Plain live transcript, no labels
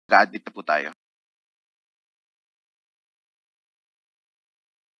Mag-admit na po tayo.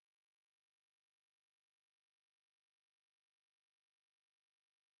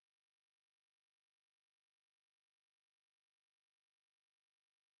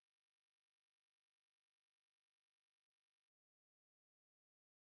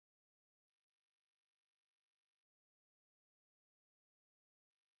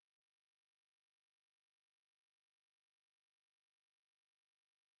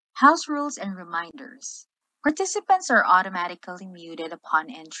 House rules and reminders. Participants are automatically muted upon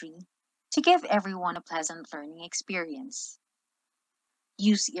entry to give everyone a pleasant learning experience.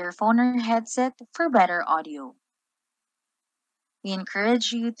 Use earphone or headset for better audio. We encourage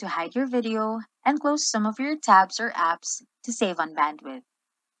you to hide your video and close some of your tabs or apps to save on bandwidth.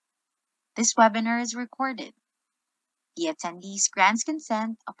 This webinar is recorded. The attendees grants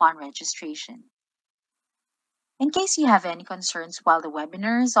consent upon registration. In case you have any concerns while the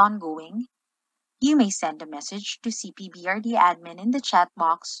webinar is ongoing, you may send a message to CPBRD admin in the chat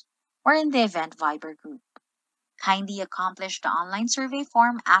box or in the event Viber group. Kindly accomplish the online survey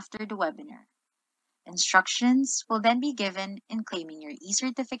form after the webinar. Instructions will then be given in claiming your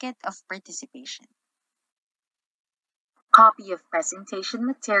e-certificate of participation. Copy of presentation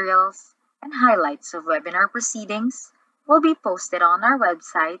materials and highlights of webinar proceedings will be posted on our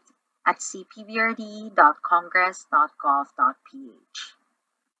website at cpbrd.congress.gov.ph.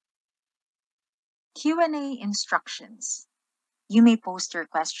 Q&A instructions. You may post your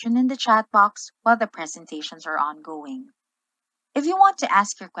question in the chat box while the presentations are ongoing. If you want to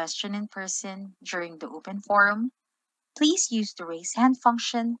ask your question in person during the open forum, please use the raise hand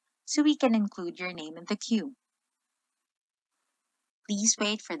function so we can include your name in the queue. Please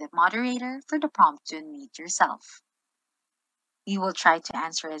wait for the moderator for the prompt to unmute yourself. We will try to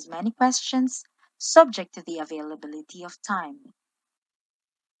answer as many questions subject to the availability of time.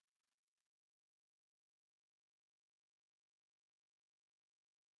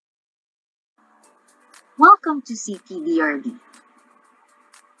 Welcome to CPBRD.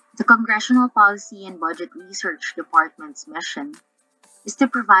 The Congressional Policy and Budget Research Department's mission is to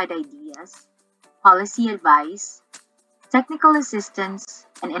provide ideas, policy advice, technical assistance,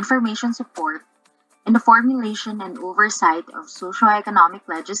 and information support in the formulation and oversight of socioeconomic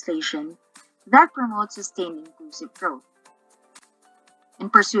legislation that promotes sustained inclusive growth. In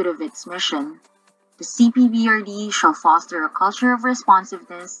pursuit of its mission, the CPBRD shall foster a culture of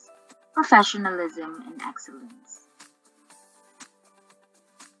responsiveness, professionalism, and excellence.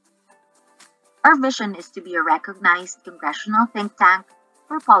 Our vision is to be a recognized congressional think tank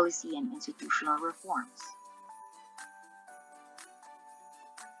for policy and institutional reforms.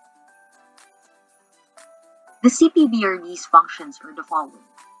 The CPBRD's functions are the following: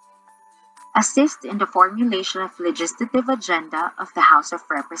 assist in the formulation of legislative agenda of the House of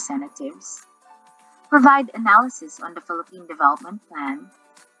Representatives, provide analysis on the Philippine Development Plan,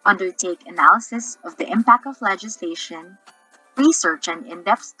 undertake analysis of the impact of legislation, research and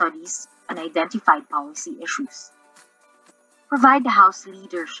in-depth studies on identified policy issues, provide the House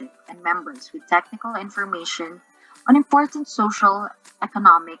leadership and members with technical information on important social,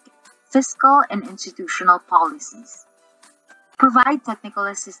 economic, fiscal, and institutional policies, provide technical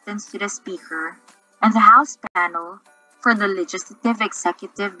assistance to the Speaker and the House panel for the Legislative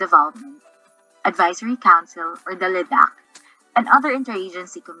Executive Development, Advisory Council, or the LEDAC, and other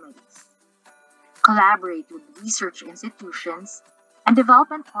interagency committees, collaborate with research institutions and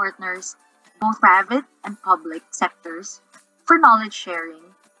development partners, both private and public sectors, for knowledge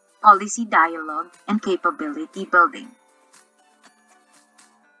sharing, policy dialogue, and capability building.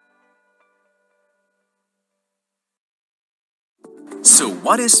 So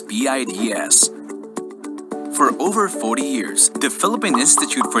what is PIDS? For over 40 years, the Philippine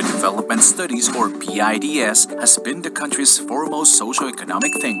Institute for Development Studies, or PIDS, has been the country's foremost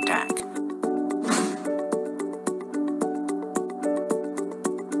socio-economic think tank.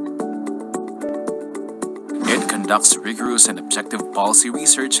 It conducts rigorous and objective policy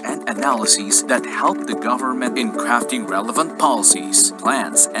research and analyses that help the government in crafting relevant policies,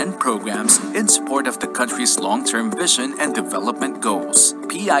 plans, and programs in support of the country's long-term vision and development goals.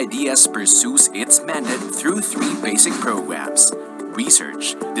 PIDS pursues its mandate through three basic programs: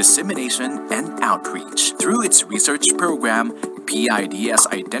 research, dissemination, and outreach. Through its research program,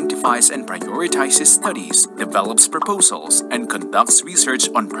 PIDS identifies and prioritizes studies, develops proposals, and conducts research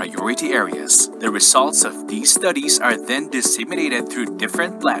on priority areas. The results of these studies are then disseminated through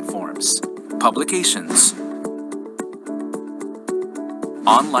different platforms, publications,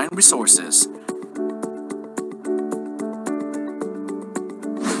 online resources,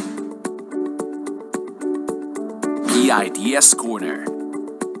 PIDS Corner,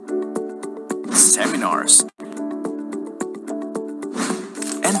 seminars,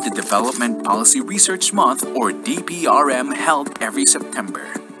 and the Development Policy Research Month, or DPRM, held every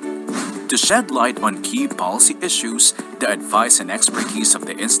September. To shed light on key policy issues, the advice and expertise of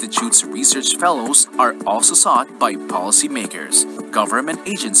the Institute's research fellows are also sought by policymakers, government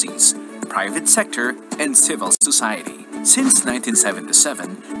agencies, private sector, and civil society. Since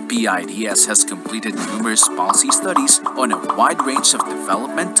 1977, PIDS has completed numerous policy studies on a wide range of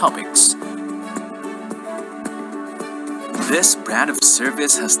development topics. This brand of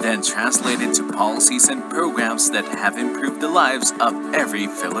service has then translated to policies and programs that have improved the lives of every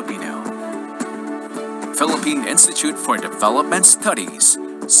Filipino. Philippine Institute for Development Studies,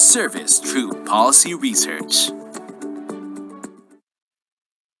 service through policy research.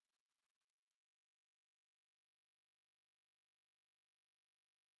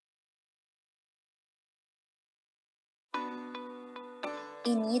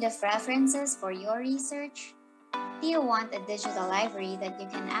 In need of references for your research? Do you want a digital library that you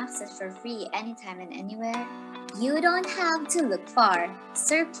can access for free anytime and anywhere? You don't have to look far.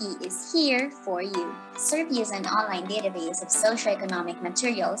 SERPI is here for you. SERPI is an online database of socioeconomic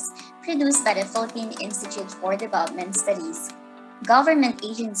materials produced by the Philippine Institute for Development Studies, government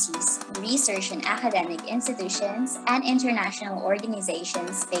agencies, research and academic institutions, and international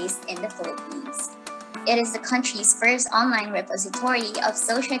organizations based in the Philippines. It is the country's first online repository of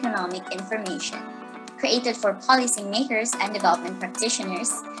socioeconomic information, created for policymakers and development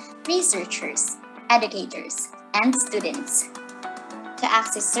practitioners, researchers, educators, and students. To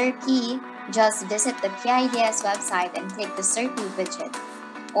access SERPI, just visit the PIDS website and click the SERPI widget,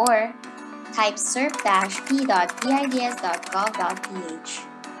 or type serp-p.pids.gov.ph.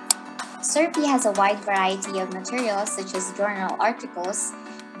 SERPI has a wide variety of materials such as journal articles,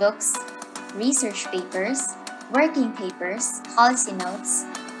 books, research papers, working papers, policy notes,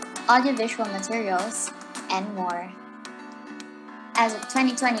 audiovisual materials, and more. As of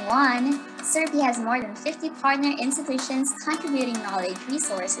 2021, SERPI has more than 50 partner institutions contributing knowledge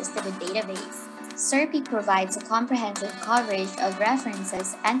resources to the database. SERPI provides a comprehensive coverage of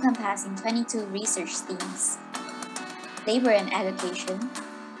references encompassing 22 research themes: labor and education,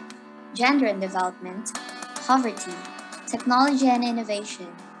 gender and development, poverty, technology and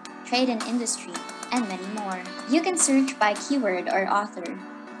innovation, trade and industry, and many more. You can search by keyword or author,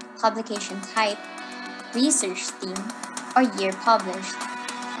 publication type, research theme, or year published.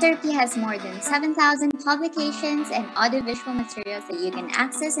 SERPI has more than 7,000 publications and audiovisual materials that you can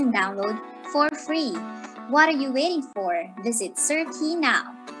access and download for free. What are you waiting for? Visit SERPI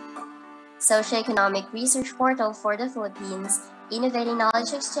now. Socioeconomic Research Portal for the Philippines, innovating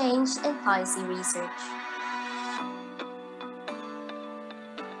knowledge exchange and policy research.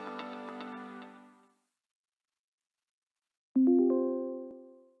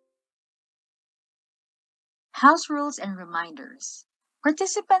 House rules and reminders.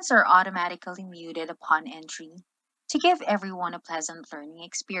 Participants are automatically muted upon entry to give everyone a pleasant learning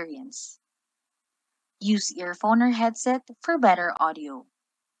experience. Use earphone or headset for better audio.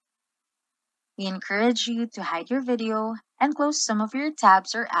 We encourage you to hide your video and close some of your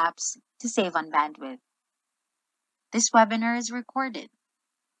tabs or apps to save on bandwidth. This webinar is recorded.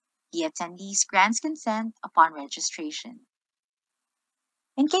 The attendees grants consent upon registration.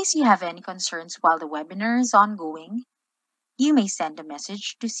 In case you have any concerns while the webinar is ongoing, you may send a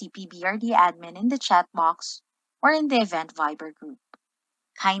message to CPBRD admin in the chat box or in the event Viber group.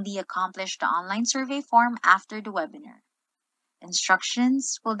 Kindly accomplish the online survey form after the webinar.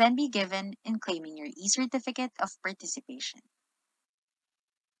 Instructions will then be given in claiming your e-certificate of participation.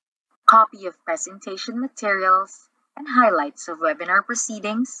 Copy of presentation materials and highlights of webinar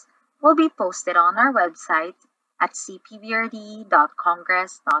proceedings will be posted on our website at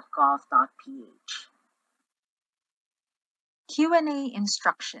cpbrd.congress.gov.ph. Q&A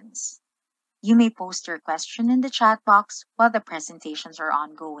instructions. You may post your question in the chat box while the presentations are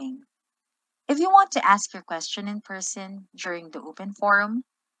ongoing. If you want to ask your question in person during the open forum,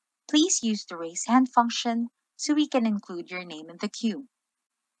 please use the raise hand function so we can include your name in the queue.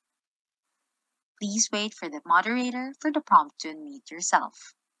 Please wait for the moderator for the prompt to unmute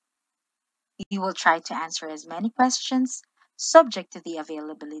yourself. We will try to answer as many questions subject to the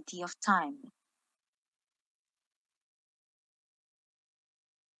availability of time.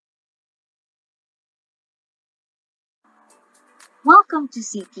 Welcome to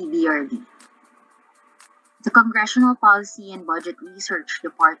CPBRD. The Congressional Policy and Budget Research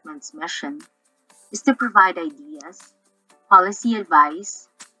Department's mission is to provide ideas, policy advice,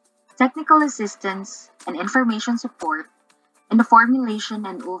 technical assistance, and information support in the formulation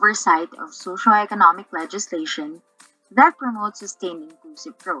and oversight of socioeconomic legislation that promotes sustained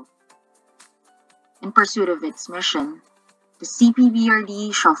inclusive growth. In pursuit of its mission, the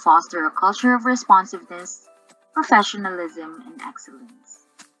CPBRD shall foster a culture of responsiveness, professionalism, and excellence.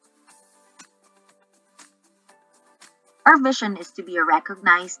 Our vision is to be a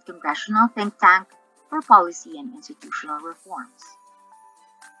recognized congressional think tank for policy and institutional reforms.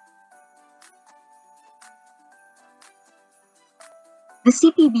 The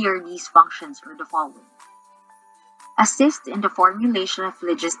CPBRD's functions are the following: assist in the formulation of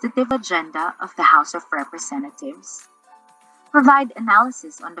legislative agenda of the House of Representatives, provide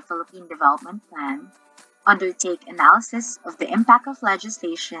analysis on the Philippine Development Plan, undertake analysis of the impact of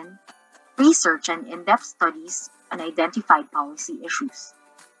legislation, research and in-depth studies on identified policy issues,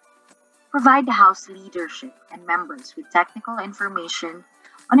 provide the House leadership and members with technical information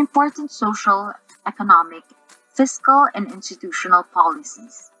on important social, economic, fiscal, and institutional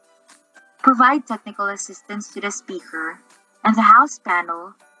policies, provide technical assistance to the Speaker and the House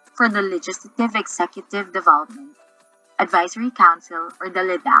panel for the Legislative Executive Development, Advisory Council or the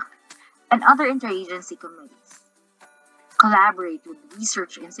LEDAC, and other interagency committees, collaborate with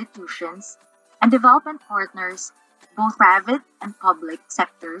research institutions and development partners, both private and public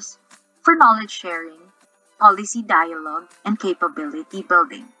sectors, for knowledge sharing, policy dialogue, and capability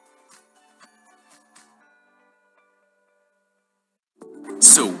building.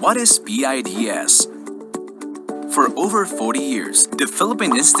 So what is PIDS? For over 40 years, the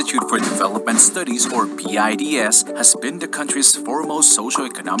Philippine Institute for Development Studies, or PIDS, has been the country's foremost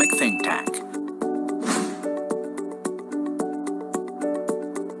socio-economic think tank.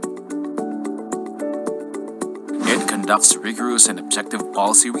 It conducts rigorous and objective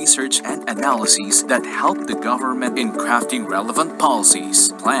policy research and analyses that help the government in crafting relevant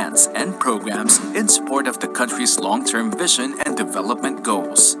policies, plans, and programs in support of the country's long-term vision and development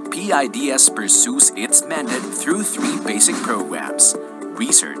goals. PIDS pursues its mandate through three basic programs: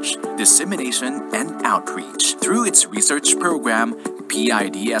 research, dissemination, and outreach. Through its research program,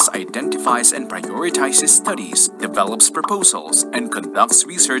 PIDS identifies and prioritizes studies, develops proposals, and conducts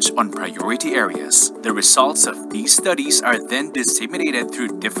research on priority areas. The results of these studies are then disseminated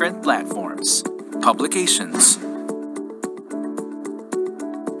through different platforms, publications,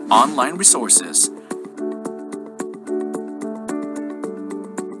 online resources,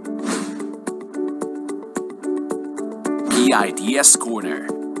 PIDS Corner,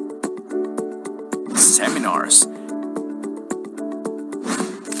 seminars,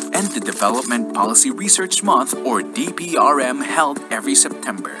 and the Development Policy Research Month, or DPRM, held every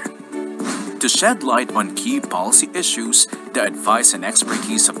September. To shed light on key policy issues, the advice and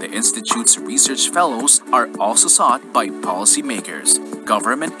expertise of the Institute's research fellows are also sought by policymakers,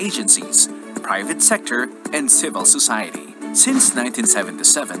 government agencies, private sector, and civil society. Since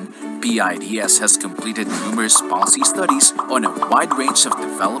 1977, PIDS has completed numerous policy studies on a wide range of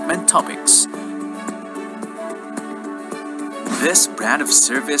development topics. This brand of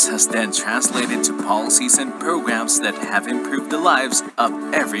service has then translated to policies and programs that have improved the lives of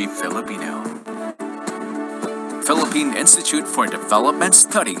every Filipino. Philippine Institute for Development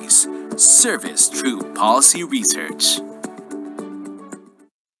Studies, service through policy research.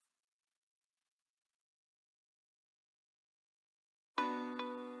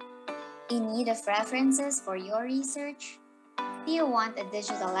 In need of references for your research? Do you want a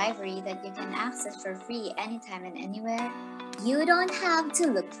digital library that you can access for free anytime and anywhere? You don't have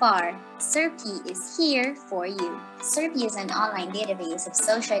to look far. SERPI is here for you. SERPI is an online database of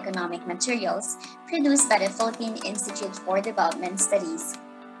socioeconomic materials produced by the Philippine Institute for Development Studies,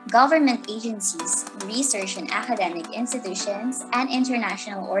 government agencies, research and academic institutions, and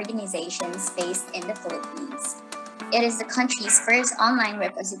international organizations based in the Philippines. It is the country's first online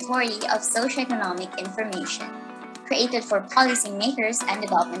repository of socioeconomic information, created for policymakers and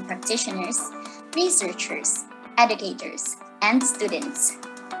development practitioners, researchers, educators, and students.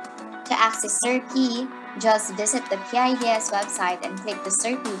 To access SERPI, just visit the PIDS website and click the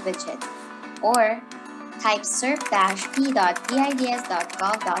SERPI widget, or type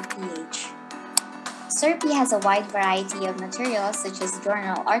serp-p.pids.gov.ph. SERPI has a wide variety of materials such as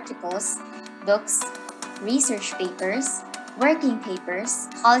journal articles, books, research papers, working papers,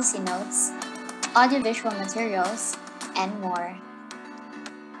 policy notes, audiovisual materials, and more.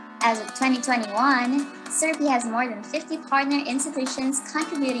 As of 2021, SERPI has more than 50 partner institutions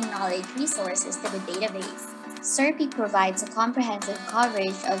contributing knowledge resources to the database. SERPI provides a comprehensive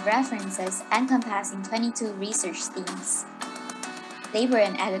coverage of references encompassing 22 research themes: labor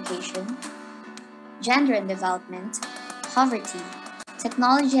and education, gender and development, poverty,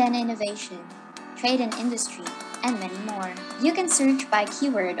 technology and innovation, trade and industry, and many more. You can search by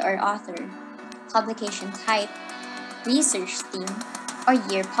keyword or author, publication type, research theme, or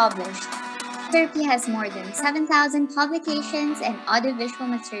year published. SERPI has more than 7,000 publications and audiovisual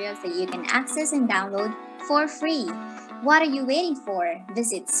materials that you can access and download for free. What are you waiting for?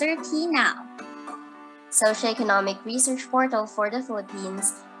 Visit SERPI now. Socioeconomic Research Portal for the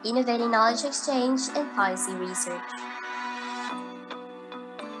Philippines, innovating knowledge exchange and policy research.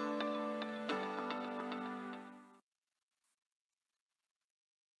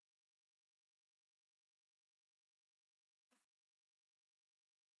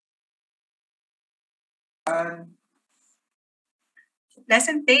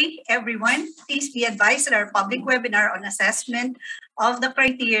 Pleasant day, everyone. Please be advised that our public webinar on assessment of the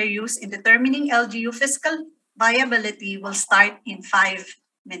criteria used in determining LGU fiscal viability will start in 5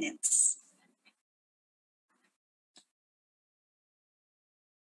 minutes.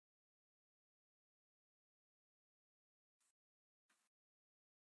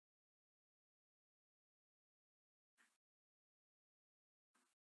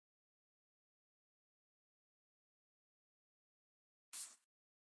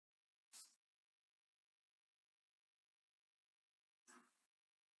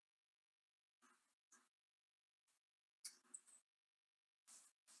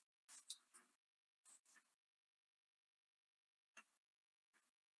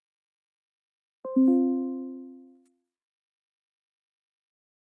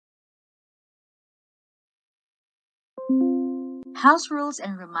 House rules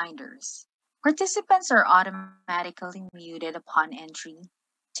and reminders. Participants are automatically muted upon entry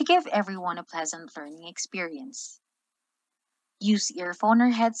to give everyone a pleasant learning experience. Use earphone or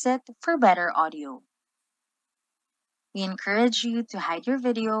headset for better audio. We encourage you to hide your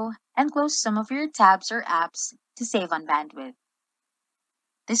video and close some of your tabs or apps to save on bandwidth.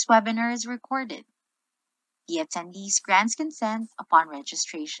 This webinar is recorded. The attendees grants consent upon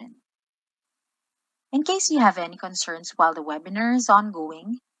registration. In case you have any concerns while the webinar is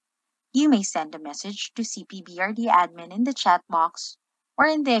ongoing, you may send a message to CPBRD admin in the chat box or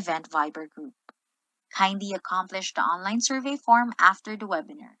in the event Viber group. Kindly accomplish the online survey form after the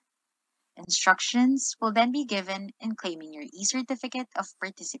webinar. Instructions will then be given in claiming your e-certificate of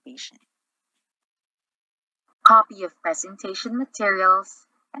participation. Copy of presentation materials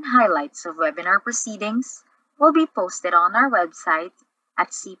and highlights of webinar proceedings will be posted on our website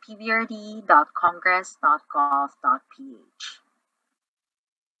at cpbrd.congress.gov.ph.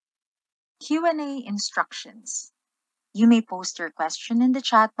 Q&A instructions. You may post your question in the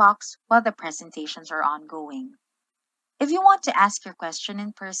chat box while the presentations are ongoing. If you want to ask your question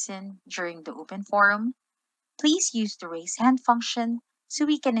in person during the open forum, please use the raise hand function so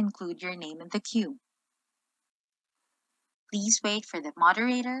we can include your name in the queue. Please wait for the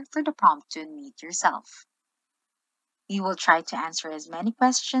moderator for the prompt to unmute yourself. We will try to answer as many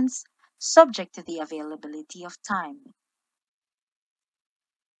questions subject to the availability of time.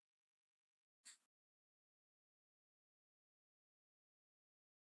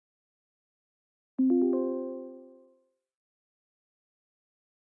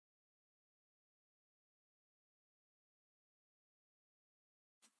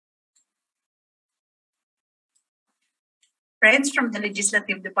 Friends from the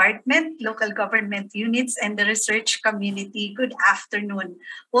Legislative Department, local government units, and the research community, good afternoon.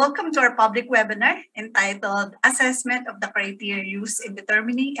 Welcome to our public webinar entitled Assessment of the Criteria Used in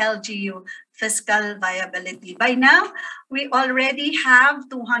Determining LGU Fiscal Viability. By now, we already have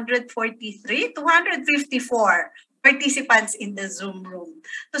 254 participants in the Zoom room.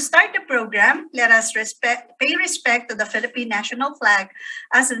 To start the program, let us pay respect to the Philippine national flag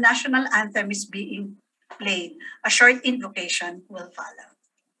as the national anthem is being played. A short invocation will follow.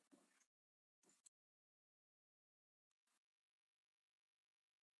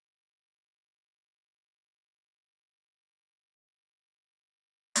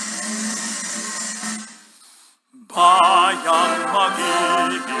 Bayang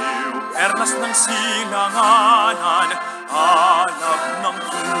magiliw, perlas ng silanganan, alab ng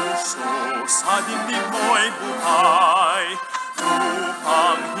puso, sa dibdib mo'y buhay.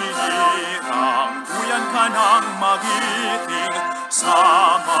 Lupang hinirang, duyan ka ng magiting, sa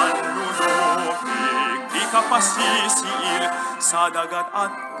manlulupig, di ka pasisiil, sa dagat at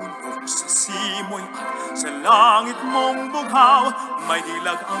bundok, sa simoy at sa langit mong bughaw, may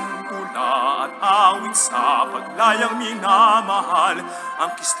dilag ang tula at awit sa paglayang minamahal,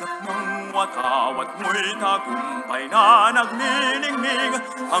 ang kislap ng watawat mo'y tagumpay na nagniningning,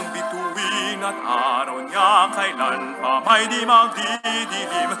 ang bituin at araw niya kailan pa may di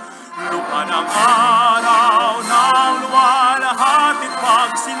magdidilim. Lupa ng araw ng luwalhatit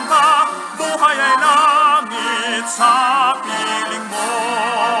pagsinta, buhay ay langit sa piling mo.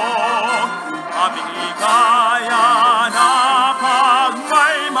 Aming ligaya na pag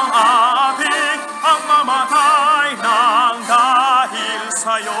may mga api,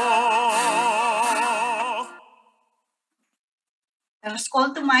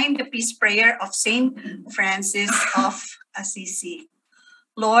 call to mind the peace prayer of Saint Francis of Assisi.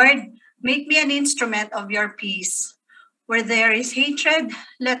 Lord, make me an instrument of your peace. Where there is hatred,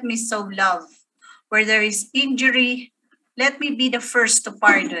 let me sow love. Where there is injury, let me be the first to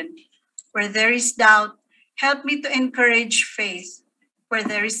pardon. Where there is doubt, help me to encourage faith. Where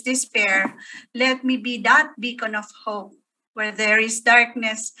there is despair, let me be that beacon of hope. Where there is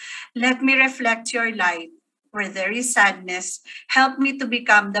darkness, let me reflect your light. Where there is sadness, help me to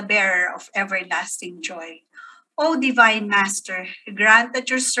become the bearer of everlasting joy. O Divine Master, grant that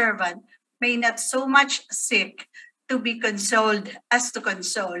your servant may not so much seek to be consoled as to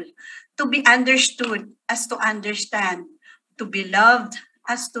console, to be understood as to understand, to be loved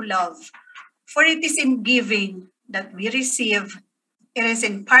as to love. For it is in giving that we receive, it is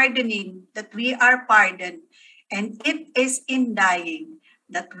in pardoning that we are pardoned, and it is in dying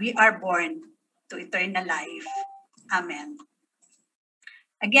that we are born to eternal life. Amen.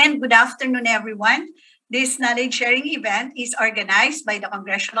 Again, good afternoon, everyone. This knowledge sharing event is organized by the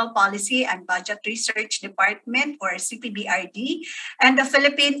Congressional Policy and Budget Research Department, or CPBRD, and the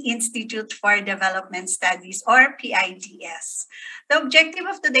Philippine Institute for Development Studies, or PIDS. The objective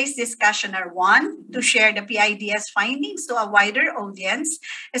of today's discussion are: one, to share the PIDS findings to a wider audience,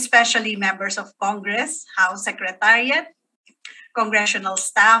 especially members of Congress, House Secretariat, Congressional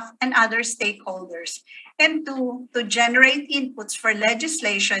staff, and other stakeholders; and two, to generate inputs for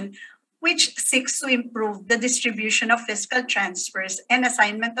legislation which seeks to improve the distribution of fiscal transfers and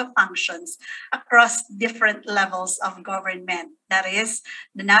assignment of functions across different levels of government, that is,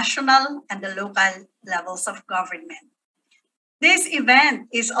 the national and the local levels of government. This event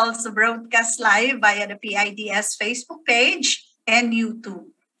is also broadcast live via the PIDS Facebook page and YouTube.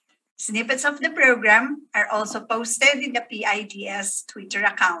 Snippets of the program are also posted in the PIDS Twitter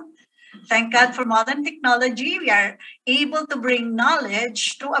account. Thank God for modern technology, we are able to bring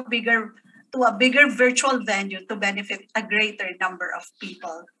knowledge to a bigger virtual venue to benefit a greater number of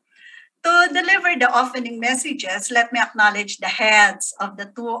people. To deliver the opening messages, let me acknowledge the heads of the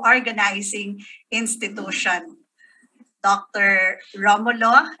two organizing institutions. Dr.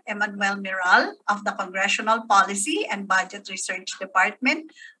 Romulo Emmanuel Miral of the Congressional Policy and Budget Research Department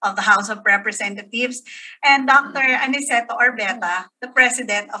of the House of Representatives, and Dr. Aniceto Orbeta, the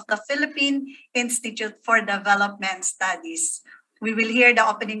President of the Philippine Institute for Development Studies. We will hear the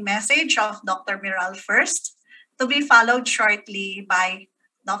opening message of Dr. Miral first, to be followed shortly by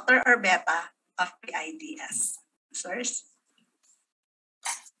Dr. Orbeta of PIDS. Sirs.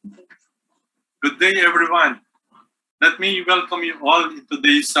 Good day, everyone. Let me welcome you all in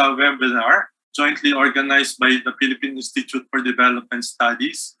today's webinar, jointly organized by the Philippine Institute for Development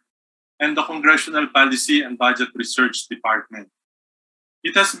Studies and the Congressional Policy and Budget Research Department.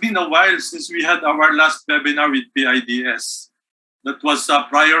 It has been a while since we had our last webinar with PIDS. That was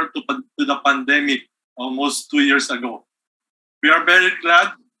prior to the pandemic, almost 2 years ago. We are very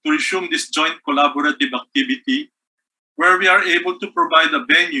glad to resume this joint collaborative activity where we are able to provide a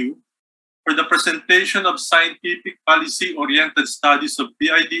venue for the presentation of scientific policy-oriented studies of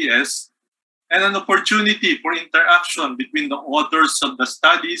PIDS and an opportunity for interaction between the authors of the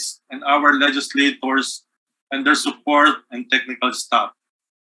studies and our legislators and their support and technical staff.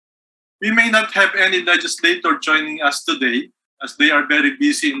 We may not have any legislator joining us today as they are very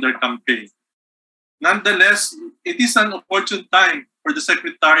busy in their campaign. Nonetheless, it is an opportune time for the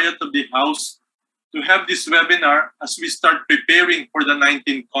Secretariat of the House to have this webinar as we start preparing for the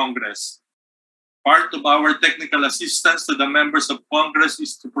 19th Congress. Part of our technical assistance to the members of Congress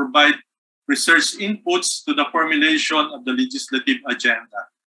is to provide research inputs to the formulation of the legislative agenda.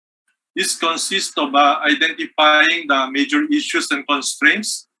 This consists of identifying the major issues and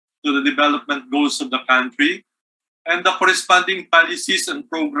constraints to the development goals of the country and the corresponding policies and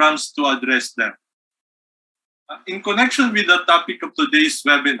programs to address them. In connection with the topic of today's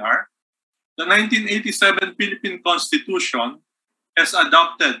webinar, the 1987 Philippine Constitution has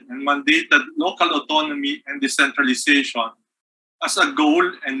adopted and mandated local autonomy and decentralization as a goal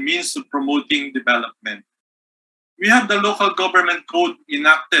and means of promoting development. We have the Local Government Code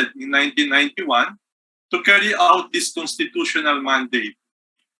enacted in 1991 to carry out this constitutional mandate.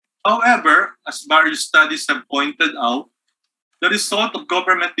 However, as various studies have pointed out, the result of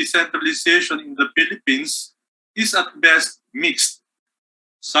government decentralization in the Philippines is at best mixed.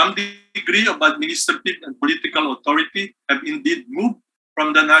 Some degree of administrative and political authority have indeed moved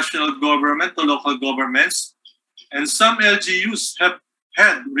from the national government to local governments, and some LGUs have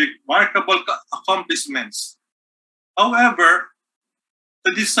had remarkable accomplishments. However,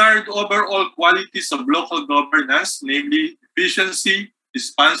 the desired overall qualities of local governance, namely efficiency,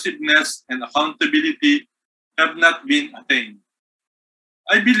 responsiveness, and accountability, have not been attained.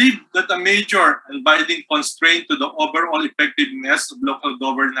 I believe that a major and binding constraint to the overall effectiveness of local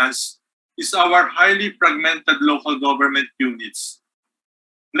governance is our highly fragmented local government units.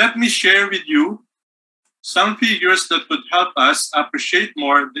 Let me share with you some figures that could help us appreciate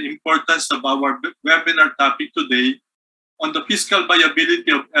more the importance of our webinar topic today on the fiscal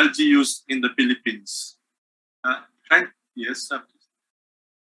viability of LGUs in the Philippines. Yes.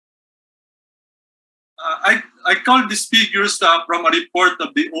 I call these figures from a report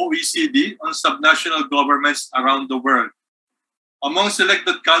of the OECD on subnational governments around the world. Among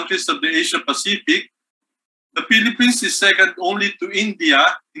selected countries of the Asia Pacific, the Philippines is second only to India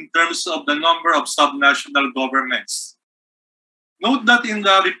in terms of the number of subnational governments. Note that in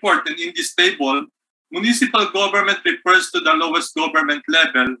the report and in this table, municipal government refers to the lowest government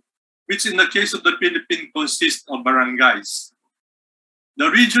level, which in the case of the Philippines consists of barangays. The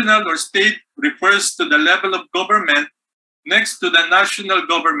regional or state refers to the level of government next to the national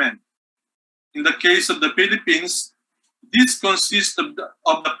government. In the case of the Philippines, this consists of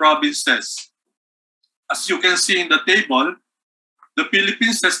the provinces. As you can see in the table, the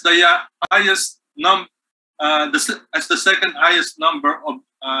Philippines has the highest the second highest number of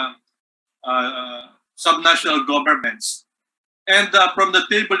subnational governments. And from the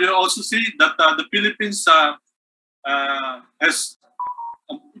table, you also see that the Philippines has,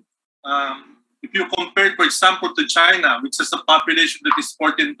 if you compare, for example, to China, which has a population that is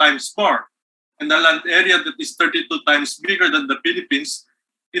 14 times more, and a land area that is 32 times bigger than the Philippines,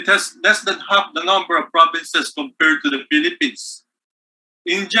 it has less than half the number of provinces compared to the Philippines.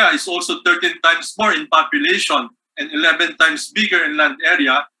 India is also 13 times more in population and 11 times bigger in land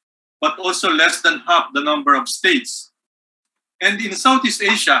area, but also less than half the number of states. And in Southeast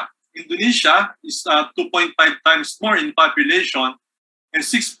Asia, Indonesia is 2.5 times more in population and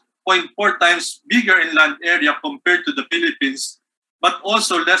 6.4 times bigger in land area compared to the Philippines, but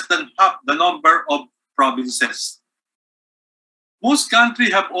also less than half the number of provinces. Most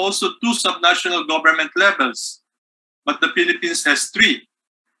countries have also two subnational government levels, but the Philippines has three.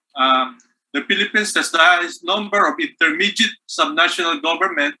 The Philippines has the highest number of intermediate subnational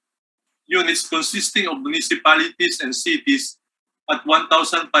government units consisting of municipalities and cities at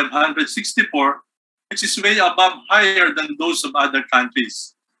 1,564, which is way above higher than those of other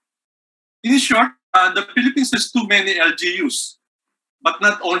countries. In short, the Philippines has too many LGUs. But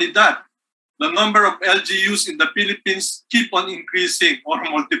not only that, the number of LGUs in the Philippines keep on increasing or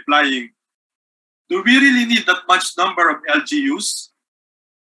multiplying. Do we really need that much number of LGUs?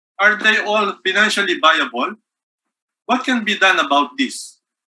 Are they all financially viable? What can be done about this?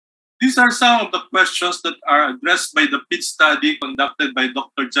 These are some of the questions that are addressed by the PIDS study conducted by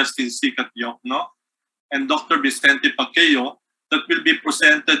Dr. Justine at Diokno and Dr. Vicente Paqueo that will be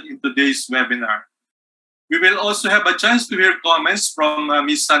presented in today's webinar. We will also have a chance to hear comments from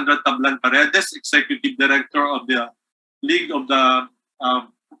Ms. Sandra Tablan-Paredes, Executive Director of the League of the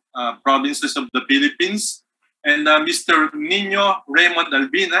Provinces of the Philippines, and Mr. Nino Raymind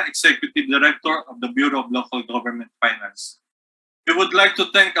Alvina, Executive Director of the Bureau of Local Government Finance. We would like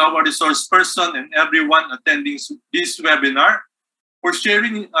to thank our resource person and everyone attending this webinar for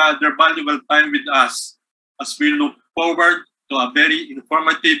sharing their valuable time with us as we look forward to a very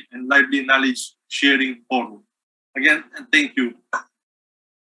informative and lively knowledge sharing forum. Again, and thank you.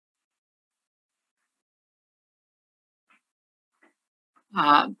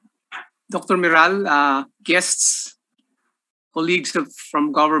 Dr. Miral, guests, colleagues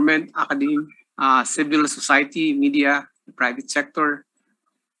from government, academia, civil society, media, the private sector,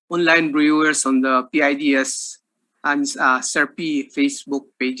 online viewers on the PIDS and SERP Facebook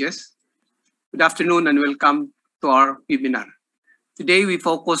pages. Good afternoon and welcome to our webinar. Today, we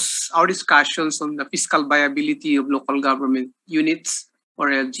focus our discussions on the fiscal viability of local government units or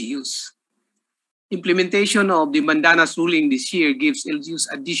LGUs. Implementation of the Mandanas ruling this year gives LGUs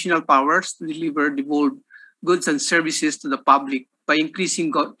additional powers to deliver devolved goods and services to the public by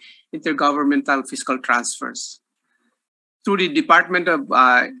increasing intergovernmental fiscal transfers. Through the Department of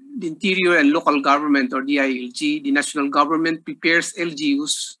the Interior and Local Government or DILG, the national government prepares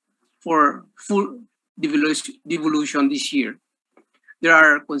LGUs for full devolution this year. There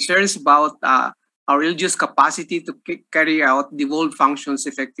are concerns about our LGU's capacity to carry out devolved functions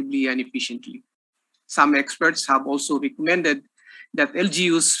effectively and efficiently. Some experts have also recommended that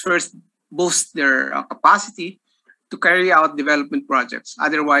LGUs first boost their capacity to carry out development projects.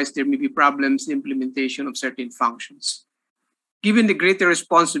 Otherwise, there may be problems in implementation of certain functions. Given the greater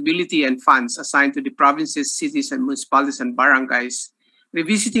responsibility and funds assigned to the provinces, cities, and municipalities and barangays,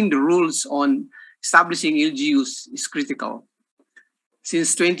 revisiting the rules on establishing LGUs is critical.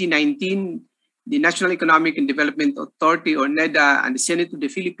 Since 2019, the National Economic and Development Authority, or NEDA, and the Senate of the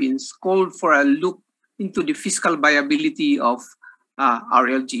Philippines called for a look into the fiscal viability of our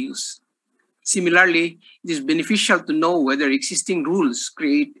LGUs. Similarly, it is beneficial to know whether existing rules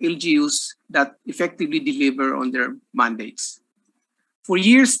create LGUs that effectively deliver on their mandates. For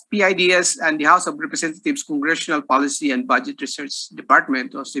years, PIDS and the House of Representatives Congressional Policy and Budget Research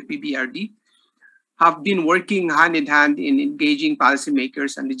Department, or CPBRD, have been working hand in hand in engaging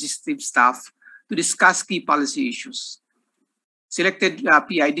policymakers and legislative staff to discuss key policy issues. Selected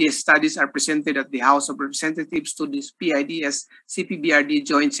PIDS studies are presented at the House of Representatives to this PIDS CPBRD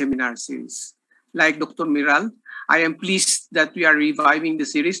Joint Seminar Series. Like Dr. Miral, I am pleased that we are reviving the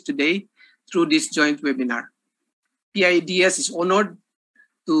series today through this joint webinar. PIDS is honored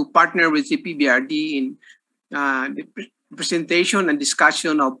to partner with CPBRD in the presentation and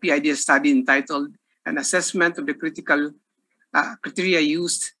discussion of PIDS study entitled An Assessment of the Critical Criteria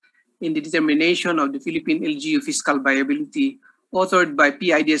Used in the Determination of the Philippine LGU Fiscal Viability, authored by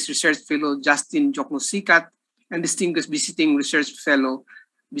PIDS Research Fellow Justine Diokno-Sicat and Distinguished Visiting Research Fellow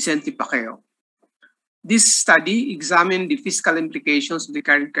Vicente Pacquiao. This study examined the fiscal implications of the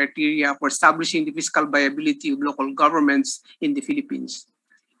current criteria for establishing the fiscal viability of local governments in the Philippines.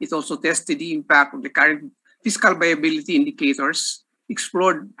 It also tested the impact of the current fiscal viability indicators,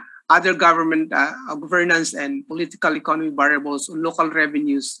 explored other government governance and political economy variables on local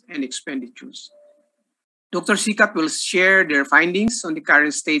revenues and expenditures. Dr. Sicat will share their findings on the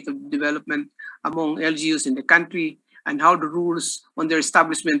current state of development among LGUs in the country and how the rules on their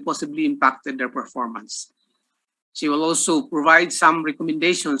establishment possibly impacted their performance. She will also provide some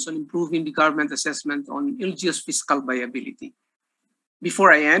recommendations on improving the government assessment on LGU's fiscal viability.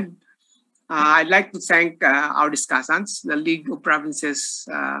 Before I end, I'd like to thank our discussants, the League of Provinces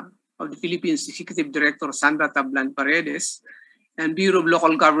of the Philippines Executive Director Sandra Tablan-Paredes, and Bureau of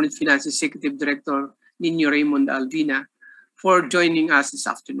Local Government Finance Executive Director Nino Raymind Alvina, for joining us this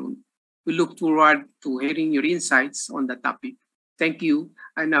afternoon. We look forward to hearing your insights on the topic. Thank you.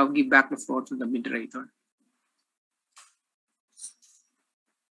 I now give back the floor to the moderator.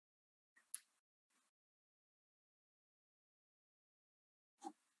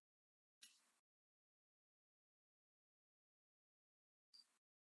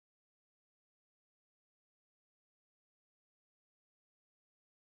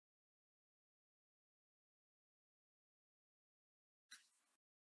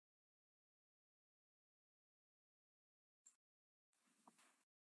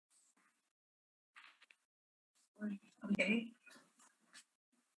 Okay.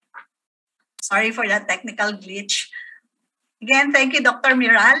 Sorry for that technical glitch. Again, thank you, Dr.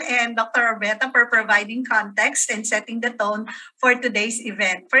 Miral and Dr. Orbeta, for providing context and setting the tone for today's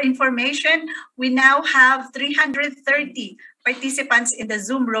event. For information, we now have 330 participants in the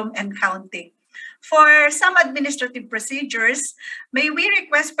Zoom room and counting. For some administrative procedures, may we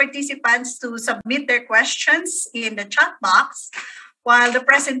request participants to submit their questions in the chat box while the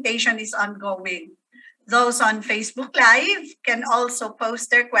presentation is ongoing. Those on Facebook Live can also post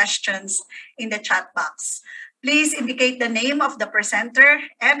their questions in the chat box. Please indicate the name of the presenter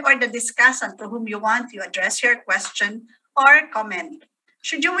and or the discussant to whom you want to address your question or comment.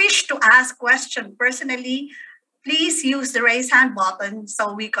 Should you wish to ask question personally, please use the raise hand button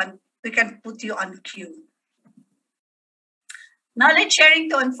so we can put you on queue. Knowledge sharing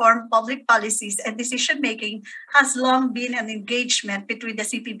to inform public policies and decision-making has long been an engagement between the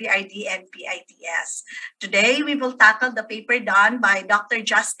CPBRD and PIDS. Today, we will tackle the paper done by Dr.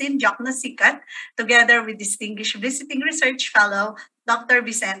 Justine Diokno-Sicat together with Distinguished Visiting Research Fellow, Dr.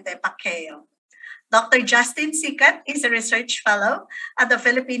 Vicente Pacquiao. Dr. Justine Sicat is a research fellow at the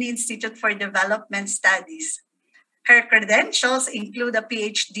Philippine Institute for Development Studies. Her credentials include a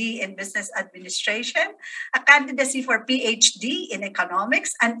PhD in Business Administration, a candidacy for PhD in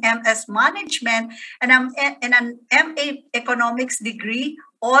Economics, an MS Management, and an MA Economics degree,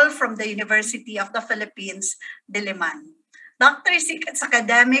 all from the University of the Philippines, Diliman. Dr. Sicat's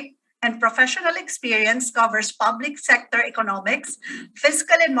academic and professional experience covers public sector economics,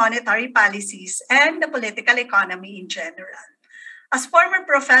 fiscal and monetary policies, and the political economy in general. As former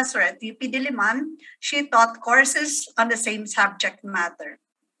professor at UP Diliman, she taught courses on the same subject matter.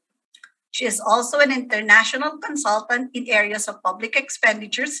 She is also an international consultant in areas of public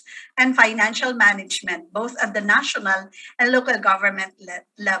expenditures and financial management, both at the national and local government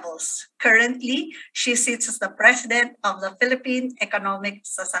levels. Currently, she sits as the president of the Philippine Economic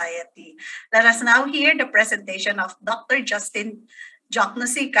Society. Let us now hear the presentation of Dr. Justine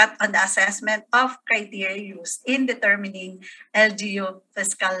Diokno-Sicat on the assessment of criteria used in determining LGU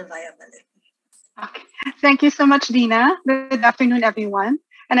fiscal viability. Okay. Thank you so much, Dina. Good afternoon, everyone.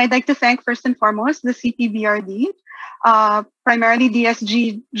 And I'd like to thank first and foremost the CPBRD, primarily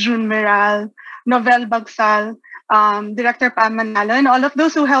DSG June Miral, Novel Bagsal, Director Pam Manalo, and all of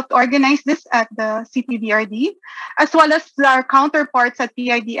those who helped organize this at the CPBRD, as well as our counterparts at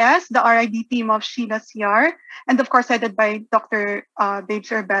PIDS, the RID team of Sheila Siar, and of course headed by Dr. Babes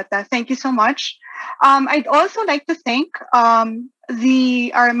Orbeta. Thank you so much. I'd also like to thank my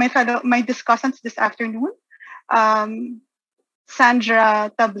discussants this afternoon,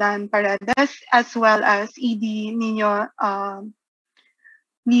 Sandra Tablan-Paredes, as well as ED Nino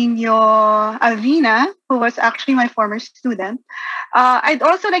Alvina, who was actually my former student. I'd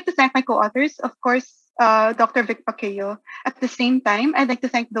also like to thank my co-authors, of course, Dr. Vic Paqueo. At the same time, I'd like to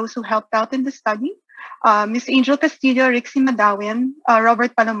thank those who helped out in the study, Ms. Angel Castillo, Rixie Madawin,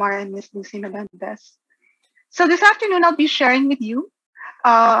 Robert Palomar, and Ms. Lucy Melendez. So this afternoon, I'll be sharing with you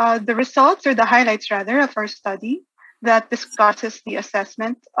the results, or the highlights rather, of our study that discusses the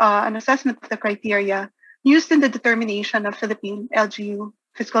assessment, an assessment of the criteria used in the determination of Philippine LGU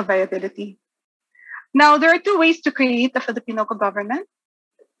fiscal viability. Now, there are two ways to create a Philippine local government.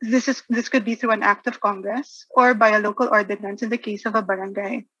 This could be through an act of Congress or by a local ordinance in the case of a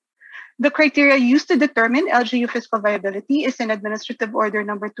barangay. The criteria used to determine LGU fiscal viability is in Administrative Order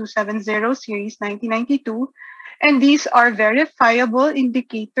number 270, Series 1992, and these are verifiable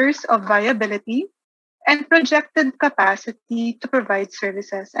indicators of viability and projected capacity to provide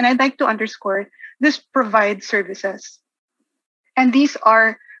services. And I'd like to underscore this: provide services. And these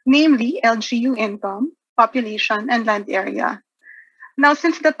are namely LGU income, population, and land area. Now,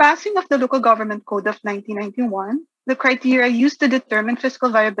 since the passing of the Local Government Code of 1991, the criteria used to determine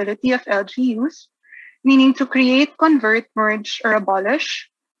fiscal viability of LGUs, meaning to create, convert, merge, or abolish,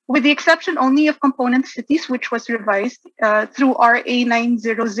 with the exception only of component cities, which was revised through RA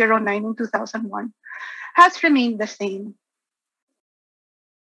 9009 in 2001, has remained the same.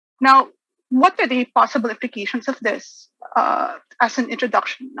 Now, what are the possible implications of this as an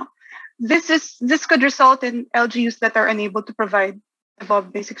introduction? No. This could result in LGUs that are unable to provide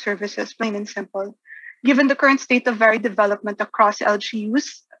above basic services, plain and simple, given the current state of varied development across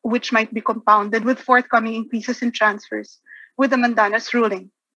LGUs, which might be compounded with forthcoming increases in transfers with the Mandanas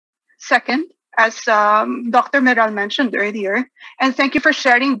ruling. Second, as Dr. Miral mentioned earlier, and thank you for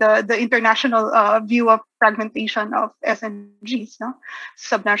sharing the international view of fragmentation of SNGs, no?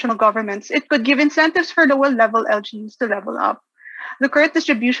 Subnational governments, it could give incentives for lower level LGUs to level up. The current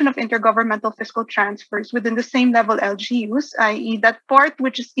distribution of intergovernmental fiscal transfers within the same level LGUs, i.e. that part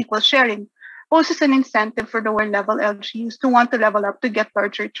which is equal sharing, poses an incentive for lower level LGUs to want to level up to get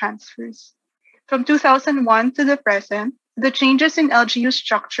larger transfers. From 2001 to the present, the changes in LGU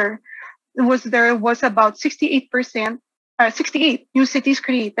structure there was about 68 new cities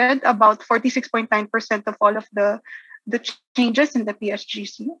created, about 46.9% of all of the changes in the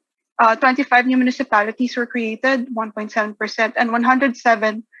PSGC. 25 new municipalities were created, 1.7%, and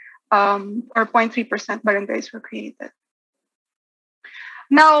 107 or 0.3% barangays were created.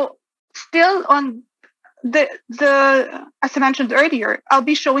 Now, still on as I mentioned earlier, I'll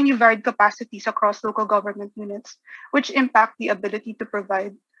be showing you varied capacities across local government units, which impact the ability to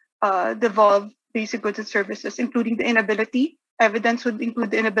provide devolve basic goods and services, including the inability. Evidence would include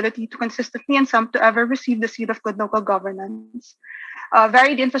the inability to consistently and some to ever receive the seed of good local governance,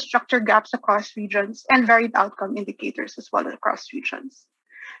 varied infrastructure gaps across regions, and varied outcome indicators as well across regions.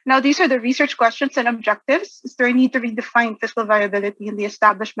 Now, these are the research questions and objectives. Is there a need to redefine fiscal viability in the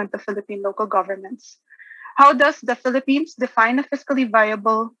establishment of Philippine local governments? How does the Philippines define a fiscally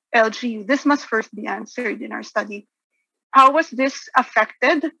viable LGU? This must first be answered in our study. How has this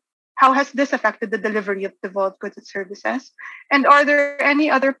affected the delivery of devolved goods and services? And are there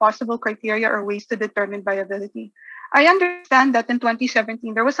any other possible criteria or ways to determine viability? I understand that in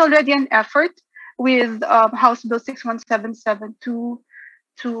 2017, there was already an effort with House Bill 6177 to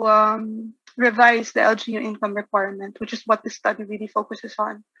revise the LGU income requirement, which is what this study really focuses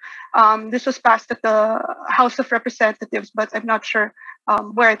on. This was passed at the House of Representatives, but I'm not sure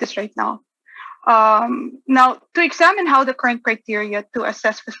where it is right now. Now, to examine how the current criteria to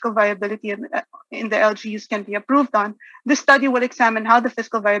assess fiscal viability in the LGUs can be improved on, this study will examine how the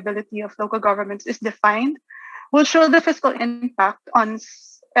fiscal viability of local governments is defined, will show the fiscal impact on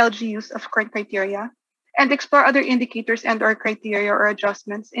LGUs of current criteria, and explore other indicators and or criteria or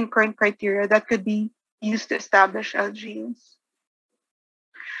adjustments in current criteria that could be used to establish LGUs.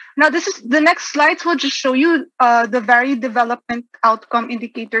 Now, the next slides will just show you the varied development outcome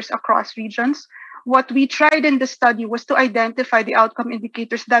indicators across regions. What we tried in the study was to identify the outcome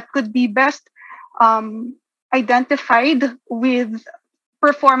indicators that could be best identified with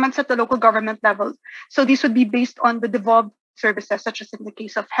performance at the local government level. So these would be based on the devolved services, such as in the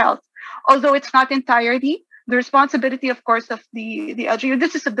case of health. Although it's not entirely the responsibility, of course, of the LGU.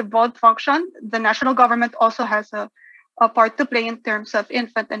 This is a devolved function. The national government also has a part to play in terms of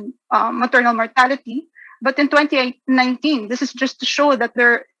infant and maternal mortality. But in 2019, this is just to show that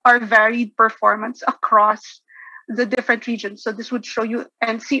there are varied performance across the different regions. So this would show you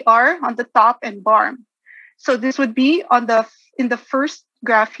NCR on the top and BARM. So this would be in the first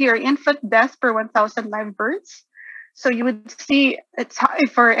graph here, infant death per 1,000 live births. So you would see it's high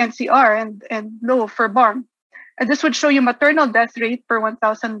for NCR and low for BARM. And this would show you maternal death rate per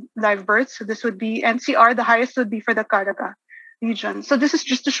 1,000 live births. So this would be NCR, the highest would be for the Caraga region. So this is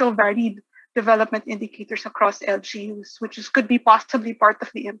just to show varied development indicators across LGUs, which could be possibly part of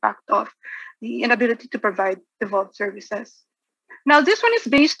the impact of the inability to provide devolved services. Now, this one is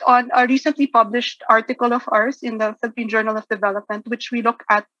based on a recently published article of ours in the Philippine Journal of Development, which we look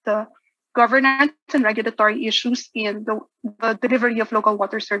at the governance and regulatory issues in the delivery of local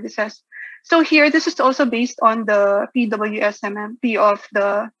water services. So here, this is also based on the PWSMMP of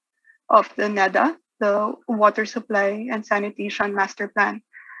the NEDA, the Water Supply and Sanitation Master Plan,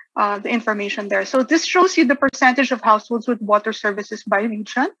 the information there. So this shows you the percentage of households with water services by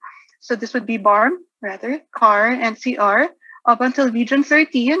region. So this would be BARM, CAR, NCR, up until Region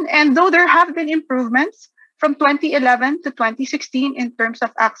 13. And though there have been improvements from 2011 to 2016 in terms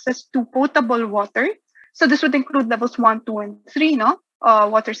of access to potable water, so this would include levels 1, 2, and 3,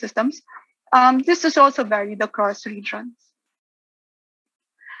 water systems. This is also varied across regions.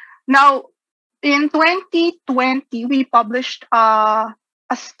 Now, in 2020, we published a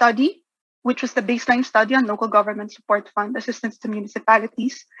study, which was the baseline study on local government support fund assistance to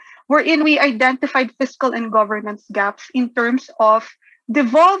municipalities, wherein we identified fiscal and governance gaps in terms of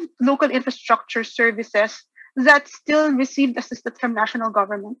devolved local infrastructure services that still received assistance from national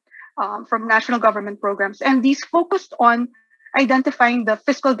government programs. And these focused on identifying the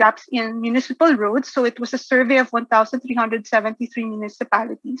fiscal gaps in municipal roads. So it was a survey of 1,373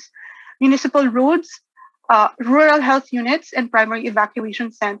 municipalities. Municipal roads, rural health units, and primary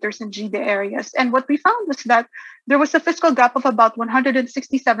evacuation centers in GDE areas. And what we found was that there was a fiscal gap of about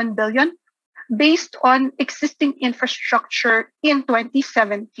 167 billion based on existing infrastructure in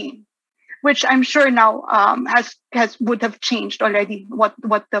 2017, which I'm sure now would have changed already what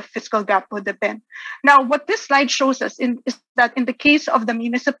the fiscal gap would have been. Now, what this slide shows us is that in the case of the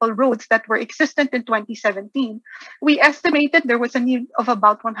municipal roads that were existent in 2017, we estimated there was a need of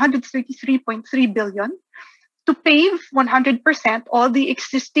about 133.3 billion to pave 100% all the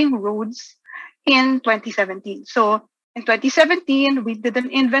existing roads in 2017. So in 2017, we did an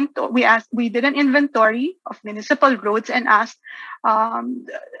inventory of municipal roads and asked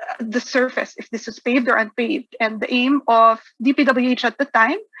the surface if this is paved or unpaved. And the aim of DPWH at the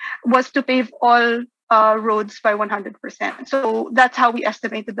time was to pave all roads by 100%. So that's how we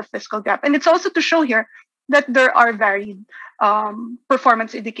estimated the fiscal gap. And it's also to show here that there are varied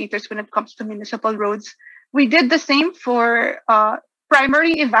performance indicators when it comes to municipal roads. We did the same for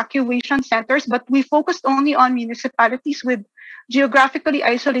primary evacuation centers, but we focused only on municipalities with geographically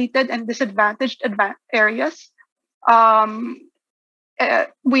isolated and disadvantaged areas.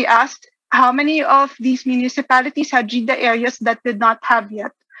 We asked how many of these municipalities had GDE areas that did not have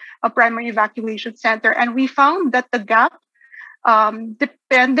yet a primary evacuation center. And we found that the gap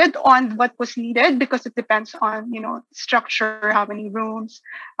depended on what was needed because it depends on, structure, how many rooms,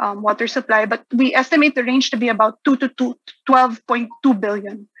 water supply. But we estimate the range to be about 2 to 12.2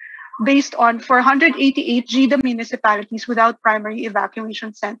 billion based on 488 GDE municipalities without primary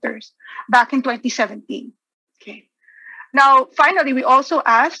evacuation centers back in 2017. Okay. Now, finally, we also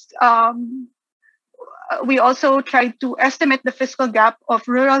asked, we also tried to estimate the fiscal gap of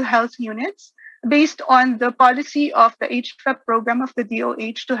rural health units based on the policy of the HFEP program of the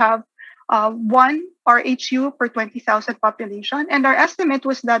DOH to have one RHU per 20,000 population. And our estimate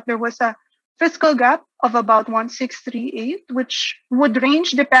was that there was a fiscal gap of about 1,638, which would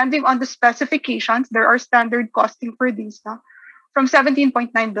range depending on the specifications. There are standard costing for these now, from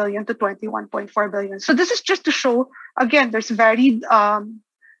 17.9 billion to 21.4 billion. So this is just to show, again, there's varied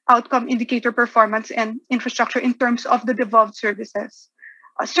outcome indicator performance and infrastructure in terms of the devolved services.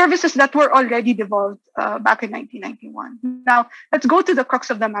 Services that were already devolved back in 1991. Now, let's go to the crux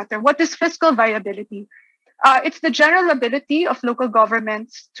of the matter. What is fiscal viability? It's the general ability of local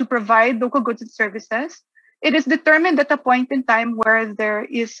governments to provide local goods and services. It is determined at a point in time where there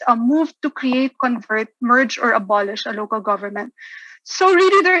is a move to create, convert, merge, or abolish a local government. So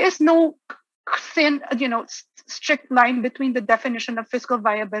really, there is no strict line between the definition of fiscal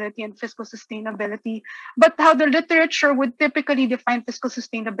viability and fiscal sustainability, but how the literature would typically define fiscal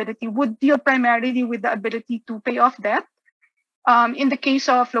sustainability would deal primarily with the ability to pay off debt in the case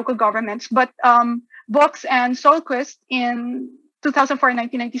of local governments. But Vox and Solquist in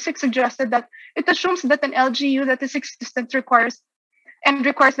 1996 suggested that it assumes that an LGU that is existent requires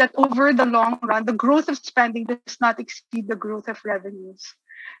that over the long run, the growth of spending does not exceed the growth of revenues.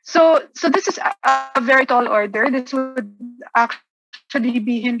 So this is a very tall order. This would actually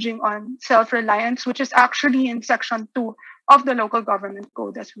be hinging on self-reliance, which is actually in Section 2 of the Local Government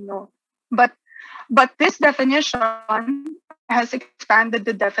Code, as we know. But this definition has expanded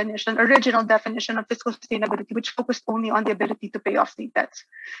the original definition of fiscal sustainability, which focused only on the ability to pay off state debts.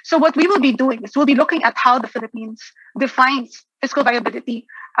 So what we will be doing is we'll be looking at how the Philippines defines fiscal viability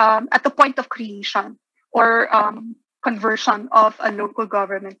at the point of creation or conversion of a local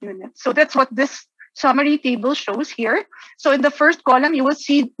government unit. So that's what this summary table shows here. So in the first column, you will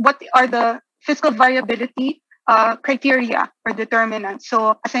see what are the fiscal viability criteria or determinants.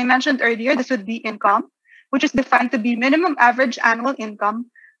 So as I mentioned earlier, this would be income, which is defined to be minimum average annual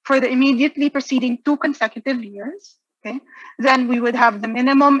income for the immediately preceding 2 consecutive years. Okay. Then we would have the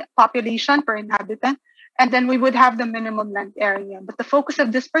minimum population per inhabitant, and then we would have the minimum land area. But the focus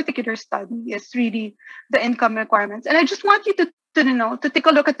of this particular study is really the income requirements. And I just want you to take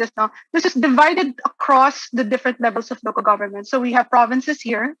a look at this now. This is divided across the different levels of local government. So we have provinces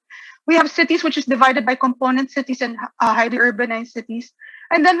here. We have cities, which is divided by component cities and highly urbanized cities.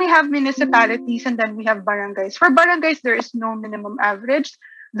 And then we have municipalities, and then we have barangays. For barangays, there is no minimum average.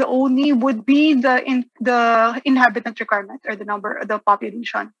 The only would be the inhabitant requirement or the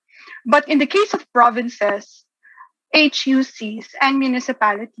population. But in the case of provinces, HUCs, and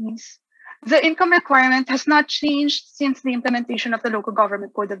municipalities, the income requirement has not changed since the implementation of the Local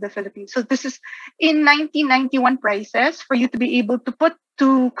Government Code of the Philippines. So this is in 1991 prices. For you to be able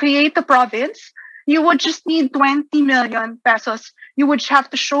to create a province, you would just need 20 million pesos. You would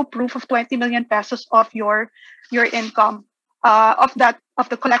have to show proof of 20 million pesos of your income of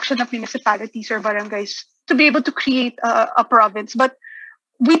the collection of municipalities or barangays to be able to create a province. But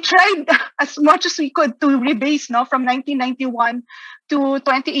we tried as much as we could to rebase from 1991 to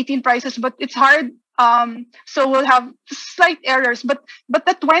 2018 prices, but it's hard. So we'll have slight errors, but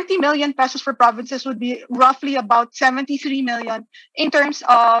the 20 million pesos for provinces would be roughly about 73 million in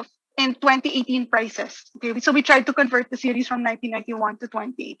 2018 prices. Okay, so we tried to convert the series from 1991 to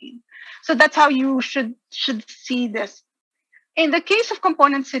 2018. So that's how you should see this. In the case of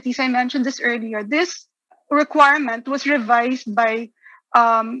component cities, I mentioned this earlier. This requirement was revised by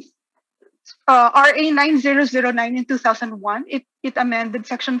RA 9009 in 2001. It amended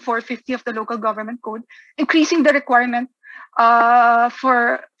Section 450 of the Local Government Code, increasing the requirement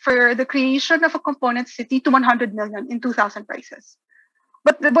for the creation of a component city to 100 million in 2000 prices.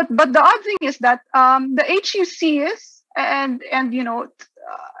 But the odd thing is that the HUCs and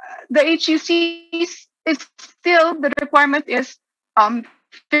the HUCs is still, the requirement is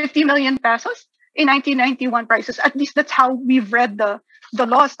 50 million pesos in 1991 prices. At least that's how we've read the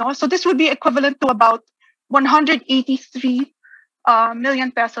laws. No? So this would be equivalent to about 183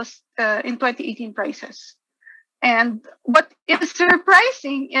 million pesos in 2018 prices. And what is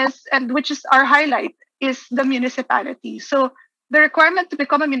surprising is, and which is our highlight, is the municipality. So the requirement to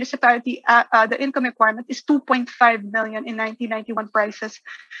become a municipality, the income requirement is 2.5 million in 1991 prices.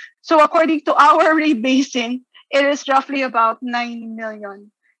 So according to our rebasing, it is roughly about 9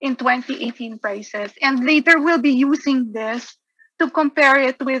 million in 2018 prices. And later we'll be using this to compare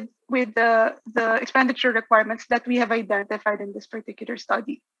it with the expenditure requirements that we have identified in this particular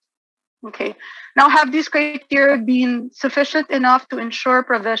study. Okay. Now, have these criteria been sufficient enough to ensure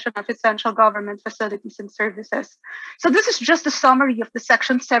provision of essential government facilities and services? So this is just a summary of the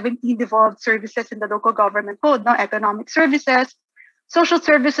Section 17 devolved services in the Local Government Code, now economic services, social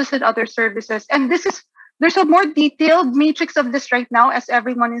services, and other services. And there's a more detailed matrix of this right now as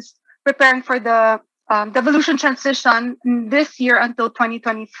everyone is preparing for the devolution transition this year until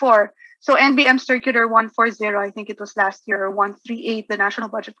 2024. So NBM Circular 140, I think it was last year, or 138, the National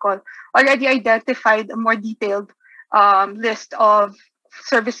Budget Call, already identified a more detailed list of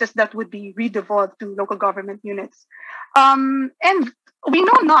services that would be redevolved to local government units. And we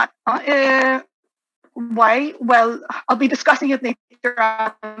know not why. Well, I'll be discussing it later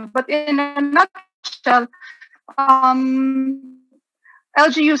on. But in a nutshell,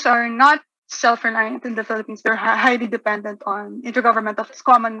 LGUs are not self-reliant in the Philippines. They're highly dependent on intergovernmental. It's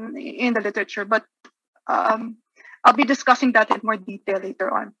common in the literature, but I'll be discussing that in more detail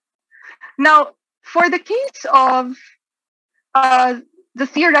later on. Now, for the case of the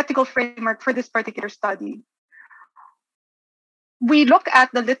theoretical framework for this particular study, we look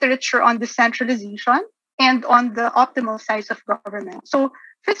at the literature on decentralization and on the optimal size of government. So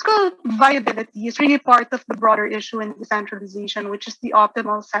Fiscal viability is really part of the broader issue in decentralization, which is the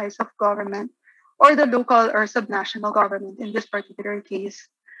optimal size of government or the local or subnational government in this particular case.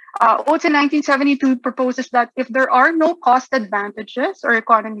 Oates in 1972 proposes that if there are no cost advantages or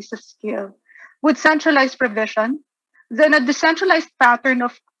economies of scale with centralized provision, then a decentralized pattern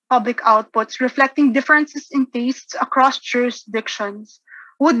of public outputs reflecting differences in tastes across jurisdictions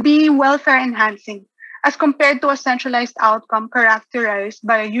would be welfare enhancing as compared to a centralized outcome characterized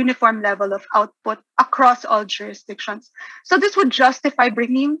by a uniform level of output across all jurisdictions. So this would justify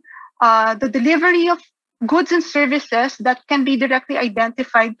bringing the delivery of goods and services that can be directly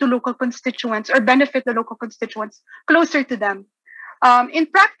identified to local constituents or benefit the local constituents closer to them. In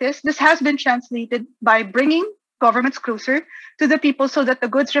practice, this has been translated by bringing governments closer to the people so that the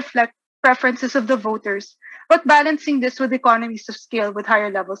goods reflect preferences of the voters, but balancing this with economies of scale with higher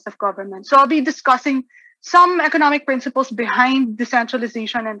levels of government. So I'll be discussing some economic principles behind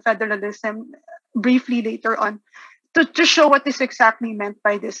decentralization and federalism briefly later on to show what is exactly meant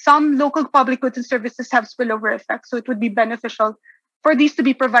by this. Some local public goods and services have spillover effects, so it would be beneficial for these to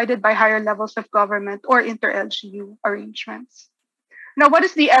be provided by higher levels of government or inter-LGU arrangements. Now, what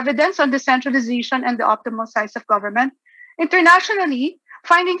is the evidence on decentralization and the optimal size of government? Internationally,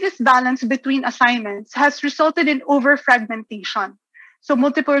 finding this balance between assignments has resulted in over-fragmentation. So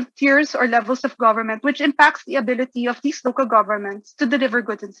multiple tiers or levels of government, which impacts the ability of these local governments to deliver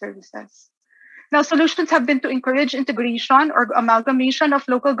goods and services. Now, solutions have been to encourage integration or amalgamation of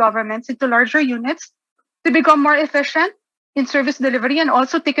local governments into larger units to become more efficient in service delivery and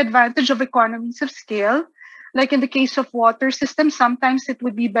also take advantage of economies of scale. Like in the case of water systems, sometimes it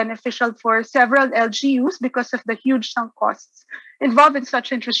would be beneficial for several LGUs because of the huge sunk costs involved in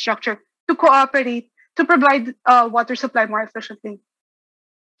such infrastructure to cooperate to provide water supply more efficiently.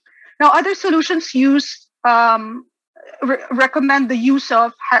 Now, other solutions recommend the use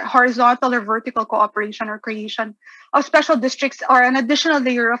of horizontal or vertical cooperation or creation of special districts or an additional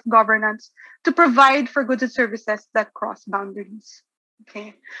layer of governance to provide for goods and services that cross boundaries.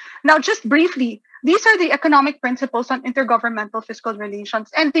 Okay. Now, just briefly, these are the economic principles on intergovernmental fiscal relations,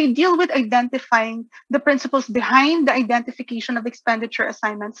 and they deal with identifying the principles behind the identification of expenditure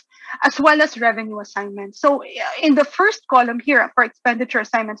assignments as well as revenue assignments. So in the first column here for expenditure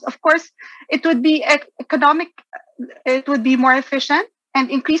assignments, of course, it would be it would be more efficient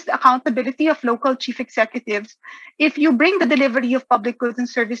and increase the accountability of local chief executives if you bring the delivery of public goods and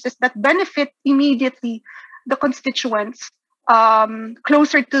services that benefit immediately the constituents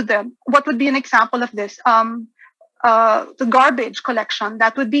closer to them. What would be an example of this? The garbage collection,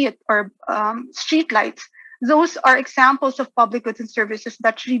 that would be it, or street lights. Those are examples of public goods and services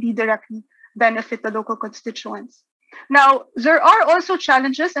that really directly benefit the local constituents. Now, there are also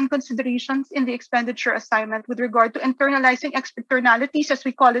challenges and considerations in the expenditure assignment with regard to internalizing externalities, as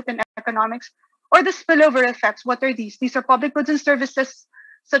we call it in economics, or the spillover effects. What are these? These are public goods and services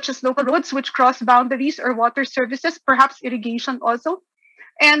such as local roads, which cross boundaries, or water services, perhaps irrigation also.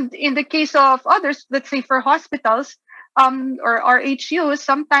 And in the case of others, let's say for hospitals or RHUs,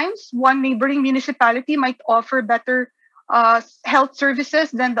 sometimes one neighboring municipality might offer better health services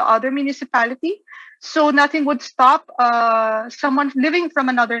than the other municipality. So nothing would stop someone living from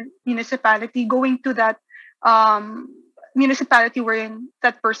another municipality going to that municipality wherein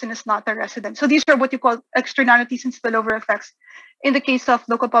that person is not a resident. So these are what you call externalities and spillover effects in the case of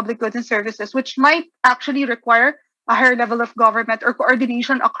local public goods and services, which might actually require a higher level of government or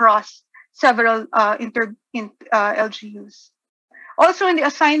coordination across several LGUs. Also, in the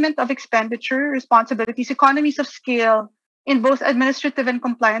assignment of expenditure responsibilities, economies of scale in both administrative and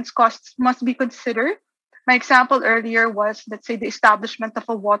compliance costs must be considered. My example earlier was, let's say, the establishment of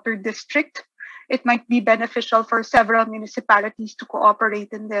a water district. It might be beneficial for several municipalities to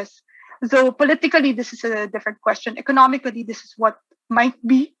cooperate in this. Though politically, this is a different question. Economically, this is what might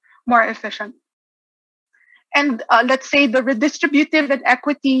be more efficient. And let's say the redistributive and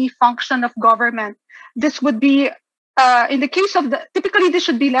equity function of government. This would be, in the case of typically this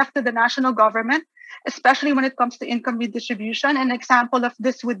should be left to the national government, especially when it comes to income redistribution. An example of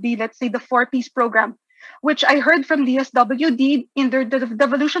this would be, let's say, the 4-piece program, which I heard from the SWD in the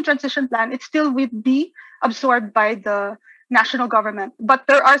devolution transition plan. It still would be absorbed by the national government. But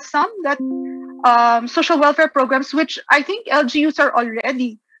there are some that social welfare programs, which I think LGUs are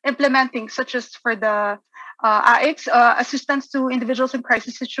already implementing, such as for the AICs, assistance to individuals in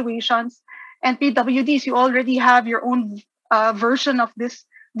crisis situations, and PWDs. You already have your own version of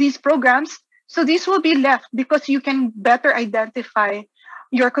these programs. So these will be left because you can better identify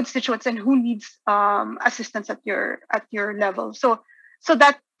your constituents and who needs assistance at your level. So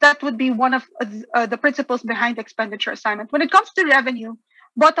that would be one of the principles behind expenditure assignment. When it comes to revenue,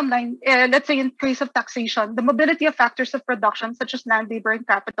 bottom line, let's say in case of taxation, the mobility of factors of production such as land, labor, and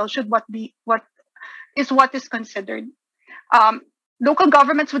capital should what is considered. Local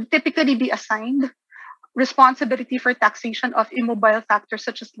governments would typically be assigned responsibility for taxation of immobile factors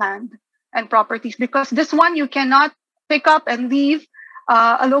such as land and properties, because this one you cannot pick up and leave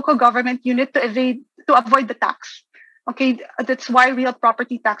a local government unit to avoid the tax. Okay, that's why real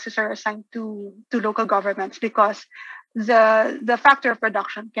property taxes are assigned to local governments, because the factor of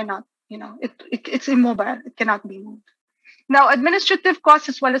production cannot, it's immobile, it cannot be moved. Now, administrative costs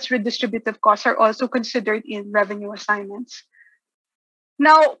as well as redistributive costs are also considered in revenue assignments.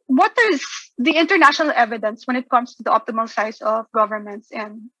 Now, what is the international evidence when it comes to the optimal size of governments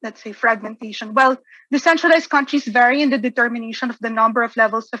and, let's say, fragmentation? Well, decentralized countries vary in the determination of the number of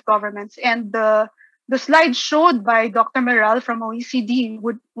levels of governments, and the slide showed by Dr. Miral from OECD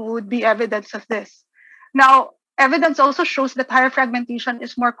would be evidence of this. Now, evidence also shows that higher fragmentation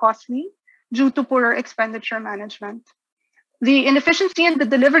is more costly due to poorer expenditure management. The inefficiency in the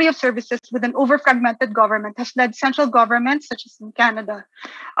delivery of services with an over-fragmented government has led central governments, such as in Canada,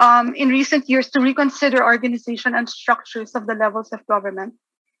 in recent years to reconsider organization and structures of the levels of government.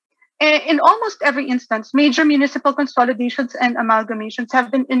 In almost every instance, major municipal consolidations and amalgamations have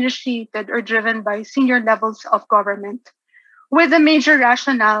been initiated or driven by senior levels of government, with the major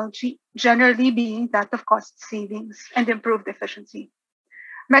rationale generally being that of cost savings and improved efficiency.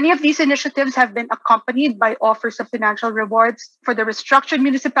 Many of these initiatives have been accompanied by offers of financial rewards for the restructured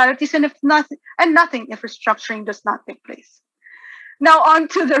municipalities, and nothing if restructuring does not take place. Now, on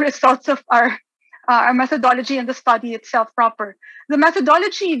to the results of our methodology and the study itself proper. The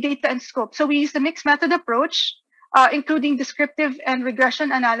methodology, data, and scope. So we use the mixed method approach, including descriptive and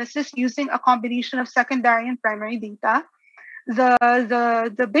regression analysis using a combination of secondary and primary data.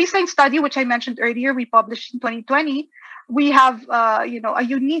 The baseline study, which I mentioned earlier, we published in 2020. We have a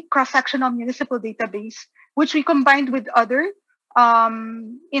unique cross-sectional municipal database, which we combined with other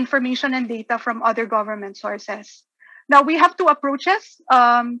information and data from other government sources. Now, we have two approaches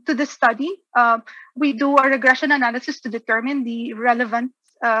to this study. We do a regression analysis to determine the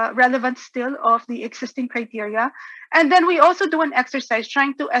relevance still of the existing criteria. And then we also do an exercise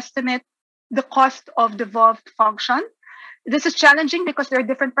trying to estimate the cost of devolved function. This is challenging because there are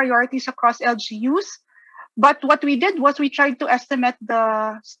different priorities across LGUs. But what we did was we tried to estimate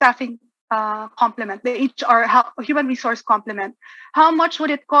the staffing complement, the HR, human resource complement. How much would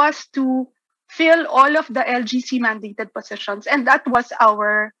it cost to fill all of the LGC mandated positions? And that was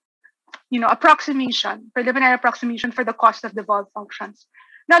our, preliminary approximation for the cost of devolved functions.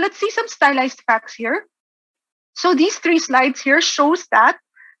 Now let's see some stylized facts here. So these three slides here shows that,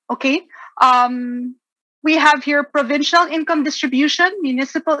 okay, we have here provincial income distribution,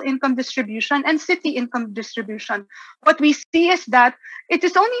 municipal income distribution, and city income distribution. What we see is that it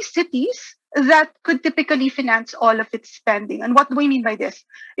is only cities that could typically finance all of its spending. And what do we mean by this?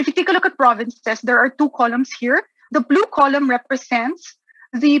 If you take a look at provinces, there are two columns here. The blue column represents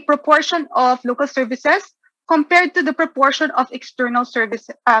the proportion of local services compared to the proportion of external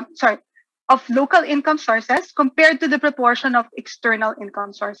services, of local income sources compared to the proportion of external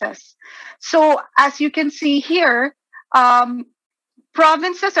income sources. So as you can see here,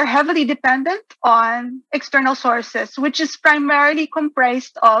 provinces are heavily dependent on external sources, which is primarily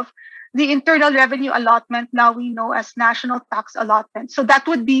comprised of the internal revenue allotment, now we know as national tax allotment. So that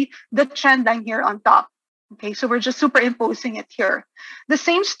would be the trend line here on top. Okay, so we're just superimposing it here. The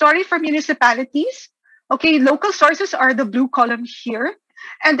same story for municipalities. Okay, local sources are the blue column here,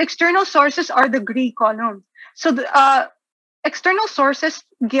 and external sources are the gray column. So the external sources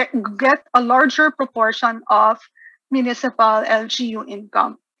get a larger proportion of municipal LGU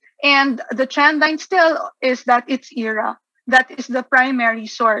income. And the trend line still is that it's ERA. That is the primary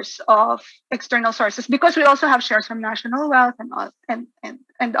source of external sources, because we also have shares from national wealth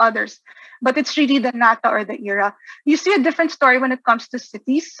and others. But it's really the NATA or the ERA. You see a different story when it comes to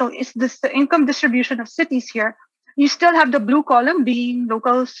cities. So is this the income distribution of cities here? You still have the blue column being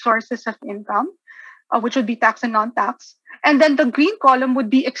local sources of income, which would be tax and non-tax. And then the green column would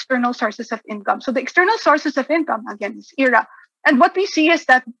be external sources of income. So the external sources of income, again, is ERA. And what we see is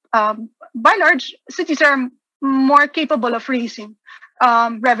that, by and large, cities are more capable of raising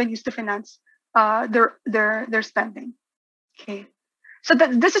revenues to finance their spending. Okay, so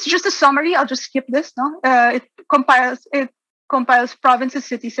this is just a summary. I'll just skip this. No, it compiles provinces,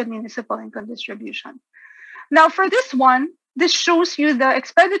 cities, and municipal income distribution. Now, for this one, this shows you the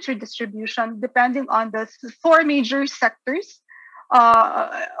expenditure distribution depending on the four major sectors: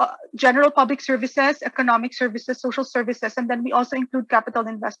 general public services, economic services, social services, and then we also include capital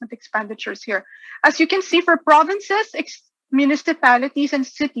investment expenditures here. As you can see, for provinces, municipalities and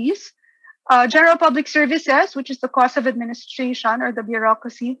cities, general public services, which is the cost of administration or the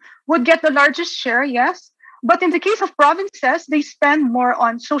bureaucracy, would get the largest share, yes. But in the case of provinces, they spend more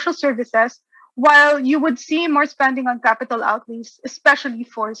on social services, while you would see more spending on capital outlays, especially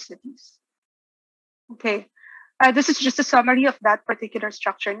for cities. Okay, this is just a summary of that particular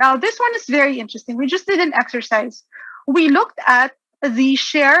structure. Now, this one is very interesting. We just did an exercise. We looked at the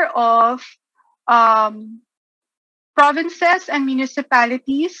share of provinces and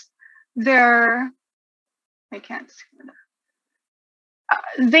municipalities. I can't see that.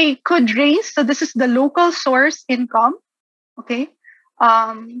 They could raise, so this is the local source income, okay,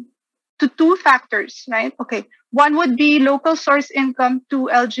 to two factors, right? Okay, one would be local source income to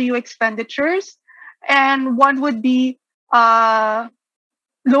LGU expenditures, and one would be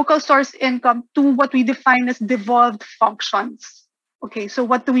local source income to what we define as devolved functions. Okay, so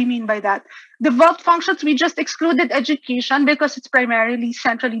what do we mean by that? Devolved functions, we just excluded education because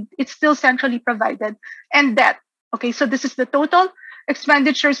it's still centrally provided, and debt. Okay, so this is the total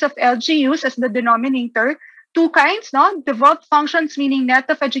expenditures of LGUs as the denominator. Two kinds, no? Devolved functions, meaning net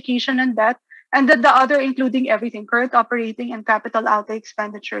of education and debt, and then the other including everything, current operating and capital outlay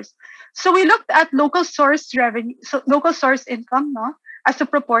expenditures. So we looked at local source revenue, so local source income, no, as a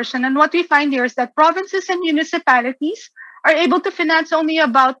proportion. And what we find here is that provinces and municipalities are able to finance only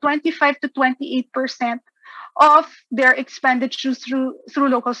about 25 to 28% of their expenditures through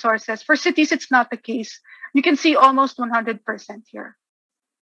local sources. For cities, it's not the case. You can see almost 100% here.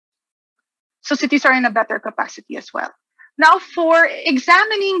 So cities are in a better capacity as well. Now, for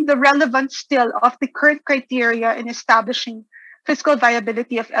examining the relevance still of the current criteria in establishing fiscal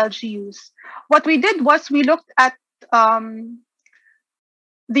viability of LGUs, what we did was we looked at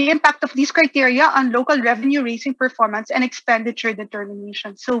the impact of these criteria on local revenue raising performance and expenditure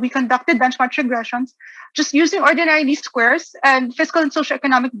determination. So we conducted benchmark regressions just using ordinary least squares and fiscal and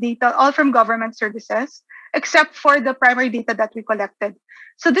socioeconomic data, all from government services, except for the primary data that we collected.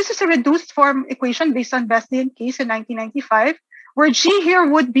 So this is a reduced form equation based on Bestley and Case in 1995, where G here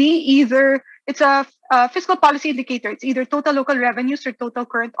would be either, it's a fiscal policy indicator. It's either total local revenues or total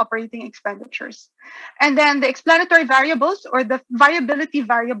current operating expenditures. And then the explanatory variables or the viability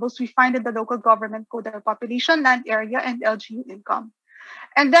variables we find in the local government code are population, land area, and LGU income.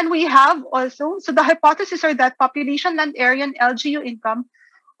 And then we have also, so the hypotheses are that population, land area, and LGU income,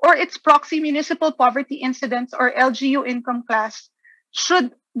 or its proxy municipal poverty incidence or LGU income class,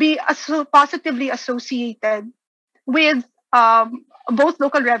 should be positively associated with both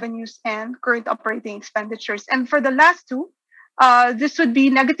local revenues and current operating expenditures. And for the last two, this would be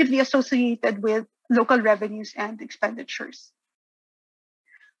negatively associated with local revenues and expenditures.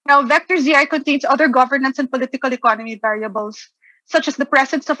 Now, vector ZI contains other governance and political economy variables, such as the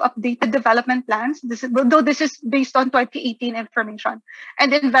presence of updated development plans, though this is based on 2018 information,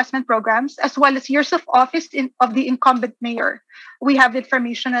 and investment programs, as well as years of office of the incumbent mayor. We have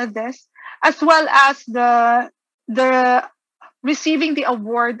information of this, as well as the receiving the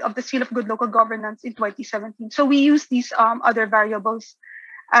award of the Seal of Good Local Governance in 2017. So we use these other variables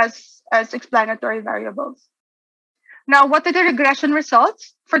as explanatory variables. Now, what are the regression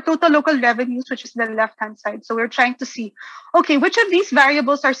results for total local revenues, which is the left-hand side? So we're trying to see, okay, which of these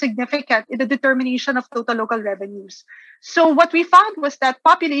variables are significant in the determination of total local revenues? So what we found was that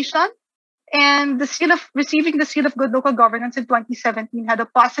population and receiving the Seal of Good Local Governance in 2017 had a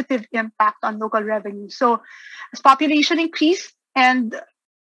positive impact on local revenue. So as population increased, and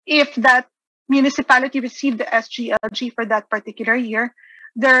if that municipality received the SGLG for that particular year,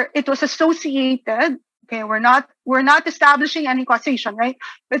 it was associated. Okay, we're not establishing any causation, right?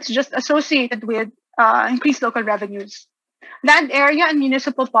 It's just associated with increased local revenues. Land area and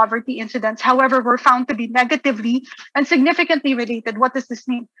municipal poverty incidents, however, were found to be negatively and significantly related. What does this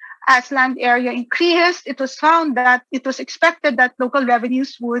mean? As land area increased, it was found that it was expected that local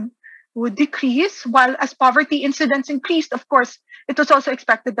revenues would decrease, while as poverty incidents increased, of course, it was also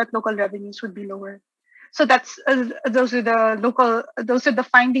expected that local revenues would be lower. So that's those are the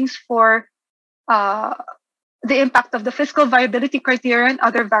findings for the impact of the fiscal viability criteria and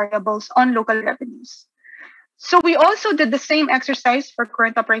other variables on local revenues. So we also did the same exercise for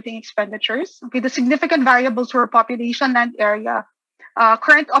current operating expenditures. Okay, the significant variables were population, land area,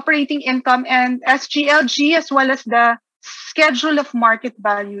 current operating income, and SGLG, as well as the schedule of market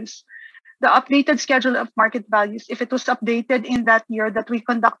values, the updated schedule of market values, if it was updated in that year that we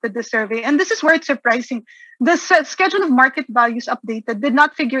conducted the survey. And this is where it's surprising. The schedule of market values updated did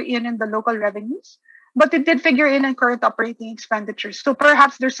not figure in the local revenues, but it did figure in current operating expenditures. So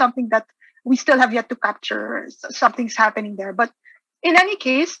perhaps there's something that we still have yet to capture. Something's happening there. But in any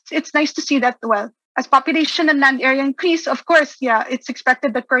case, it's nice to see that, well, as population and land area increase, of course, yeah, it's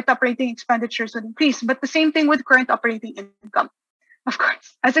expected that current operating expenditures would increase. But the same thing with current operating income. Of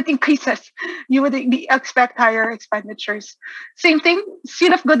course, as it increases, you would expect higher expenditures. Same thing,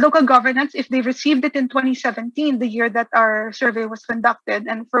 seal of good local governance, if they received it in 2017, the year that our survey was conducted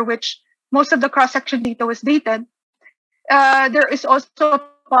and for which most of the cross-section data was dated, there is also a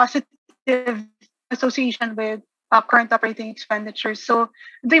positive association with current operating expenditures. So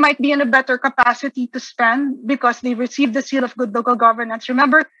they might be in a better capacity to spend because they received the seal of good local governance.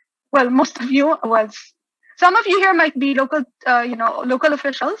 Remember, well, most of you, some of you here might be local, local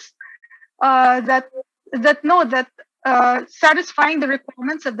officials that know that satisfying the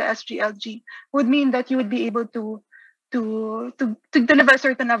requirements of the SGLG would mean that you would be able to deliver a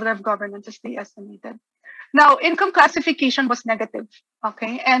certain level of governance as they estimated. Now, income classification was negative,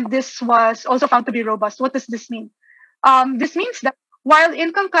 okay, and this was also found to be robust. What does this mean? This means that while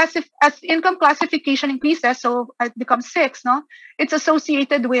as income classification increases, so it becomes 6, no, it's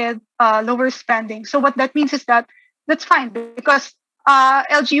associated with lower spending. So what that means is that that's fine because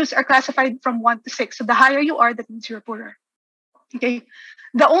LGUs are classified from 1 to 6. So the higher you are, that means you're poorer. Okay.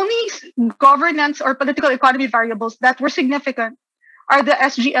 The only governance or political economy variables that were significant are the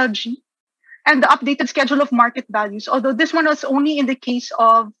SGLG and the updated schedule of market values. Although this one was only in the case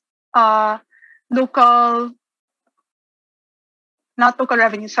of not local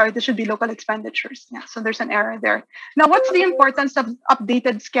revenue, sorry, this should be local expenditures. Yeah, so there's an error there. Now, what's the importance of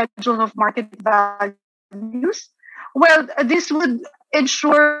updated schedule of market values? Well, this would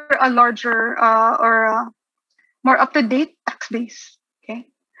ensure a larger or a more up-to-date tax base, okay?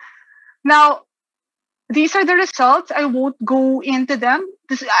 Now, these are the results. I won't go into them.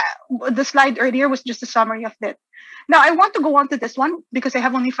 The slide earlier was just a summary of it. Now, I want to go on to this one because I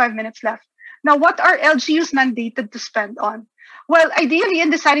have only 5 minutes left. Now, what are LGUs mandated to spend on? Well, ideally, in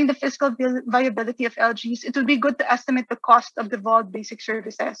deciding the fiscal viability of LGUs, it would be good to estimate the cost of devolved basic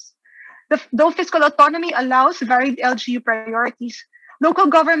services. Though fiscal autonomy allows varied LGU priorities, local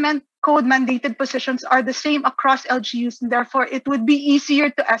government code mandated positions are the same across LGUs, and therefore it would be easier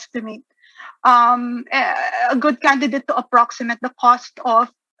to estimate a good candidate to approximate the cost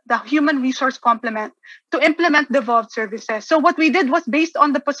of the human resource complement to implement devolved services. So what we did was based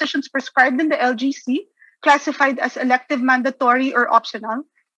on the positions prescribed in the LGC, classified as elective, mandatory, or optional,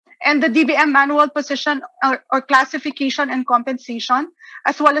 and the DBM manual position or classification and compensation,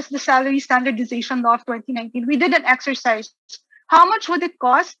 as well as the salary standardization law of 2019. We did an exercise. How much would it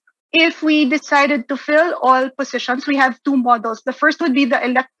cost if we decided to fill all positions? We have 2 models. The first would be the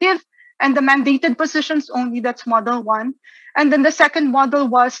elective and the mandated positions only, that's model 1. And then the second model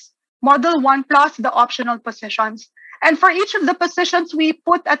was model 1 plus the optional positions. And for each of the positions, we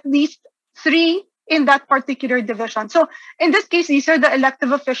put at least 3 in that particular division. So in this case, these are the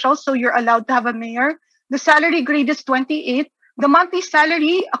elective officials. So you're allowed to have a mayor. The salary grade is 28. The monthly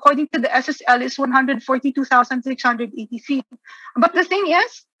salary, according to the SSL, is 142,683. But the thing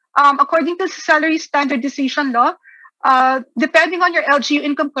is, according to the salary standardization law, depending on your LGU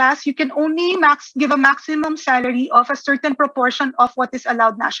income class, you can only give a maximum salary of a certain proportion of what is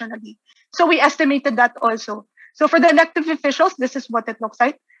allowed nationally. So we estimated that also. So for the elective officials, this is what it looks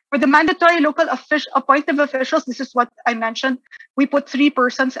like. For the mandatory local appointive officials, this is what I mentioned. We put 3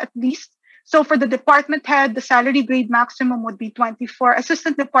 persons at least. So for the department head, the salary grade maximum would be 24.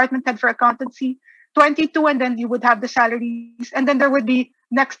 Assistant department head for accountancy, 22, and then you would have the salaries. And then there would be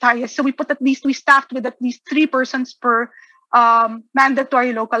next highest. So we staffed with at least 3 persons per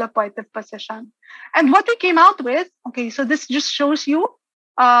mandatory local appointive position. And what we came out with, okay, so this just shows you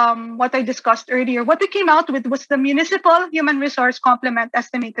what I discussed earlier. What we came out with was the municipal human resource complement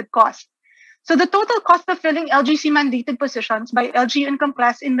estimated cost. So the total cost of filling LGC mandated positions by LGU income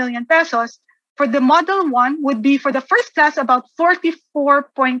class in million pesos for the model 1 would be for the first class about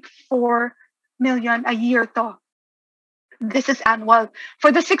 44.4 million a year to. This is annual.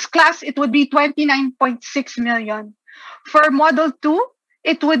 For the 6th class, it would be 29.6 million. For model 2,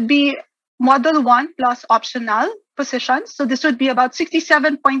 it would be model 1 plus optional positions. So this would be about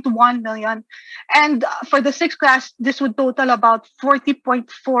 67.1 million. And for the 6th class, this would total about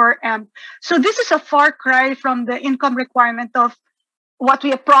 40.4 M. So this is a far cry from the income requirement of what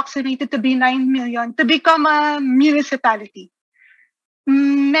we approximated to be 9 million to become a municipality.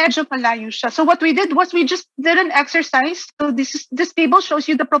 Medyo malayo siya. So what we did was we just did an exercise. So this table shows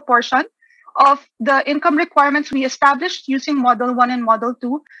you the proportion of the income requirements we established using model 1 and model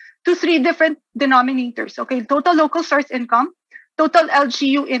 2 to 3 different denominators. Okay, total local source income, total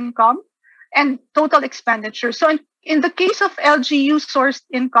LGU income, and total expenditure. So in the case of LGU sourced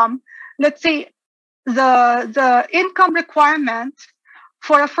income, let's say the income requirement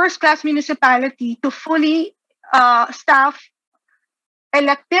for a first-class municipality to fully staff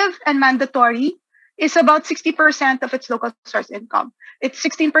elective and mandatory is about 60% of its local source income. It's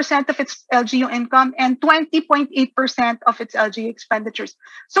 16% of its LGU income and 20.8% of its LGU expenditures.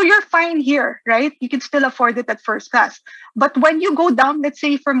 So you're fine here, right? You can still afford it at first class. But when you go down, let's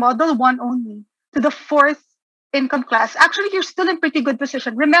say for Model 1 only, to the fourth income class, actually you're still in pretty good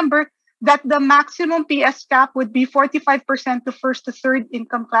position. Remember that the maximum PS cap would be 45% to first to third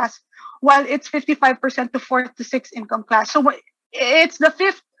income class, while it's 55% to fourth to sixth income class. So it's the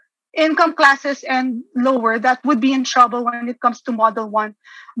fifth income classes and lower that would be in trouble when it comes to Model 1.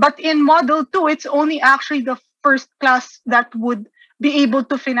 But in Model 2, it's only actually the first class that would be able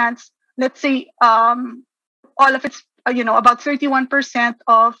to finance, let's say, all of its, about 31%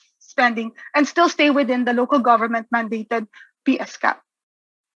 of spending and still stay within the local government mandated PS cap.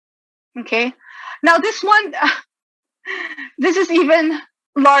 Okay. Now this one, this is even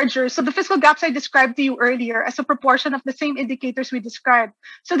larger. So the fiscal gaps I described to you earlier as a proportion of the same indicators we described.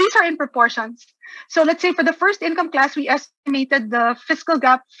 So these are in proportions. So let's say for the first income class, we estimated the fiscal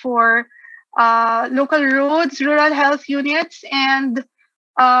gap for local roads, rural health units, and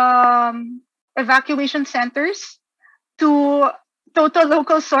evacuation centers to total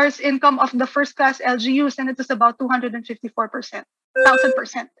local source income of the first class LGUs, and it was about 254%,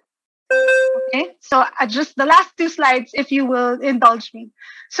 1,000%. Okay, so just the last two slides, if you will indulge me.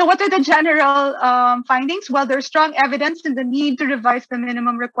 So what are the general findings? Well, there's strong evidence in the need to revise the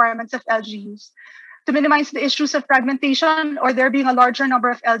minimum requirements of LGUs to minimize the issues of fragmentation or there being a larger number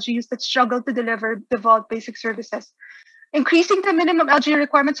of LGUs that struggle to deliver devolved basic services. Increasing the minimum LGU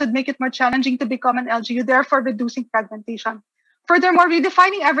requirements would make it more challenging to become an LGU, therefore reducing fragmentation. Furthermore,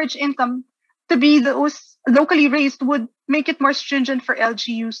 redefining average income to be those locally raised would make it more stringent for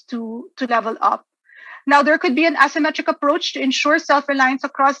LGUs to level up. Now, there could be an asymmetric approach to ensure self-reliance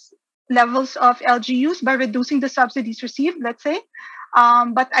across levels of LGUs by reducing the subsidies received, let's say.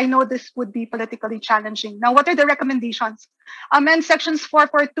 But I know this would be politically challenging. Now, what are the recommendations? Amend sections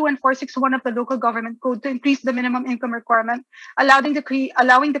 442 and 461 of the local government code to increase the minimum income requirement, allowing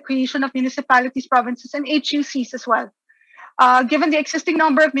the creation of municipalities, provinces, and HUCs as well. Given the existing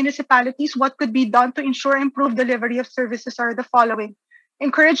number of municipalities, what could be done to ensure improved delivery of services are the following.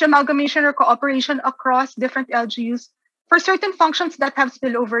 Encourage amalgamation or cooperation across different LGUs for certain functions that have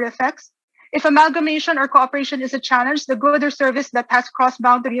spillover effects. If amalgamation or cooperation is a challenge, the good or service that has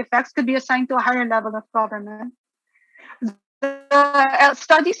cross-boundary effects could be assigned to a higher level of government. The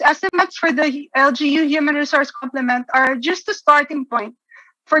studies estimates for the LGU human resource complement are just a starting point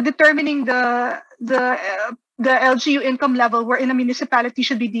for determining the LGU income level wherein a municipality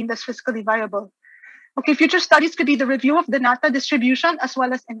should be deemed as fiscally viable. Okay, future studies could be the review of the NATA distribution as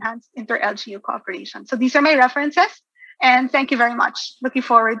well as enhanced inter-LGU cooperation. So these are my references, and thank you very much. Looking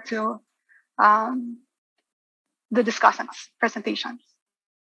forward to the discussants' presentations.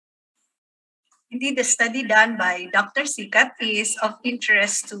 Indeed, the study done by Dr. Sicat is of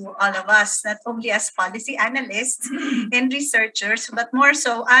interest to all of us, not only as policy analysts and researchers, but more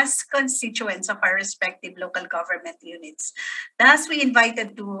so as constituents of our respective local government units. Thus, we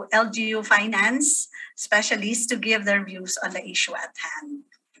invited two LGU finance specialists to give their views on the issue at hand.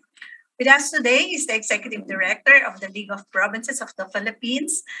 With us today is the Executive Director of the League of Provinces of the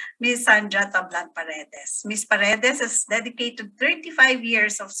Philippines, Ms. Sandra Tablan-Paredes. Ms. Paredes has dedicated 35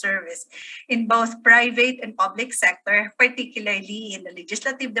 years of service in both private and public sector, particularly in the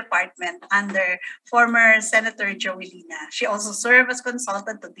legislative department under former Senator Joelina. She also served as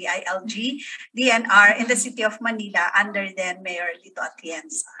consultant to the ILG, DNR in the city of Manila under then Mayor Lito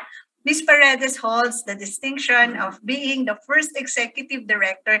Atienza. Ms. Paredes holds the distinction of being the first executive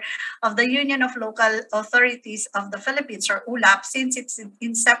director of the Union of Local Authorities of the Philippines, or ULAP, since its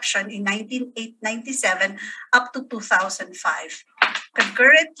inception in 1997 up to 2005.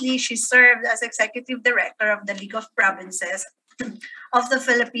 Concurrently, she served as executive director of the League of Provinces of the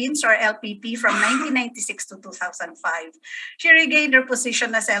Philippines, or LPP, from 1996 to 2005. She regained her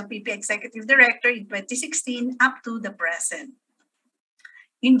position as LPP executive director in 2016 up to the present.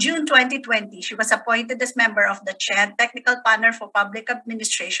 In June 2020, she was appointed as member of the CHED Technical Panel for Public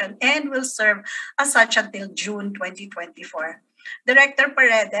Administration and will serve as such until June 2024. Director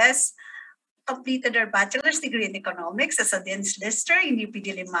Paredes completed her bachelor's degree in economics as a Dean's Lister in UP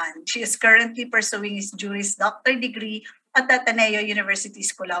Diliman. She is currently pursuing his Juris Doctor degree at the Ateneo University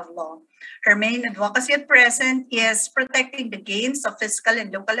School of Law. Her main advocacy at present is protecting the gains of fiscal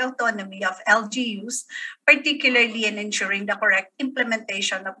and local autonomy of LGUs, particularly in ensuring the correct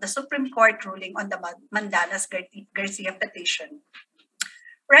implementation of the Supreme Court ruling on the Mandanas Garcia petition.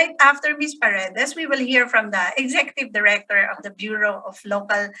 Right after Ms. Paredes, we will hear from the Executive Director of the Bureau of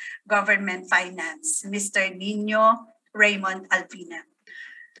Local Government Finance, Mr. Nino Raymind Alvina.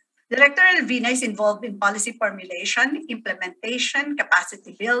 Director Alvina is involved in policy formulation, implementation,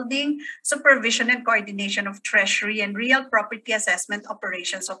 capacity building, supervision and coordination of treasury and real property assessment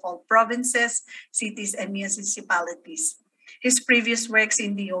operations of all provinces, cities, and municipalities. His previous works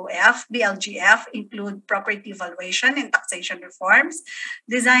in the BLGF include property evaluation and taxation reforms,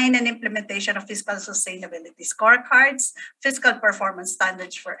 design and implementation of fiscal sustainability scorecards, fiscal performance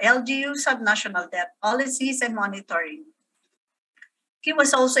standards for LGU, subnational debt policies, and monitoring. He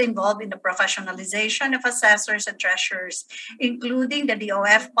was also involved in the professionalization of assessors and treasurers, including the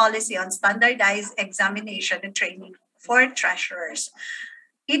DOF policy on standardized examination and training for treasurers.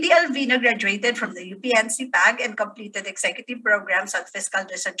 ED Alvina graduated from the UPNC-PAG and completed executive programs on fiscal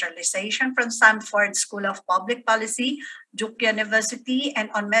decentralization from Stanford School of Public Policy, Duke University, and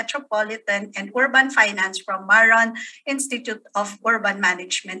on metropolitan and urban finance from Miral Institute of Urban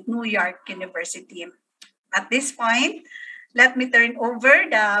Management, New York University. At this point, let me turn over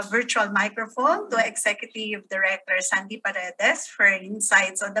the virtual microphone to Executive Director Sandy Paredes for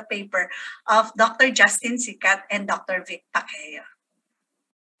insights on the paper of Dr. Justine Sicat and Dr. Vic Paqueo.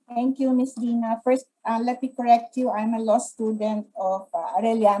 Thank you, Ms. Dina. First, let me correct you. I'm a law student of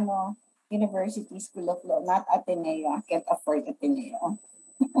Arellano University School of Law, not Ateneo. I can't afford Ateneo.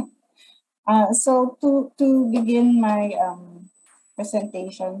 So to begin my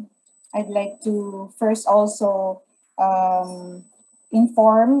presentation, I'd like to first also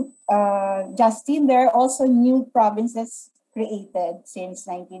inform Justine, there are also new provinces created since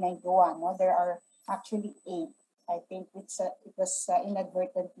 1991. No? There are actually 8. I think it was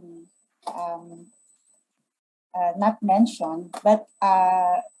inadvertently not mentioned, but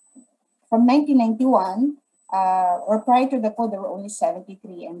from 1991, or prior to the code, there were only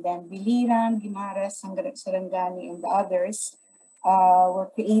 73, and then Biliran, Guimaras, Sarangani, and the others were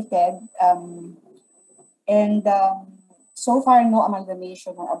created, and so far no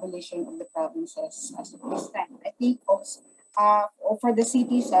amalgamation or abolition of the provinces as of this time. I think also for the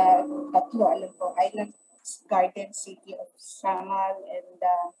cities, tatlo, Island Garden City of Samal and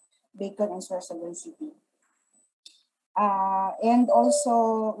Bacon and Sorsogon City. And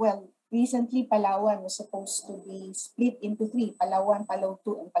also, well, recently Palawan was supposed to be split into 3, Palawan, Palau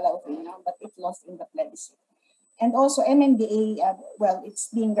 2, and Palau 3, but it lost in the plebiscite. And also MMDA, well, it's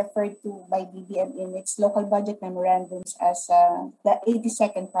being referred to by BBM in its local budget memorandums as the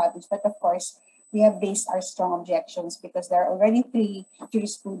 82nd province. But of course, we have based our strong objections because there are already 3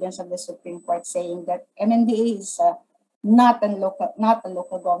 jurisprudence of the Supreme Court saying that MMDA is not a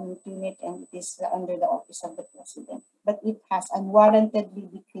local government unit, and it is under the office of the president. But it has unwarrantedly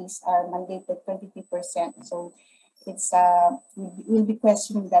decreased our mandated 23%. So it's we'll be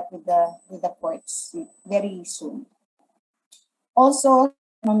questioning that with the courts very soon. Also,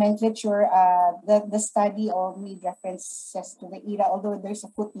 nomenclature, the study or made references to the ERA, although there's a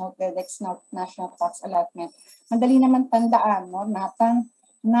footnote there that's not national tax allotment. Madali naman tandaan, no?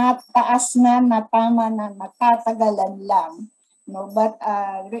 Nataas na, natama na, natatagalan lang. No? But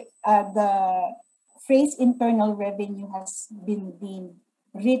the phrase internal revenue has been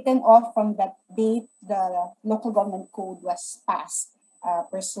written off from that date the local government code was passed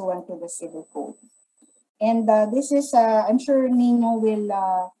pursuant to the civil code. And this is, I'm sure Nino will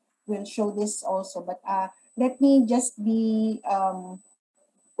show this also, but let me just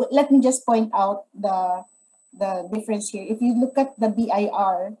point out the difference here. If you look at the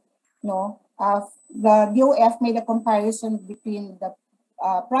BIR, the DOF made a comparison between the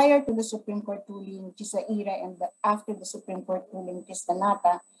prior to the Supreme Court ruling, which is the ERA, and after the Supreme Court ruling, which is the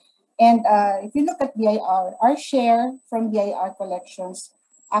NATA. And if you look at BIR, our share from BIR collections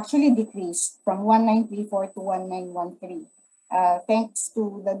actually decreased from 1934 to 1913, thanks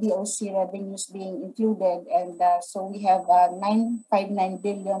to the DOC revenues being included. And so we have 959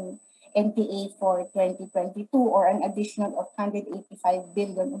 billion NPA for 2022, or an additional of 185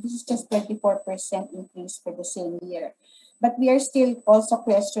 billion. This is just 24% increase for the same year. But we are still also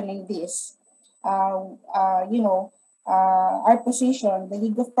questioning this. Our position, the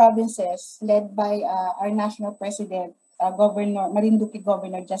League of Provinces, led by our national president, Marinduque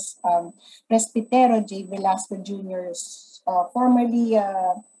Governor Presbytero J. Velasco Jr., formerly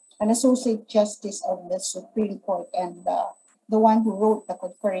an Associate Justice of the Supreme Court and the one who wrote the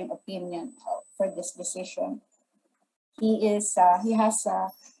conferring opinion for this decision. We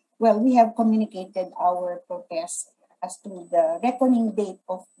have communicated our protest as to the reckoning date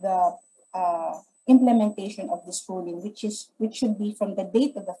of the implementation of this ruling, which should be from the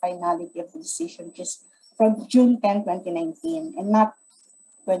date of the finality of the decision, which is from June 10, 2019, and not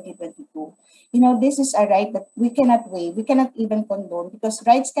 2022. This is a right that we cannot waive, we cannot even condone, because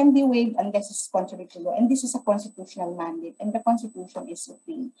rights can be waived unless it's contrary to law. And this is a constitutional mandate, and the Constitution is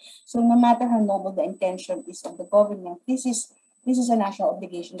supreme. So no matter how noble the intention is of the government, this is a national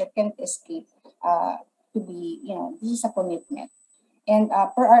obligation that can't escape to be, this is a commitment. And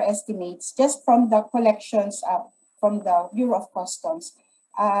per our estimates, just from the collections from the Bureau of Customs,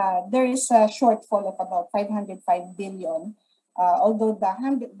 there is a shortfall of about 505 billion, although the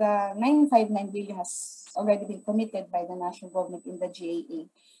 959 billion has already been committed by the national government in the GAA.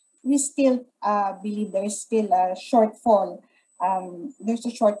 We still believe there is still a shortfall. There's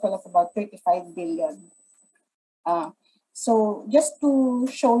a shortfall of about 35 billion. So just to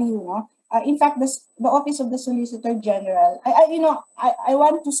show you, in fact, the Office of the Solicitor General, I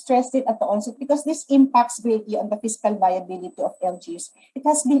want to stress it at the onset because this impacts greatly on the fiscal viability of LGUs. It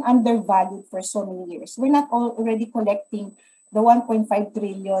has been undervalued for so many years. We're not already collecting the 1.5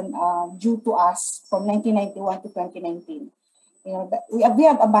 trillion due to us from 1991 to 2019. We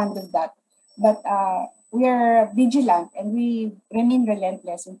have abandoned that, but we are vigilant and we remain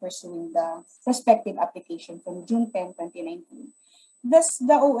relentless in pursuing the prospective application from June 10, 2019. Thus,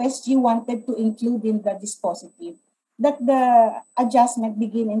 the OSG wanted to include in the dispositive that the adjustment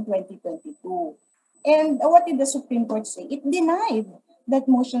begin in 2022. And what did the Supreme Court say? It denied that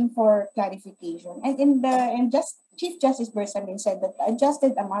motion for clarification. And Chief Justice Bersamin said that the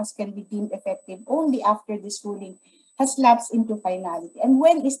adjusted amounts can be deemed effective only after this ruling has lapsed into finality. And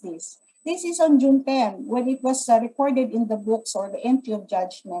when is this? This is on June 10, when it was recorded in the books or the entry of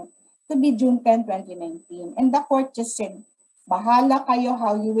judgment to be June 10, 2019. And the court just said, bahala kayo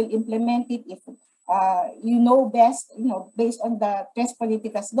how you will implement it. If you know best, based on the Tres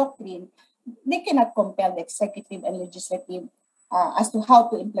Politicas doctrine, they cannot compel the executive and legislative as to how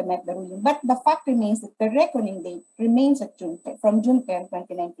to implement the ruling. But the fact remains that the reckoning date remains at from June 10,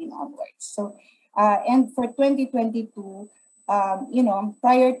 2019 onwards. So, and for 2022,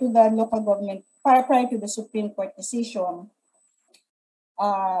 prior to the local government, prior to the Supreme Court decision,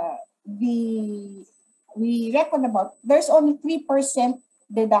 we reckon about, there's only 3%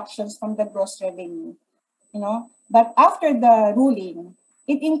 deductions from the gross revenue, but after the ruling,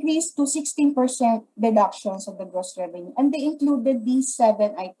 it increased to 16% deductions of the gross revenue, and they included these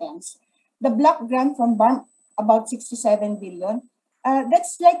 7 items. The block grant from BARM, about 67 billion.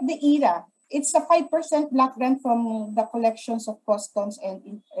 That's like the era. It's a 5% block grant from the collections of customs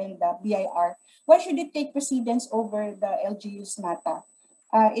and the BIR. Why should it take precedence over the LGU's NATA?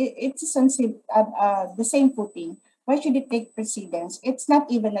 It's on the same footing. Why should it take precedence? It's not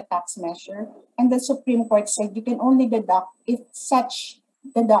even a tax measure. And the Supreme Court said you can only deduct if such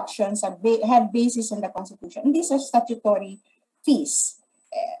deductions have basis in the Constitution. And these are statutory fees.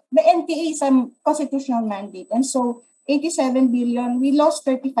 The NTA is a constitutional mandate. And so 87 billion, we lost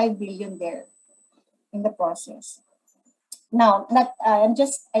 35 billion there in the process. Now, I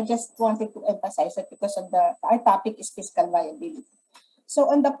just wanted to emphasize that because of our topic is fiscal viability. So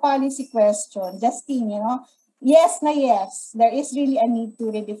on the policy question, Justine, yes, there is really a need to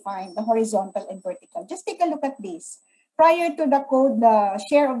redefine the horizontal and vertical. Just take a look at this. Prior to the code, the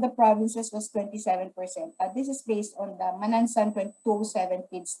share of the provinces was 27%. This is based on the Manansan 207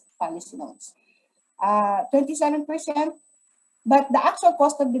 PIDS policy notes. 27%, but the actual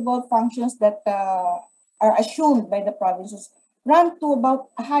cost of devolved functions that are assumed by the provinces run to about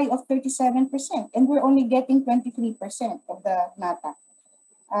a high of 37%, and we're only getting 23% of the NATA.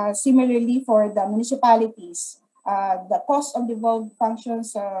 Similarly, for the municipalities, the cost of devolved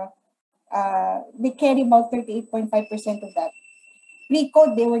functions, they carry about 38.5% of that.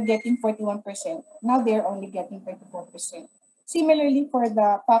 Pre-code, they were getting 41%. Now they're only getting 34%. Similarly, for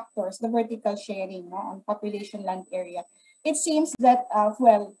the factors, the vertical sharing on population land area, it seems that,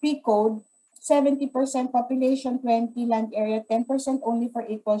 pre-code, 70% population, 20 land area, 10% only for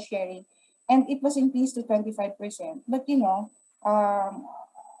equal sharing, and it was increased to 25%. But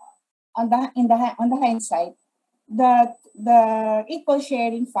on the hindsight, the equal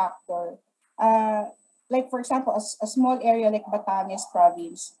sharing factor, like for example, a small area like Batanes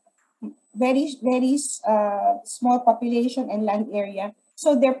province, very small population and land area,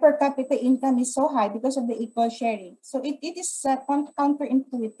 so their per capita income is so high because of the equal sharing. So it is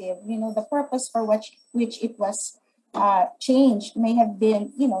counterintuitive. The purpose for which it was changed may have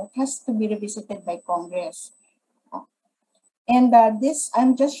been, has to be revisited by Congress. And this,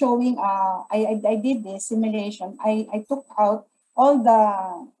 I'm just showing, I did this simulation. I took out all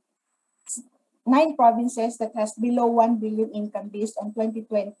the 9 provinces that has below 1 billion income based on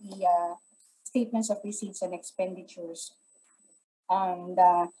 2020 statements of receipts and expenditures. And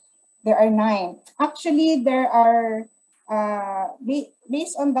there are 9. Actually, there are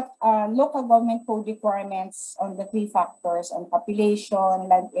based on the local government code requirements on the three factors on population,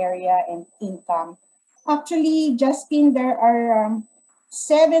 land area, and income. Actually, Justine, there are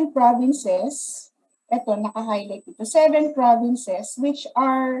 7 provinces, ito, naka-highlight ito, 7 provinces which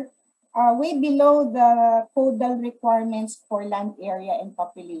are way below the codal requirements for land area and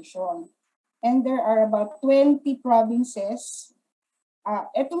population. And there are about 20 provinces,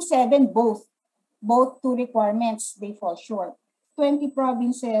 itong 7, both 2 requirements, they fall short. 20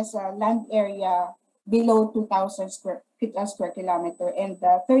 provinces, land area below 2,000 square kilometer, and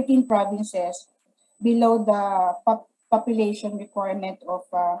 13 provinces below the population requirement of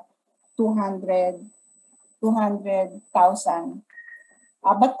 200,000.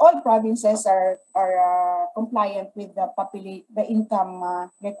 But all provinces are compliant with the income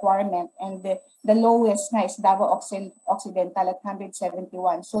requirement, and the lowest is Davao Occidental at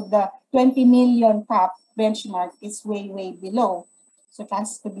 171. So the 20 million cap benchmark is way below. So it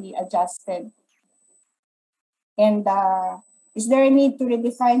has to be adjusted. And is there a need to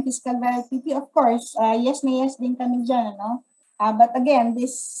redefine fiscal viability? Of course, yes na yes din kami dyan, no? But again,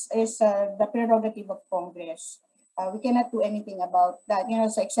 this is the prerogative of Congress. We cannot do anything about that. You know,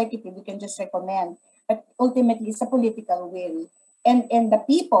 as executive, we can just recommend. But ultimately, it's a political will. And the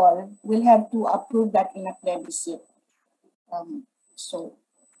people will have to approve that in a plebiscite.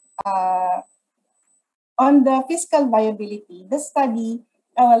 On the fiscal viability, the study,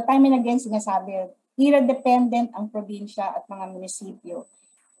 well, time and again sinasabi, era-dependent ang probinsya at mga munisipyo.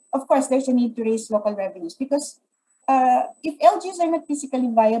 Of course, there's a need to raise local revenues because if LGUs are not physically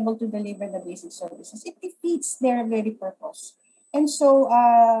viable to deliver the basic services, it defeats their very purpose. And so,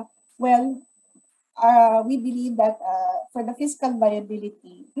 we believe that for the fiscal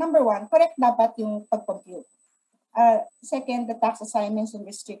viability, number 1, correct dapat yung pag-compute. Second, the tax assignments and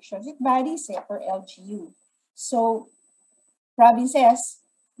restrictions, it varies per LGU. So, provinces,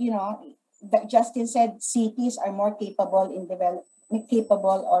 you know, Justine said cities are more capable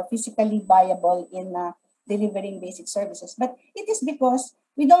or physically viable in delivering basic services. But it is because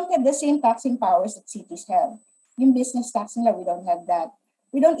we don't have the same taxing powers that cities have. Yung business tax nila, we don't have that.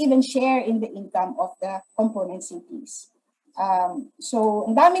 We don't even share in the income of the component cities. So,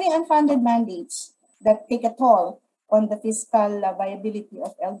 ang dami ng unfunded mandates that take a toll on the fiscal viability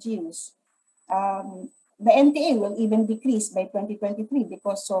of LGUs. The NTA will even decrease by 2023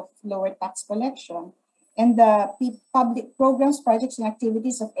 because of lower tax collection. And the public programs, projects, and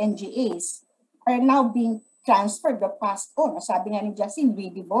activities of NGAs are now being transferred or passed on. Sabi nga ni Justine,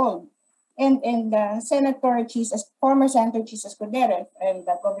 redevolved. And former Senator Chis Escudero and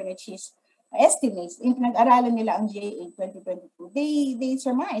Governor Chis estimates, in pinag-aralan nila ang GAA 2022, they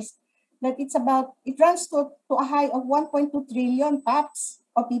surmised that it runs to a high of 1.2 trillion PAPs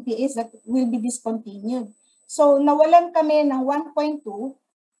o PPAs that will be discontinued. So nawalan kami ng 1.2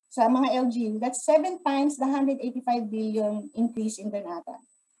 sa mga LGU. That's 7 times the 185 billion increase in the NATA.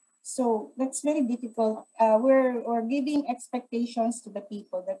 So that's very difficult. We're giving expectations to the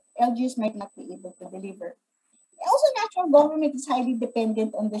people that LGUs might not be able to deliver. Also, national government is highly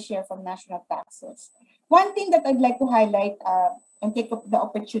dependent on the share from national taxes. One thing that I'd like to highlight and take up the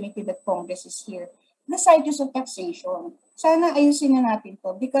opportunity that Congress is here, the side use of taxation. Sana ayusin na natin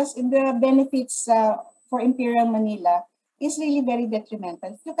to because the benefits for Imperial Manila is really very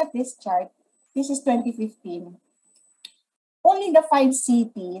detrimental. Look at this chart. This is 2015. Only the 5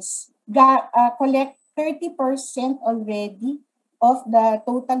 cities collect 30% already of the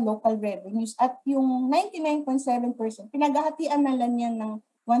total local revenues at yung 99.7%, pinaghahatian na lang yan ng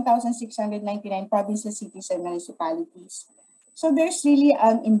 1,699 provinces, cities, and municipalities. So there's really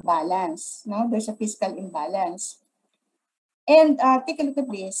an imbalance, no? There's a fiscal imbalance. And take a look at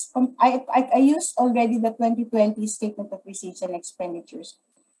this. I used already the 2020 Statement of Receipts and Expenditures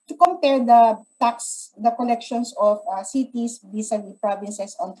to compare the collections of cities vis-a-vis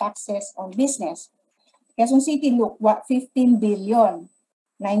provinces on taxes on business. Quezon City, look, 15 billion,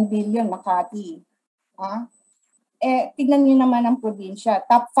 9 billion Makati. Tignan niyo naman ang probinsya.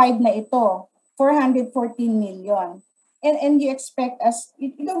 Top 5 na ito, 414 million. And you expect us,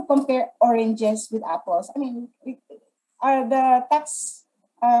 you don't compare oranges with apples. I mean, the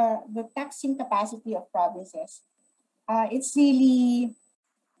taxing capacity of provinces, it's really,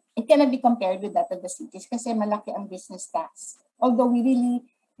 it cannot be compared with that of the cities kasi malaki ang business tax. Although we really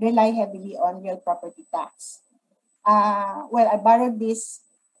rely heavily on real property tax. I borrowed this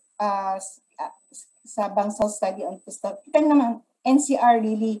sa Bangsal study on fiscal. Kita naman, NCR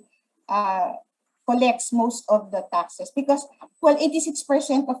really collects most of the taxes because,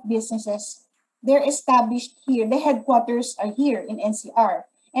 86% of businesses, they're established here. The headquarters are here in NCR.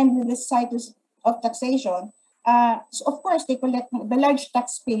 And with the situs of taxation, So of course, they collect, the large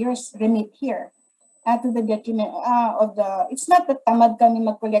taxpayers remit here to the detriment of the, it's not that tamad kami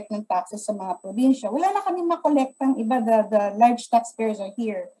mag-collect ng taxes sa mga probinsya. Wala na kami makolektang iba, the large taxpayers are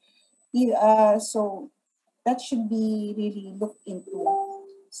here. So that should be really looked into.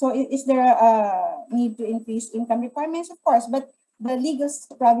 So is there a need to increase income requirements? Of course, but the legal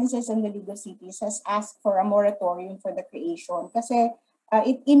provinces and the legal cities has asked for a moratorium for the creation kasi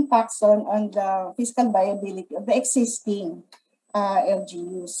it impacts on the fiscal viability of the existing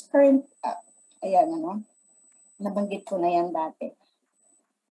LGUs. Current, ayan, nabanggit ko na yan dati.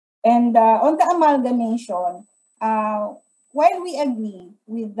 And on the amalgamation, while we agree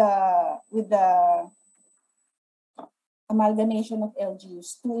with the amalgamation of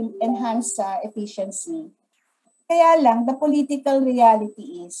LGUs to enhance efficiency, kaya lang, the political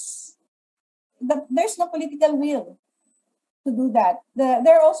reality is there's no political will to do that.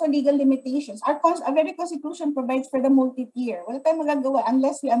 There are also legal limitations. Our very constitution provides for the multi-tier. Wala tayong magagawa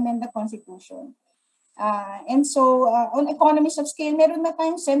unless we amend the constitution. And so, on economies of scale, meron na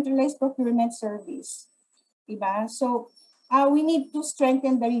tayong centralized procurement service. Diba? So, we need to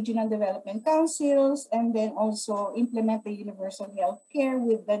strengthen the regional development councils and then also implement the universal health care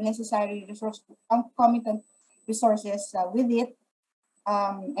with the necessary concomitant resources with it.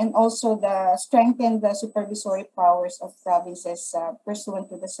 And also strengthen the supervisory powers of provinces pursuant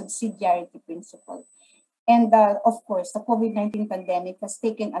to the subsidiarity principle. And of course, the COVID-19 pandemic has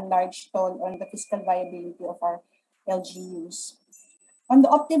taken a large toll on the fiscal viability of our LGUs. On the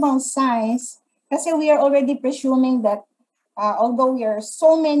optimal size, kasi we are already presuming that although we are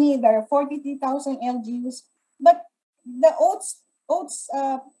so many, there are 43,000 LGUs, but the OATS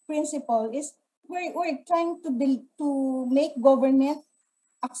principle is we're trying to make government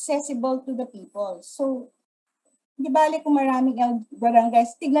accessible to the people. So, di bali kung maraming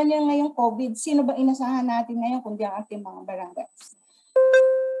barangays, tignan niyo ngayong COVID, sino ba inasahan natin ngayon kundi ang ating mga barangays?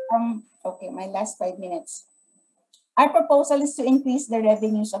 Okay, my last 5 minutes. Our proposal is to increase the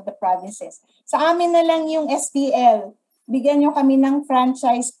revenues of the provinces. Sa amin na lang yung STL, bigyan niyo kami ng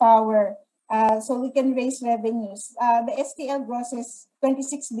franchise power so we can raise revenues. The STL grosses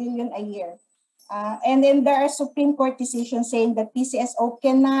 26 billion a year. And then there are Supreme Court decisions saying that PCSO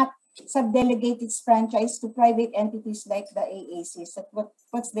cannot subdelegate its franchise to private entities like the AACs.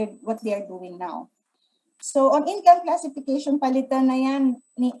 That's what they are doing now. So on income classification, palitan na yan.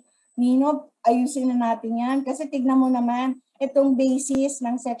 Nino, ayusin na natin yan. Kasi tignan mo naman, itong basis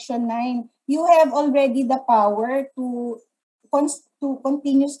ng Section 9, you have already the power to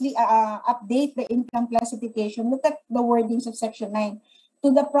continuously update the income classification. Look at the wordings of Section 9. To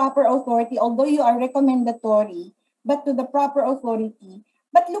the proper authority, although you are recommendatory, but to the proper authority.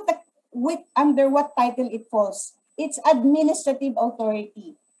 But look at under what title it falls. It's administrative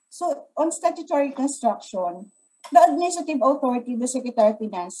authority. So on statutory construction, the administrative authority, the Secretary of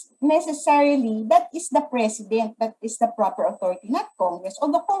Finance, necessarily, that is the president, that is the proper authority, not Congress.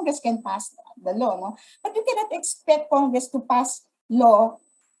 Although Congress can pass the law, no? But you cannot expect Congress to pass law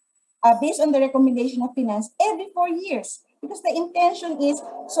based on the recommendation of Finance every 4 years. Because the intention is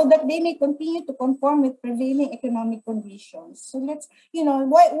so that they may continue to conform with prevailing economic conditions. So let's,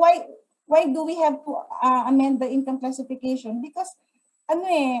 why do we have to amend the income classification? Because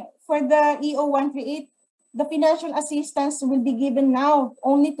for the EO 138, the financial assistance will be given now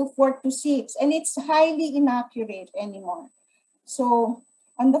only to 4 to 6, and it's highly inaccurate anymore. So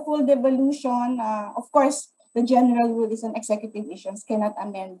on the full devolution, of course, the general rule is on executive issues, cannot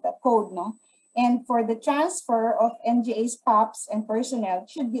amend the code, no? And for the transfer of NGA's POPs and personnel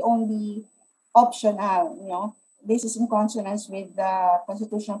should be only optional, This is in consonance with the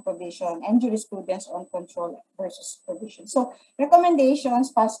constitutional provision and jurisprudence on control versus provision. So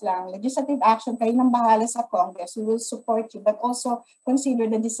recommendations, pass lang. Legislative action, kayo nang bahala sa Congress. We will support you, but also consider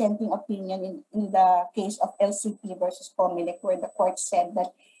the dissenting opinion in the case of LCP versus COMELEC, where the court said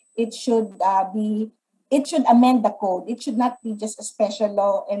that it should amend the code. It should not be just a special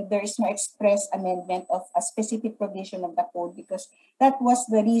law and there is no express amendment of a specific provision of the code because that was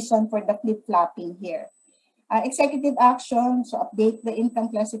the reason for the flip-flopping here. Executive action, so update the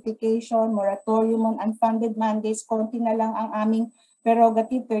income classification, moratorium on unfunded mandates, konti na lang ang aming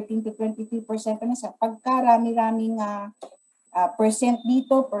prerogative, 13 to 23%. Sa pagkarami-raming percent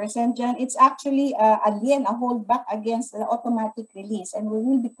dito, percent dyan, it's actually, again, a holdback against the automatic release. And we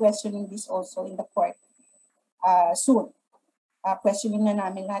will be questioning this also in the court. Soon. Questioning na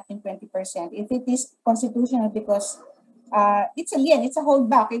namin lahat yung 20%. If it is constitutional because it's a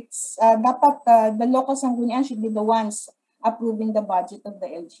holdback. It's dapat the local sanggunian should be the ones approving the budget of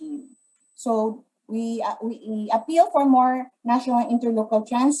the LGU. So we appeal for more national interlocal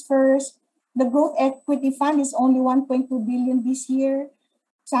transfers, The growth equity fund is only 1.2 billion this year.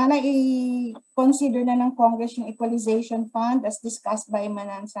 Sana i-consider na ng Congress yung equalization fund as discussed by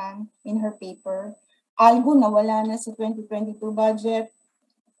Manansan in her paper. Algo nawala na sa 2022 budget.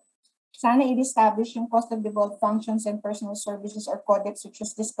 Sana i-establish yung cost of devolved functions and personal services or codex, which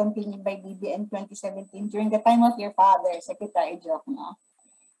was discontinued by DBA in 2017 during the time of your father, Secretary Diokno.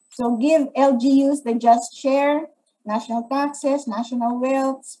 So give LGUs the just share, national taxes, national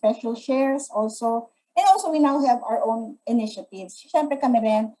wealth, special shares also. And also we now have our own initiatives. Siyempre kami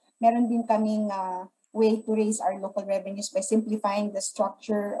rin, meron din kaming way to raise our local revenues by simplifying the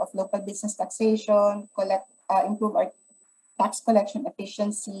structure of local business taxation, improve our tax collection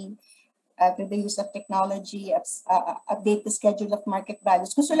efficiency, through the use of technology, update the schedule of market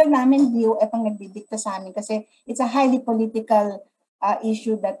values. Gusto lang namin DOF ang nagdidikta sa amin kasi it's a highly political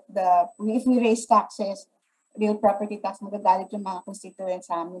issue that if we raise taxes, real property tax, magagalit yung mga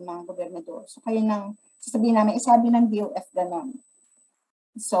constituents sa amin, mga gobernador. So kayo nang sasabihin namin, isabi ng DOF ganon.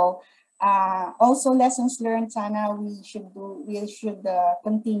 So also lessons learned, sana we should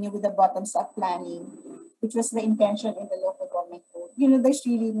continue with the bottoms-up planning, which was the intention in the local government code. You know, there's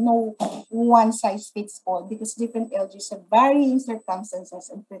really no one size fits all because different LGs have varying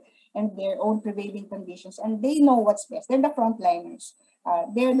circumstances and their own prevailing conditions, and they know what's best. They're the frontliners.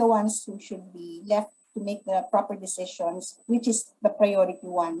 They're the ones who should be left to make the proper decisions, which is the priority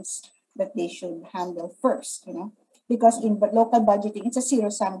ones that they should handle first, you know. Because in local budgeting, it's a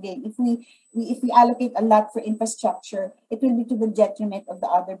zero-sum game. If we allocate a lot for infrastructure, it will be to the detriment of the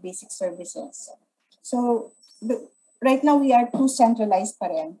other basic services. So right now we are too centralized pa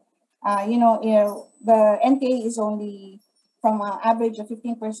rin. The NTA is only from an average of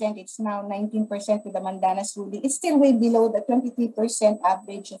 15%, it's now 19% with the Mandanas ruling. It's still way below the 23%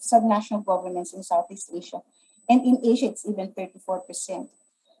 average of subnational governments in Southeast Asia. And in Asia, it's even 34%.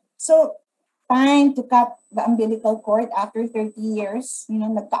 So time to cut the umbilical cord after 30 years. You know,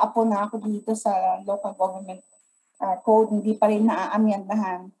 nagkaapo na ako dito sa local government code, hindi pa rin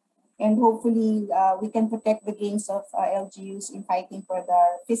naaamyandahan. And hopefully, we can protect the gains of LGUs in fighting for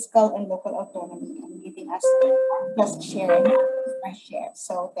their fiscal and local autonomy and giving us just sharing our share.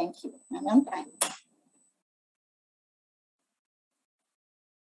 So thank you. I'm on time.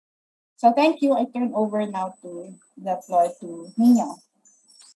 So thank you. I turn over now to the floor to Nino.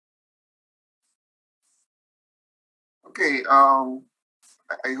 Okay,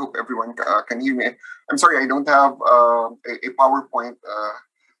 I hope everyone can hear me. I'm sorry, I don't have a PowerPoint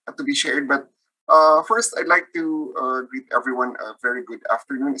to be shared, but first I'd like to greet everyone a very good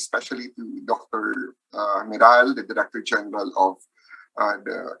afternoon, especially to Dr. Miral, the Director General of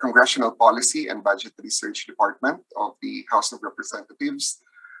the Congressional Policy and Budget Research Department of the House of Representatives,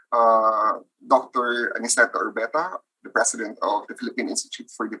 Dr. Aniceto Orbeta, the President of the Philippine Institute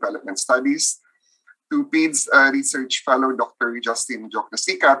for Development Studies, to PIDS Research Fellow Dr. Justine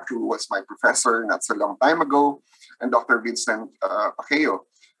Diokno-Sicat, who was my professor not so long time ago, and Dr. Vincent Pacquiao.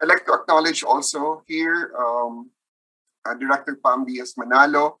 I'd like to acknowledge also here Director Pam Diaz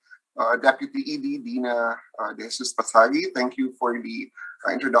Manalo, Deputy ED Dina De Jesus Pasagi. Thank you for the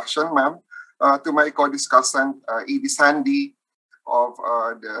introduction, ma'am. To my co-discussant, ED Sandy of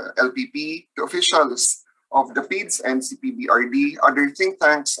the LPP, to officials of the PIDS and CPBRD, other think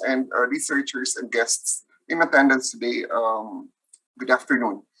tanks and researchers and guests in attendance today. Good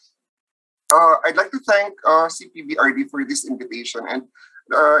afternoon. I'd like to thank CPBRD for this invitation, and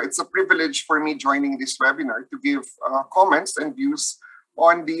it's a privilege for me joining this webinar to give comments and views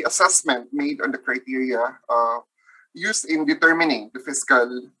on the assessment made on the criteria used in determining the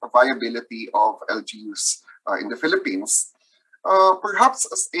fiscal viability of LGUs in the Philippines. Perhaps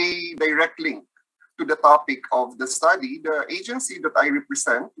as a direct link to the topic of the study, the agency that I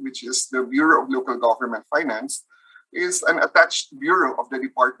represent, which is the Bureau of Local Government Finance, is an attached bureau of the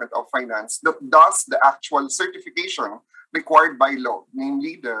Department of Finance that does the actual certification required by law,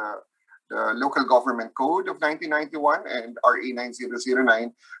 namely the Local Government Code of 1991 and RA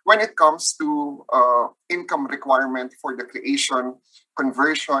 9009, when it comes to income requirement for the creation,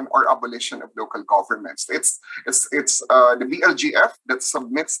 conversion, or abolition of local governments. It's the BLGF that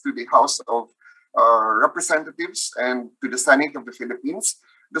submits to the House of Representatives and to the Senate of the Philippines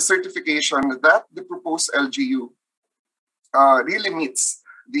the certification that the proposed LGU really meets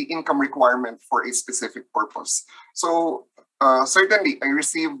the income requirement for a specific purpose. So certainly I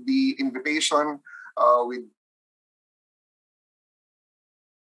received the invitation with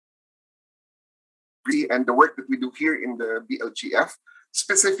and the work that we do here in the BLGF,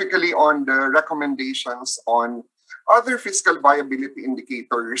 specifically on the recommendations on other fiscal viability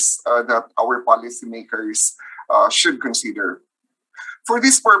indicators that our policymakers should consider. For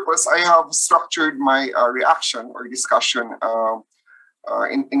this purpose, I have structured my reaction or discussion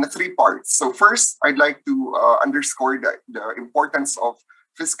in three parts. So first, I'd like to underscore the importance of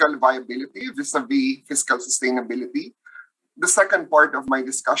fiscal viability vis-a-vis fiscal sustainability. The second part of my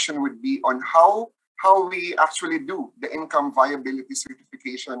discussion would be on how we actually do the income viability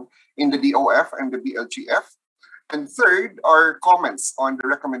certification in the DOF and the BLGF. And third are comments on the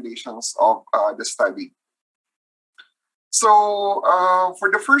recommendations of the study. So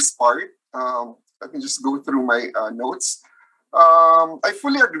for the first part, let me just go through my notes. I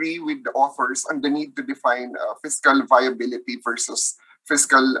fully agree with the authors on the need to define fiscal viability versus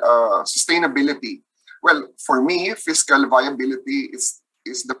fiscal sustainability. Well, for me, fiscal viability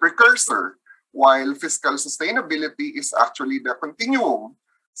is the precursor, while fiscal sustainability is actually the continuum,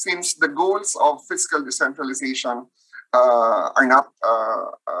 since the goals of fiscal decentralization are not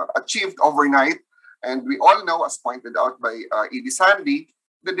achieved overnight. And we all know, as pointed out by E.D. Sandy,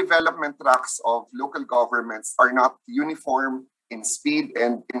 the development tracks of local governments are not uniform in speed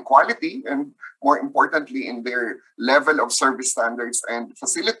and in quality, and more importantly, in their level of service standards and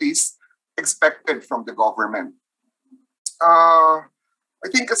facilities expected from the government. I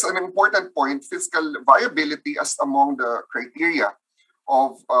think it's an important point, fiscal viability as among the criteria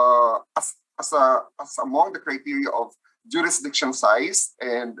of as among the criteria of jurisdiction size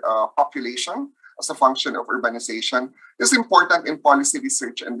and population as a function of urbanization is important in policy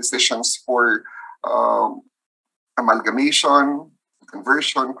research and decisions for amalgamation,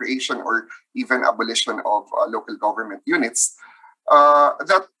 conversion, creation, or even abolition of local government units.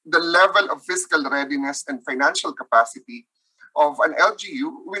 That the level of fiscal readiness and financial capacity of an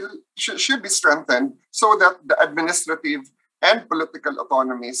LGU should be strengthened so that the administrative and political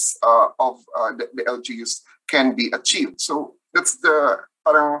autonomies of the LGUs can be achieved. So that's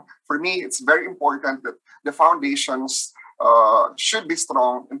for me, it's very important that the foundations should be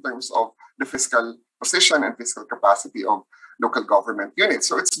strong in terms of the fiscal position and fiscal capacity of local government units.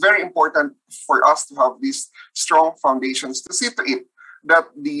 So it's very important for us to have these strong foundations to see to it that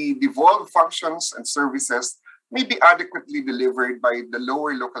the devolved functions and services may be adequately delivered by the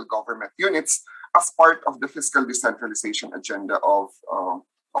lower local government units as part of the fiscal decentralization agenda of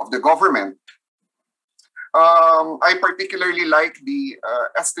the government. I particularly like the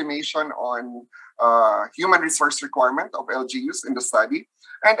estimation on human resource requirement of LGUs in the study.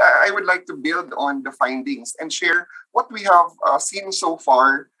 And I would like to build on the findings and share what we have seen so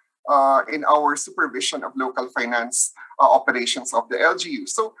far in our supervision of local finance operations of the LGU.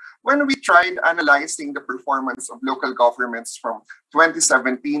 So when we tried analyzing the performance of local governments from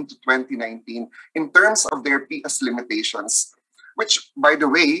 2017 to 2019 in terms of their PS limitations, which, by the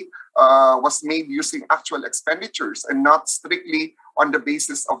way, was made using actual expenditures and not strictly on the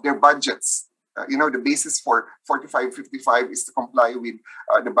basis of their budgets. The basis for 4555 is to comply with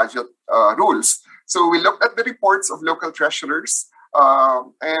the budget rules. So we looked at the reports of local treasurers,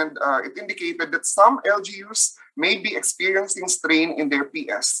 and it indicated that some LGUs may be experiencing strain in their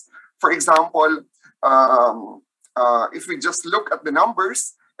PS. For example, if we just look at the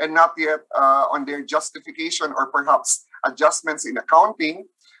numbers and not yet on their justification or perhaps adjustments in accounting,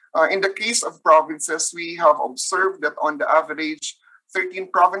 in the case of provinces, we have observed that on the average, 13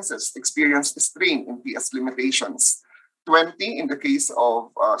 provinces experienced strain in PS limitations, 20 in the case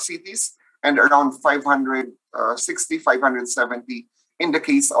of cities, and around 560, 570 in the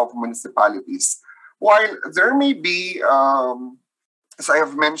case of municipalities. While there may be, as I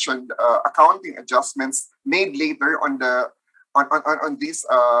have mentioned, accounting adjustments made later on these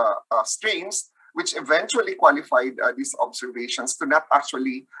strains, which eventually qualified these observations to not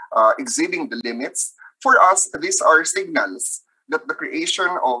actually exceeding the limits. For us, these are signals that the creation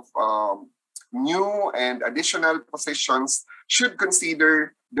of new and additional positions should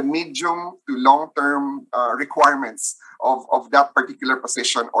consider the medium to long-term requirements of that particular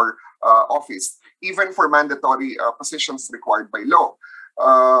position or office, even for mandatory positions required by law.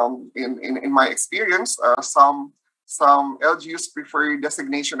 In my experience, some LGUs prefer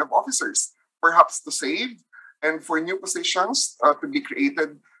designation of officers, perhaps to save, and for new positions to be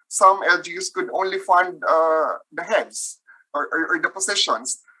created, some LGUs could only fund the heads or the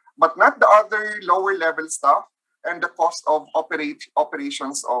positions, but not the other lower level staff and the cost of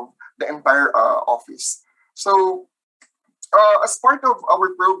operations of the entire office. So as part of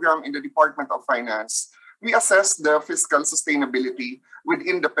our program in the Department of Finance, we assess the fiscal sustainability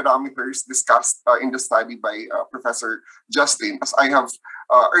within the parameters discussed in the study by Professor Justine. As I have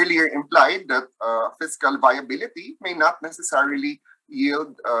earlier implied, that fiscal viability may not necessarily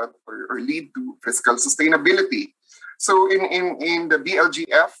yield or lead to fiscal sustainability. So in the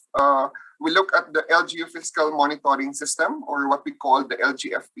BLGF, we look at the LGU Fiscal Monitoring System, or what we call the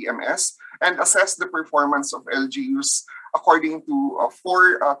LGFPMS, and assess the performance of LGUs according to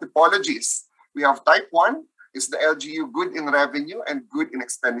four typologies. We have type 1, is the LGU good in revenue and good in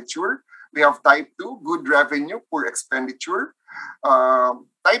expenditure. We have type 2, good revenue, poor expenditure.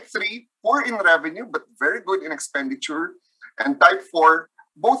 Type 3, poor in revenue but very good in expenditure. And type 4,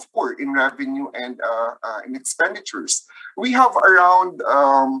 both poor in revenue and in expenditures. We have around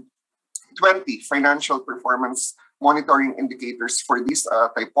 20 financial performance monitoring indicators for these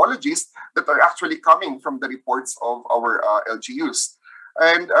typologies that are actually coming from the reports of our LGUs.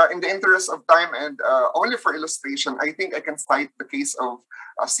 And in the interest of time and only for illustration, I think I can cite the case of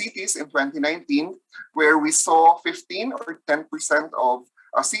cities in 2019, where we saw 15 or 10% of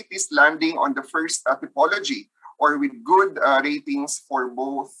cities landing on the first typology, or with good ratings for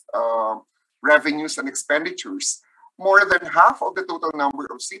both revenues and expenditures. More than half of the total number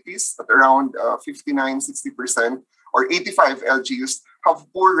of cities, at around 59, 60%, or 85 LGUs, have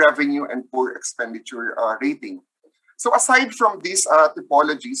poor revenue and poor expenditure rating. So aside from these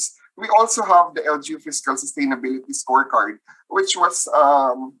typologies, we also have the LGU Fiscal Sustainability Scorecard, which was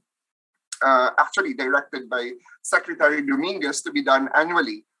actually directed by Secretary Dominguez to be done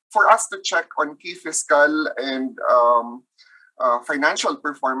annually for us to check on key fiscal and financial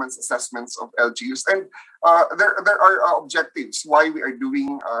performance assessments of LGUs. And there are objectives why we are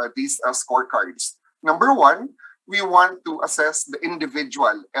doing these scorecards. Number one, we want to assess the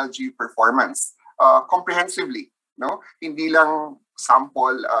individual LGU performance comprehensively. No, hindi lang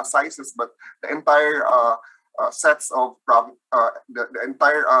sample sizes, but the entire sets of the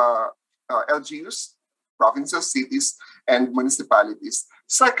entire LGUs, provinces, cities, and municipalities.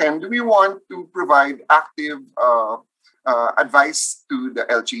 Second, we want to provide active advice to the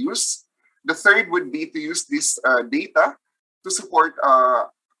LGUs. The third would be to use this data to support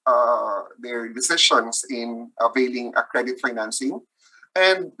their decisions in availing credit financing.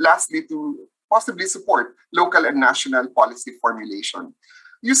 And lastly, to possibly support local and national policy formulation.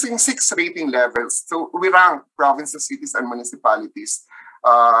 Using 6 rating levels, so we rank provinces, cities, and municipalities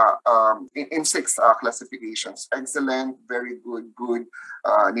in 6 classifications: excellent, very good, good,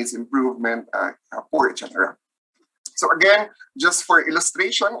 needs improvement, poor, etc. So again, just for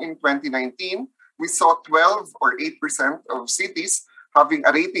illustration, in 2019, we saw 12 or 8% of cities having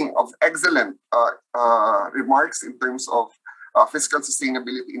a rating of excellent remarks in terms of fiscal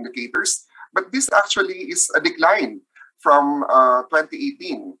sustainability indicators. But this actually is a decline from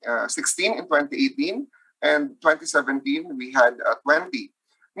 2018, 16 in 2018, and 2017 we had 20.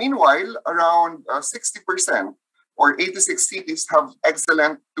 Meanwhile, around 60% or 86 cities have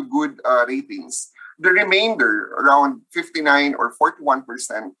excellent to good ratings. The remainder, around 59 or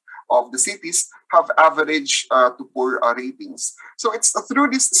 41% of the cities have average to poor ratings. So it's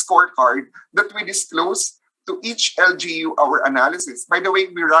through this scorecard that we disclose to each LGU our analysis. By the way,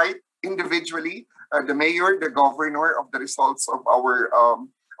 we write individually the mayor, the governor, of the results of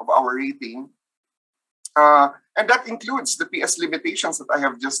our rating. And that includes the PS limitations that I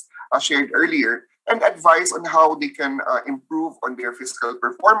have just shared earlier, and advice on how they can improve on their fiscal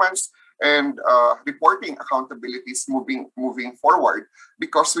performance and reporting accountabilities moving forward.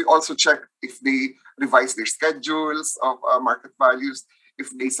 Because we also check if they revise their schedules of market values,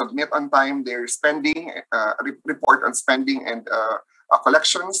 if they submit on time their spending, report on spending and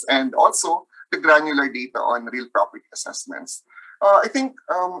collections, and also the granular data on real property assessments. I think,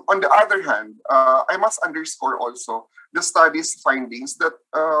 on the other hand, I must underscore also the study's findings that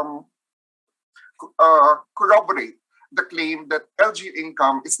corroborate the claim that LGU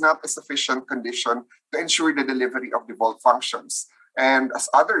income is not a sufficient condition to ensure the delivery of devolved functions. And as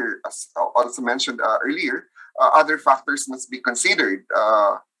also mentioned earlier, other factors must be considered,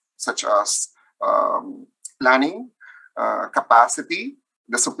 such as planning, capacity,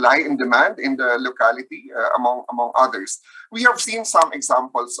 the supply and demand in the locality, among others. We have seen some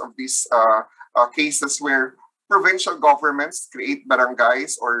examples of these cases where provincial governments create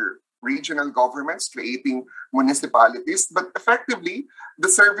barangays or regional governments creating municipalities, but effectively, the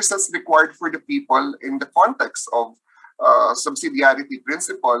services required for the people in the context of subsidiarity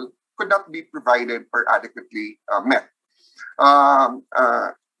principle could not be provided or adequately met.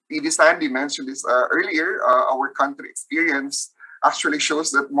 PD Sandy mentioned this earlier. Our country experience actually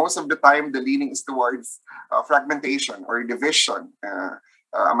shows that most of the time the leaning is towards fragmentation or division,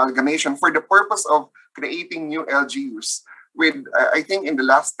 amalgamation for the purpose of creating new LGUs. With, I think in the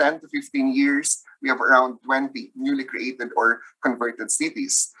last 10 to 15 years, we have around 20 newly created or converted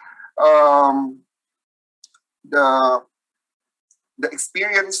cities. The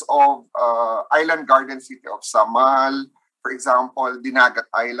experience of Island Garden City of Samal, for example, Dinagat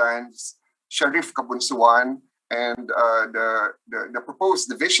Islands, Sharif Kabunsuan, and the proposed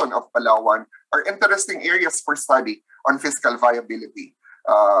division of Palawan are interesting areas for study on fiscal viability.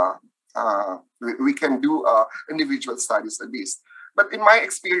 We can do individual studies at least. But in my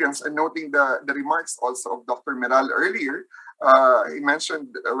experience, and noting the remarks also of Dr. Miral earlier, he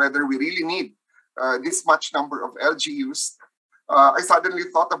mentioned whether we really need this much number of LGUs. I suddenly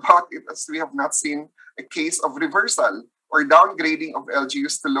thought about it as we have not seen a case of reversal or downgrading of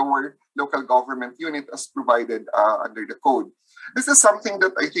LGUs to lower local government unit as provided under the code. This is something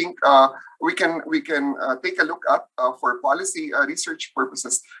that I think we can take a look at for policy research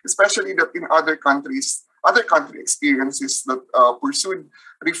purposes, especially that in other country experiences that pursued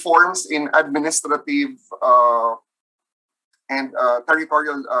reforms in administrative and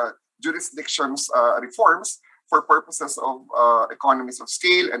territorial jurisdictions reforms for purposes of economies of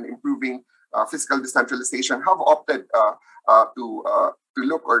scale and improving fiscal decentralization have opted to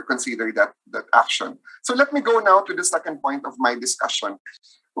look or consider that action. So let me go now to the second point of my discussion,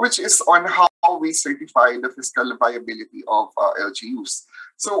 which is on how we certify the fiscal viability of LGUs.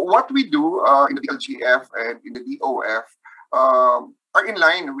 So what we do in the LGF and in the DOF are in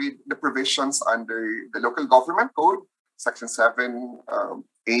line with the provisions under the Local Government Code, Section 7,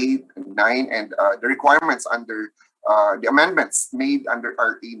 8, and 9, and the requirements under the amendments made under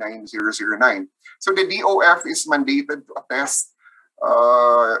RA 9009. So the DOF is mandated to attest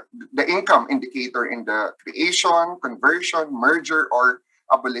the income indicator in the creation, conversion, merger, or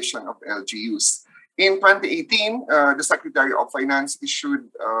abolition of LGUs. In 2018, the Secretary of Finance issued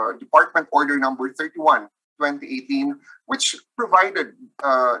Department Order Number 31, 2018, which provided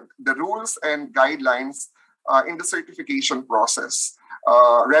the rules and guidelines in the certification process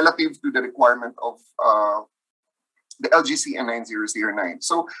relative to the requirement of the LGC 9009.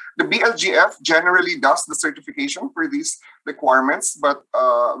 So the BLGF generally does the certification for these requirements, but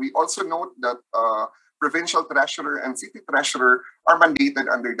we also note that provincial treasurer and city treasurer are mandated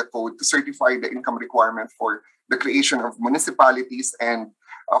under the code to certify the income requirement for the creation of municipalities and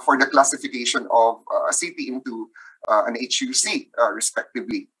for the classification of a city into an HUC,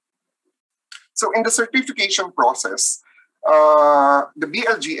 respectively. So in the certification process, the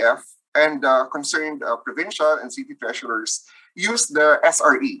BLGF and concerned provincial and city treasurers use the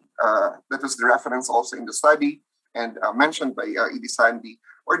SRE, that was the reference also in the study and mentioned by E.D. Sandy,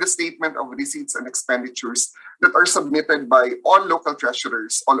 or the statement of receipts and expenditures that are submitted by all local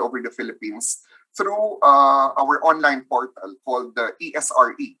treasurers all over the Philippines through our online portal called the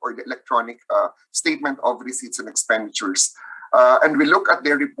ESRE, or the Electronic Statement of Receipts and Expenditures. And we look at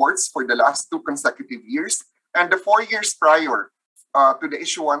their reports for the last 2 consecutive years and the 4 years prior to the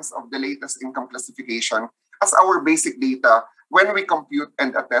issuance of the latest income classification as our basic data when we compute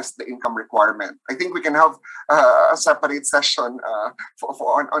and attest the income requirement. I think we can have a separate session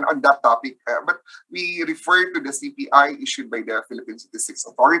on that topic, but we refer to the CPI issued by the Philippine Statistics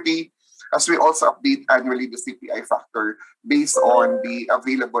Authority, as we also update annually the CPI factor based on the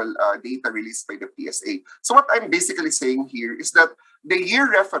available data released by the PSA. So what I'm basically saying here is that the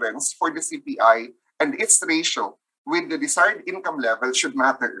year reference for the CPI and its ratio with the desired income level should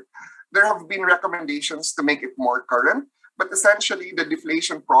matter. There have been recommendations to make it more current, but essentially the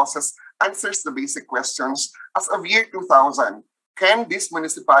deflation process answers the basic questions. As of year 2000, can this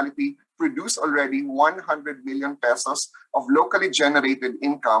municipality produce already 100 million pesos of locally generated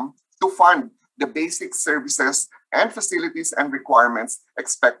income to fund the basic services and facilities and requirements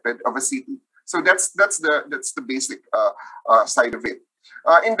expected of a city? So that's the basic side of it.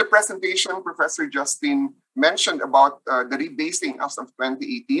 In the presentation, Professor Justine mentioned about the rebasing as of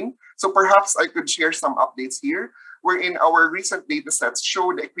 2018. So perhaps I could share some updates here, wherein our recent data sets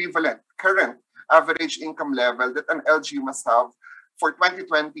show the equivalent current average income level that an LGU must have for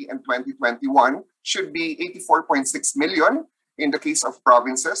 2020 and 2021 should be 84.6 million in the case of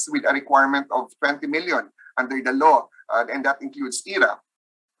provinces, with a requirement of 20 million under the law, and that includes IRA.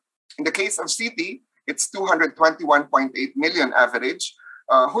 In the case of city, it's 221.8 million average,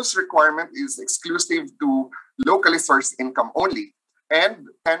 whose requirement is exclusive to locally sourced income only, and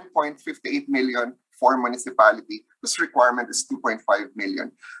 10.58 million for municipality, whose requirement is 2.5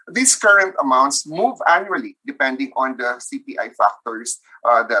 million. These current amounts move annually depending on the CPI factors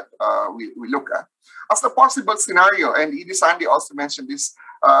that we look at. As a possible scenario, and E.D. Sandy also mentioned this,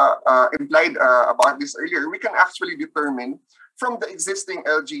 implied about this earlier, we can actually determine from the existing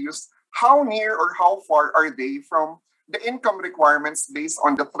LGUs how near or how far are they from the income requirements based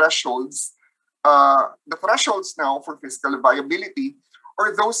on the thresholds. The thresholds now for fiscal viability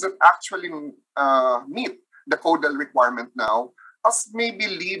are those that actually meet the codal requirement now, as maybe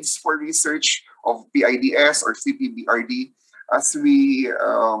leads for research of PIDS or CPBRD as we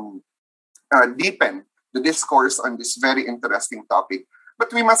deepen the discourse on this very interesting topic.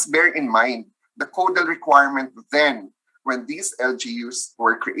 But we must bear in mind the codal requirement then when these LGUs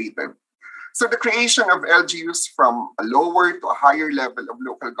were created. So the creation of LGUs from a lower to a higher level of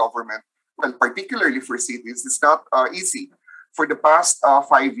local government, well, particularly for cities, is not easy. For the past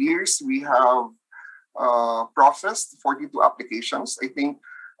 5 years, we have processed 42 applications. I think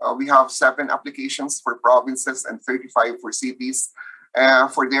we have 7 applications for provinces and 35 for cities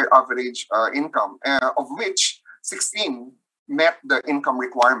for their average income, of which 16 met the income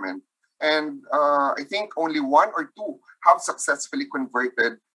requirement. And I think only 1 or 2 have successfully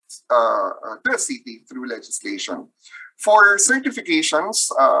converted to a city through legislation. For certifications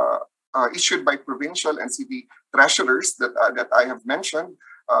issued by provincial and city treasurers that I have mentioned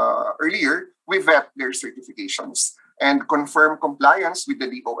earlier, we vet their certifications and confirm compliance with the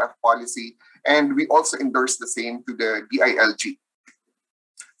DOF policy, and we also endorse the same to the DILG.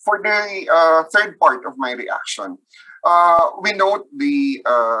 For the third part of my reaction, we note the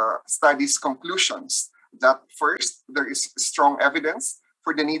study's conclusions that first, there is strong evidence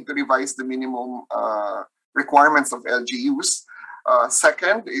for the need to revise the minimum requirements of LGUs.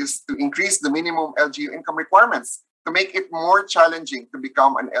 Second is to increase the minimum LGU income requirements to make it more challenging to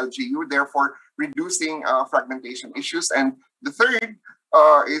become an LGU, therefore reducing fragmentation issues. And the third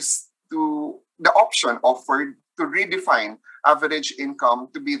is the option offered to redefine average income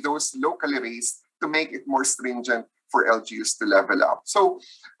to be those locally raised to make it more stringent for LGUs to level up. So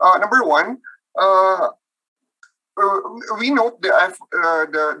number one, we note the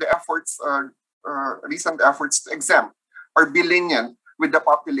efforts, recent efforts to exempt or be lenient with the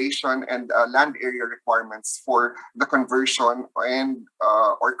population and land area requirements for the conversion and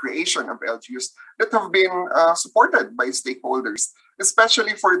or creation of LGUs that have been supported by stakeholders,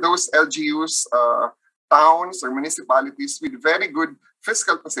 especially for those LGUs, towns or municipalities with very good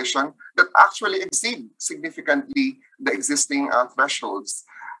fiscal position that actually exceed significantly the existing thresholds.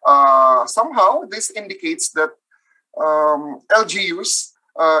 Somehow, this indicates that LGUs,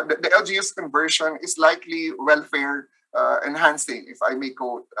 the LGUs conversion is likely welfare enhancing, if I may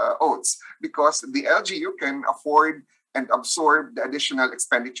quote Oates, because the LGU can afford and absorb the additional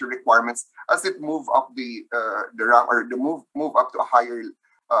expenditure requirements as it move up the rank or the move up to a higher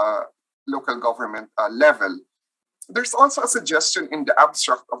local government level. There's also a suggestion in the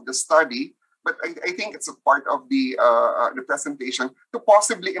abstract of the study, but I think it's a part of the presentation to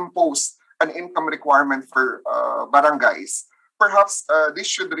possibly impose an income requirement for barangays. Perhaps this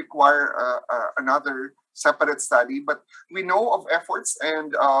should require another separate study, but we know of efforts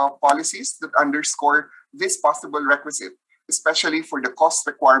and policies that underscore this possible requisite, especially for the cost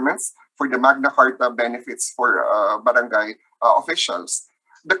requirements for the Magna Carta benefits for barangay officials.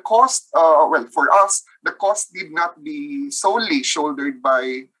 The cost, well, for us, the cost need not be solely shouldered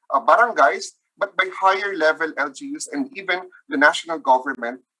by barangays, but by higher level LGUs and even the national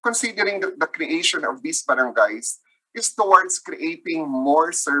government, considering that the creation of these barangays is towards creating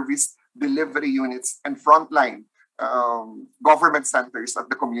more service delivery units and frontline government centers at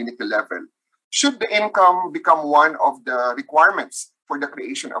the community level. Should the income become one of the requirements for the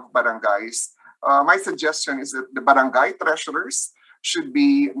creation of barangays, my suggestion is that the barangay treasurers should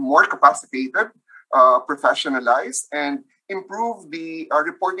be more capacitated, professionalized, and improve the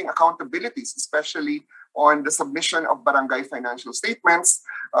reporting accountabilities, especially on the submission of barangay financial statements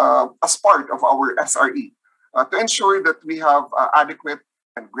as part of our SRE, to ensure that we have adequate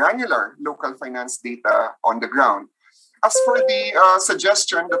and granular local finance data on the ground. As for the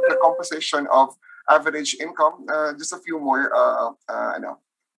suggestion that the composition of average income, just a few more,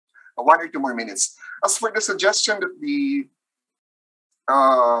 1 or 2 more minutes. As for the suggestion that the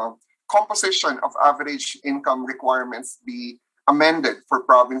composition of average income requirements be amended for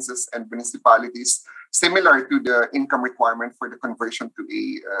provinces and municipalities, similar to the income requirement for the conversion to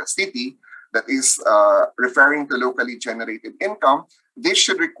a city, that is referring to locally generated income, this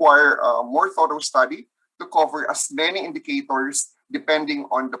should require a more thorough study to cover as many indicators depending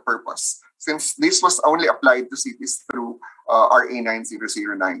on the purpose, since this was only applied to cities through RA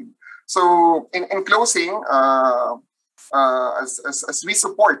 9009. So in closing, as we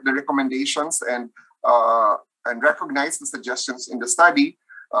support the recommendations and recognize the suggestions in the study,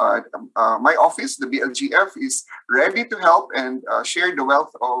 my office, the BLGF, is ready to help and share the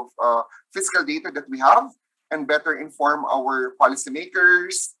wealth of fiscal data that we have and better inform our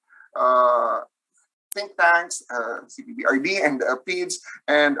policymakers, think tanks, CPBRD and PIDS,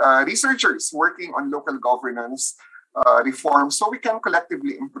 and researchers working on local governance reform so we can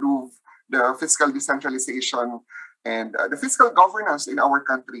collectively improve the fiscal decentralization and the fiscal governance in our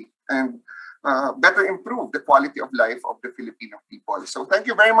country and better improve the quality of life of the Filipino people. So thank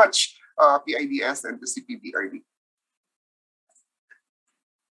you very much PIDS and to CPBRD.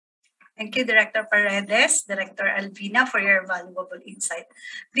 Thank you, Director Paredes, Director Alvina, for your valuable insight.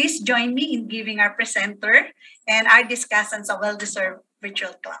 Please join me in giving our presenter and our discussants a well-deserved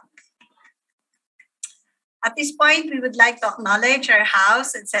virtual clap. At this point, we would like to acknowledge our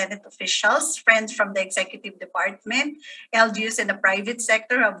House and Senate officials, friends from the Executive Department, LGUs in the private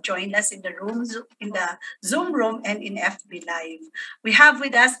sector who have joined us in the Zoom room and in FB Live. We have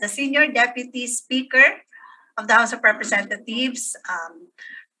with us the Senior Deputy Speaker of the House of Representatives,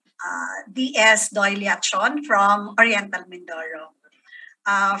 D.S. Doyliachon from Oriental Mindoro.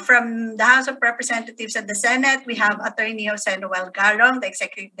 From the House of Representatives and the Senate, we have Attorney Jose Noel Garong, the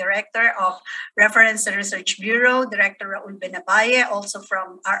Executive Director of Reference and Research Bureau, Director Raul Benabaye, also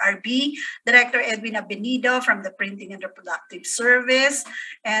from RRB, Director Edwina Benido from the Printing and Reproductive Service,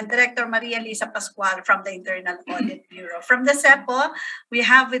 and Director Maria Lisa Pascual from the Internal Audit Bureau. From the CEPO, we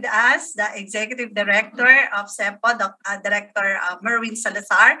have with us the Executive Director of CEPO, Director Merwin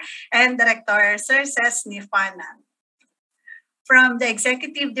Salazar, and Director Circes Nifanan. From the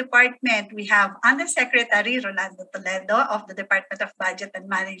Executive Department, we have Undersecretary Rolando Toledo of the Department of Budget and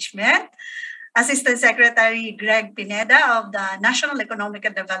Management, Assistant Secretary Greg Pineda of the National Economic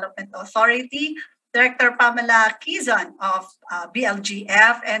and Development Authority, Director Pamela Quizon of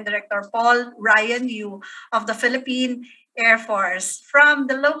BLGF, and Director Paul Ryan Yu of the Philippine Air Force. From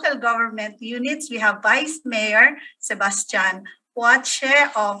the local government units, we have Vice Mayor Sebastian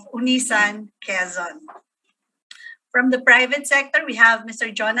Puache of Unisan, Quezon. From the private sector, we have Mr.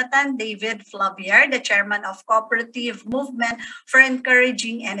 Jonathan David Flavier, the Chairman of Cooperative Movement for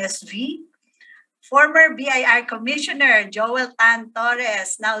Encouraging NSV. Former BIR Commissioner Joel Tan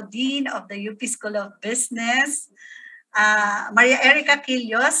Torres, now Dean of the UP School of Business. Maria Erica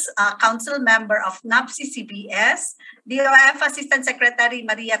Quillos, Council Member of NAPSI-CBS. DOF Assistant Secretary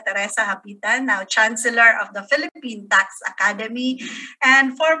Maria Teresa Hapitan, now Chancellor of the Philippine Tax Academy.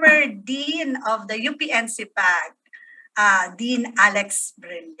 And former Dean of the UP-NCPAG. Dean Alex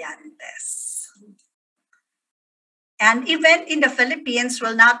Brillantes. An event in the Philippines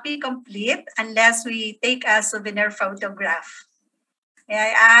will not be complete unless we take a souvenir photograph. May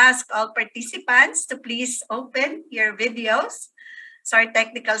I ask all participants to please open your videos so our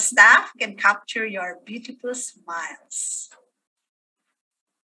technical staff can capture your beautiful smiles.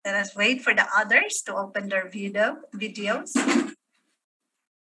 Let us wait for the others to open their videos.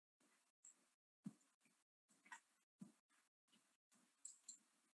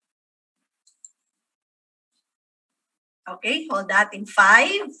 Okay, hold that in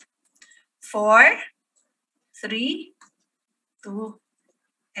 5, 4, 3, 2,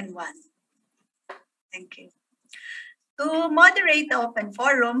 and 1. Thank you. To moderate the open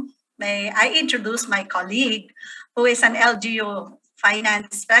forum, may I introduce my colleague, who is an LGU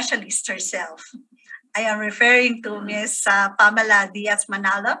finance specialist herself. I am referring to Ms. Pamela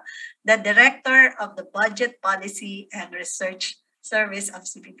Diaz-Manalo, the Director of the Budget Policy and Research Service of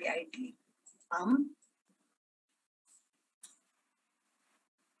CPBRD.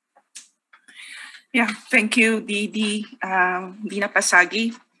 Yeah, thank you, Didi Dina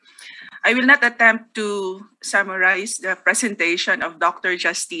Pasagi. I will not attempt to summarize the presentation of Dr.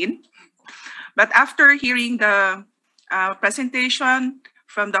 Justine, but after hearing the presentation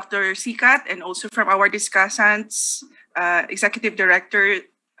from Dr. Sicat and also from our discussants, Executive Director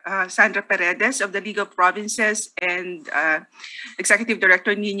Sandra Paredes of the League of Provinces and Executive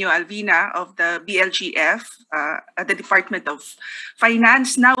Director Nino Alvina of the BLGF at the Department of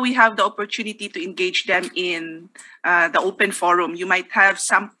Finance. Now we have the opportunity to engage them in the open forum. You might have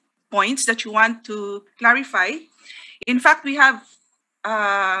some points that you want to clarify. In fact, we have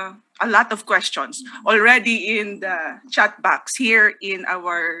a lot of questions already in the chat box here in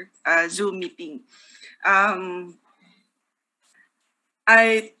our Zoom meeting. I'm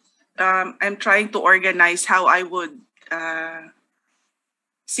trying to organize how I would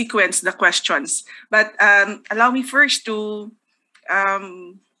sequence the questions. But allow me first to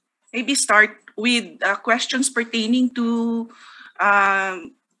maybe start with questions pertaining to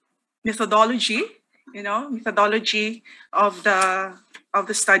methodology, methodology of the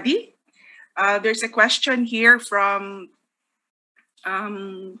study. There's a question here from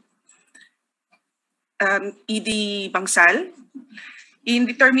E.D. Bangsal. In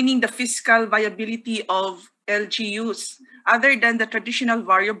determining the fiscal viability of LGUs, other than the traditional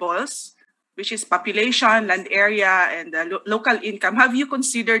variables, which is population, land area, and local income, have you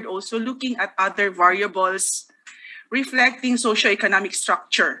considered also looking at other variables reflecting socioeconomic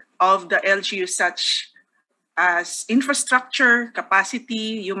structure of the LGU, such as infrastructure,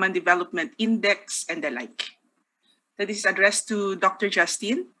 capacity, human development index, and the like? That is addressed to Dr.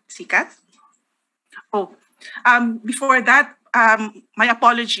 Justine. Sicat? Oh, before that, my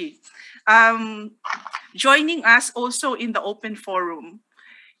apology. Joining us also in the open forum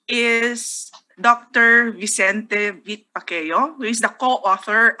is Dr. Vicente Vic Paqueo, who is the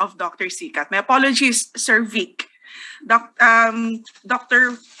co-author of Dr. Sicat. My apologies, Sir Vic.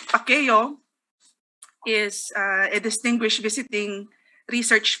 Dr. Paqueo is a distinguished visiting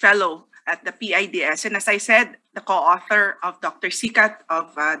research fellow at the PIDS. And as I said, the co-author of Dr. Sicat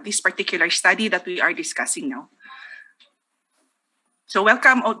of this particular study that we are discussing now. So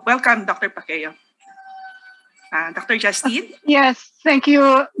welcome, Dr. Paqueo. Dr. Justine? Yes, thank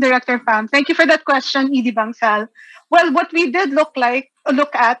you, Director Pam. Thank you for that question, Edie Bangsal. Well, what we did look at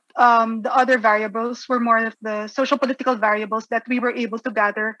the other variables were more of the social political variables that we were able to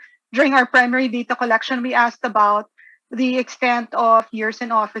gather during our primary data collection. We asked about the extent of years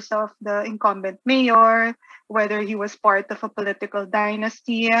in office of the incumbent mayor, whether he was part of a political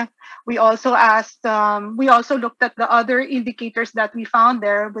dynasty. We also asked, we also looked at the other indicators that we found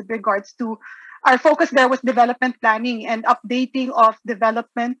there with regards to our focus there was development planning and updating of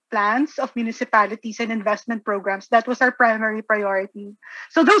development plans of municipalities and investment programs. That was our primary priority.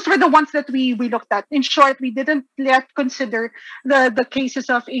 So those were the ones that we looked at. In short, we didn't yet consider the cases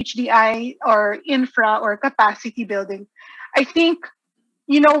of HDI or infra or capacity building. I think,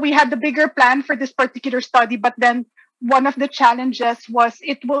 we had the bigger plan for this particular study, but then one of the challenges was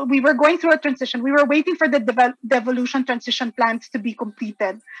we were going through a transition. We were waiting for the devolution transition plans to be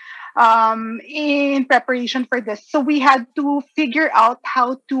completed in preparation for this. So we had to figure out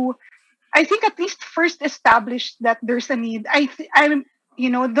how to, I think, at least first establish that there's a need.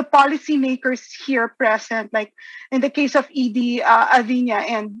 The policymakers here present, like in the case of Alvina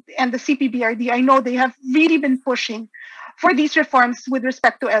and the CPBRD, I know they have really been pushing for these reforms with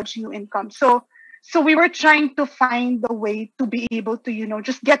respect to LGU income. So we were trying to find a way to be able to,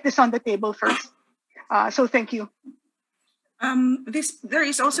 just get this on the table first. So thank you. There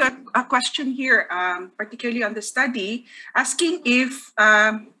is also a question here, particularly on the study, asking if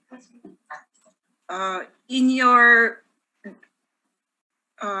in your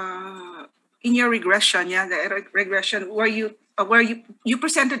regression, the regression where you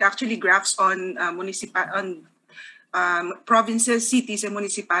presented actually graphs on provinces, cities, and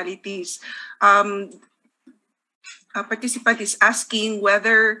municipalities. A participant is asking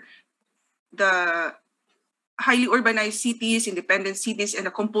whether the highly urbanized cities, independent cities, and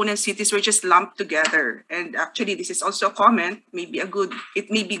the component cities were just lumped together. And actually, this is also a comment. It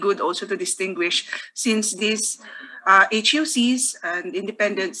may be good also to distinguish, since these HUCs and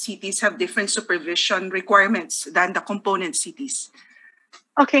independent cities have different supervision requirements than the component cities.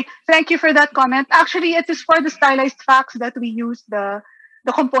 Okay, thank you for that comment. Actually, it is for the stylized facts that we use the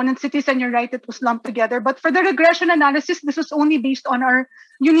component cities, and you're right, it was lumped together. But for the regression analysis, this was only based on our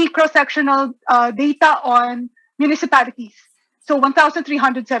unique cross-sectional data on municipalities. So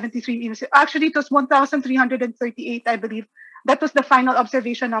 1,373, actually it was 1,338, I believe. That was the final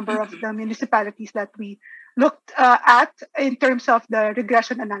observation number of the municipalities that we looked at in terms of the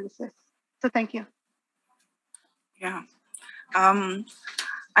regression analysis. So thank you. Yeah.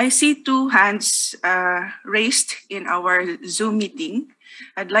 I see two hands raised in our Zoom meeting.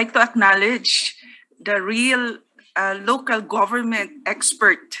 I'd like to acknowledge the real local government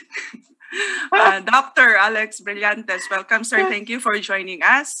expert, Dr. Alex Brillantes. Welcome, sir. Thank you for joining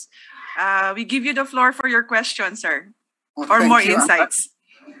us. We give you the floor for your question, sir, or more insights.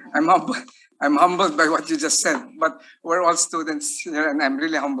 I'm humbled by what you just said, but we're all students here and I'm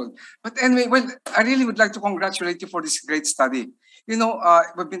really humbled. But anyway, I really would like to congratulate you for this great study. We've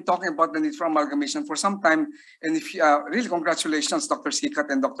been talking about the need for amalgamation for some time, and really congratulations, Dr. Sicat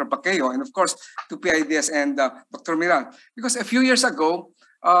and Dr. Paqueo, and of course to PIDS and Dr. Miral. Because a few years ago,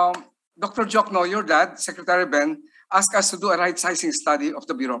 Dr. Diokno, your dad, Secretary Ben, asked us to do a right-sizing study of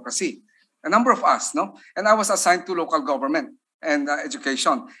the bureaucracy. A number of us, and I was assigned to local government and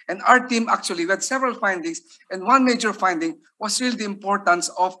education. And our team actually had several findings, and one major finding was really the importance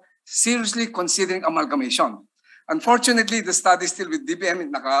of seriously considering amalgamation. Unfortunately, the study is still with DBM,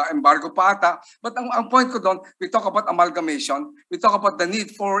 naka-embargo pa ata. But ang point ko doon, we talk about amalgamation, we talk about the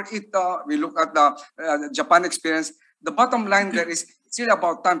need for it, we look at the Japan experience. The bottom line there is it's really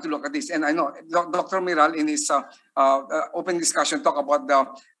about time to look at this. And I know Dr. Miral in his open discussion talk about the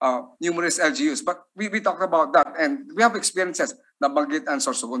numerous LGUs, but we talked about that. And we have experiences, nabanggit ang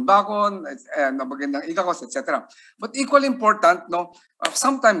Sorsogon Bakon, nabanggit ng Igakos, etc. But equally important,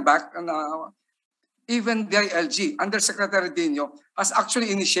 some time back, even the LG, under Secretary Nino, has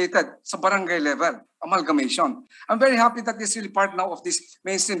actually initiated sa barangay level amalgamation. I'm very happy that this is really part now of this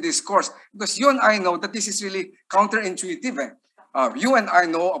mainstream discourse, because you and I know that this is really counterintuitive. You and I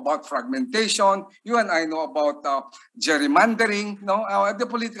know about fragmentation. You and I know about gerrymandering, the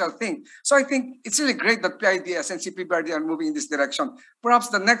political thing. So I think it's really great that PIDS and CPBRD are moving in this direction. Perhaps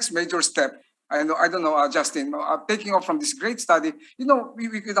the next major step, I don't know, Justine, taking off from this great study,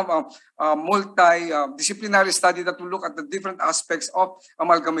 we could have a multi-disciplinary study that will look at the different aspects of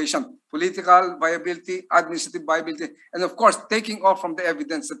amalgamation, political viability, administrative viability, and of course, taking off from the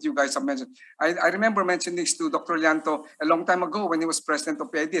evidence that you guys have mentioned. I remember mentioning this to Dr. Lianto a long time ago when he was president of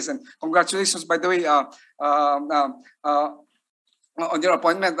PIDS, and congratulations, by the way, on your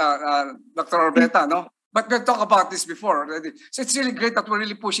appointment, Dr. Orbeta, no? But we've talked about this before already. So it's really great that we're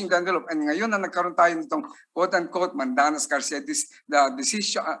really pushing the envelope. And ngayon na nagkaroon tayo nitong quote-unquote Mandanas Garcia, the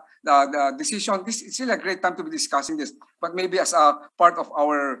decision, it's really a great time to be discussing this. But maybe as a part of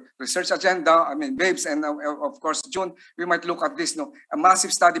our research agenda, Babes, and of course, June, we might look at this, a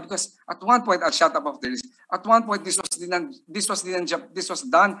massive study, because at one point, I'll shut up after this. At one point, this was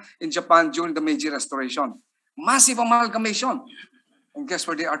done in Japan during the Meiji Restoration. Massive amalgamation. And guess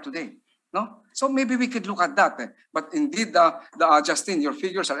where they are today? No? So maybe we could look at that. But indeed, Justine, your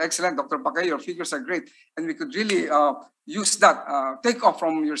figures are excellent. Dr. Pakay, your figures are great. And we could really use that, take off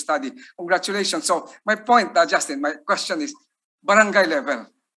from your study. Congratulations. So my point, Justine, my question is, barangay level.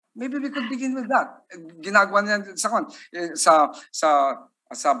 Maybe we could begin with that. Ginagawa niyan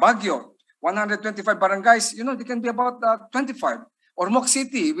sa Baguio, 125 barangays, they can be about 25. Or Moc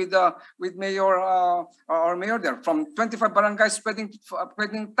City with Mayor or Mayor there, from 25 barangays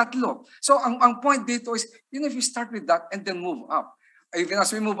pwedeng tatlo. So ang point dito is, if you start with that and then move up, even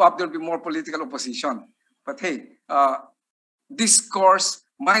as we move up, there'll be more political opposition. But hey, discourse,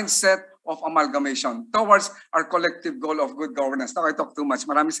 mindset of amalgamation towards our collective goal of good governance. Now I talk too much.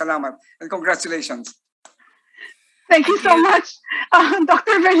 Maraming salamat and congratulations. Thank you so much,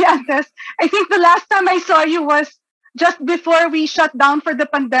 Dr. Brillantes. I think the last time I saw you was just before we shut down for the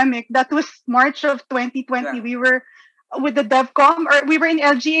pandemic. That was March of 2020. Yeah. We were with the DevCom, or we were in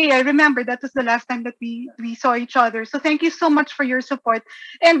LGA. I remember that was the last time that we saw each other. So thank you so much for your support.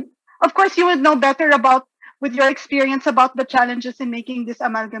 And of course, you would know better with your experience about the challenges in making this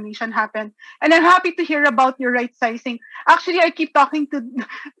amalgamation happen. And I'm happy to hear about your right sizing. Actually,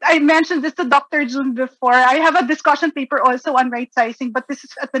 I mentioned this to Dr. June before. I have a discussion paper also on right sizing, but this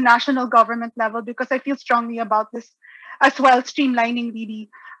is at the national government level because I feel strongly about this as well, streamlining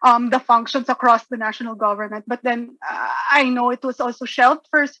really the functions across the national government. But then I know it was also shelved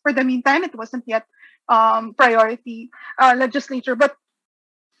first for the meantime. It wasn't yet priority legislature. But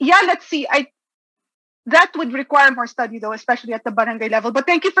yeah, let's see. That would require more study, though, especially at the barangay level. But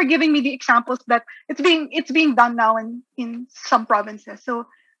thank you for giving me the examples that it's being done now in some provinces. So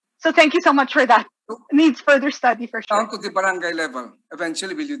thank you so much for that. It needs further study for sure. Down to the barangay level.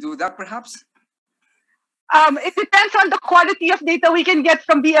 Eventually, will you do that, perhaps? It depends on the quality of data we can get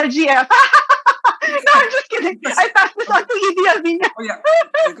from BLGF. No, I'm just kidding. I passed this on to ED Alvina. Oh yeah,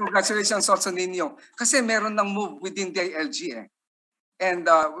 and congratulations also, Nino. Kasi meron ng move within the LG and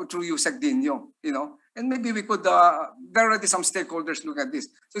through USEC Dino, and maybe we could, there are already some stakeholders look at this.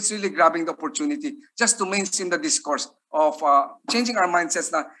 So it's really grabbing the opportunity just to mainstream the discourse of changing our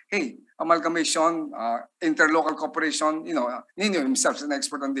mindsets na, hey, amalgamation, interlocal cooperation, Nino himself is an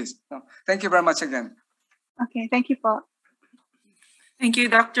expert on this. Thank you very much again. Okay, thank you, Paul. Thank you,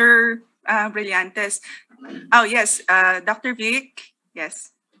 Dr. Brillantes. Oh, yes, Dr. Vic,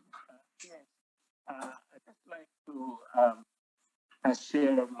 yes. I'd just like to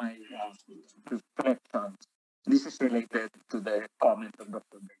share my reflections. This is related to the comment of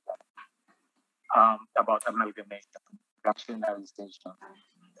Dr. Brillantes about amalgamation, rationalization.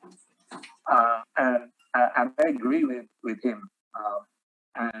 And I agree with him.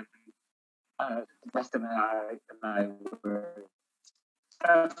 And Justin and I were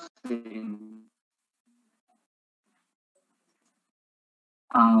discussing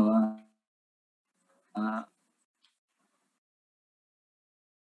our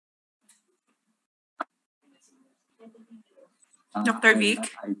Dr. Vic?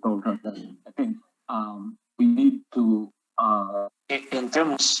 I told her that I think we need to, in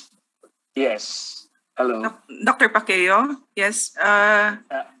terms, yes, hello. Dr. Paqueo, yes.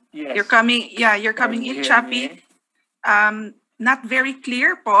 Yes. You're coming in choppy. Not very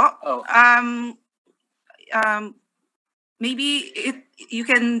clear po. Oh. Maybe you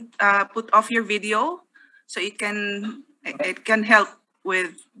can put off your video so it can help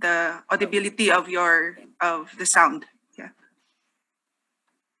with the audibility of the sound. Yeah.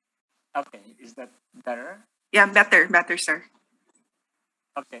 Okay, is that better? Yeah, better, sir.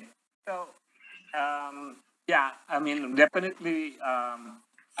 Okay, so yeah, I mean, definitely,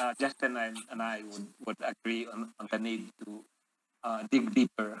 Justin and I would agree on the need to dig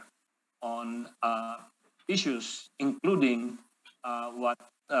deeper on issues, including what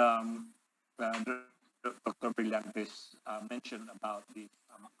Dr. Brillantes mentioned about the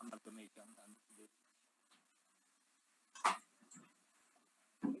amalgamation and the issues.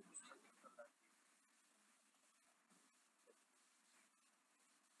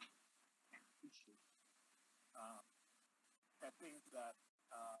 I think that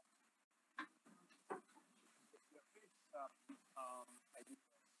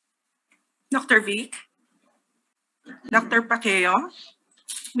Dr. Vic, Dr. Paqueo,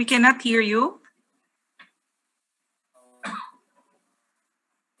 we cannot hear you.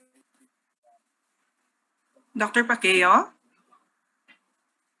 Dr. Paqueo?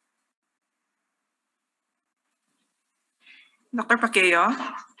 Dr. Paqueo?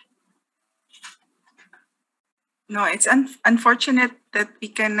 No, it's unfortunate that we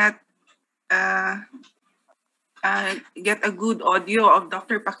cannot get a good audio of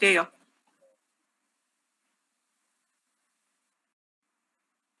Dr. Paqueo.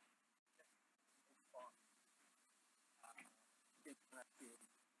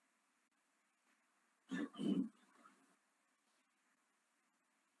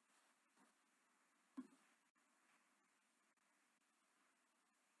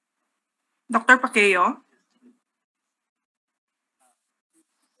 Dr. Paqueo?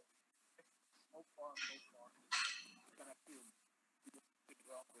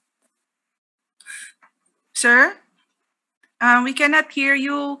 Sir, we cannot hear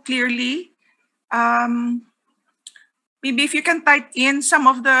you clearly. Maybe if you can type in some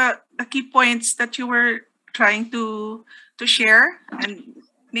of the key points that you were trying to share, and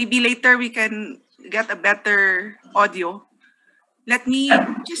maybe later we can get a better audio. Let me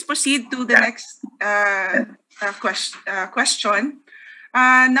just proceed to the next question.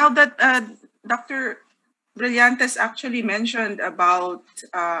 Now that Dr. Brillantes actually mentioned about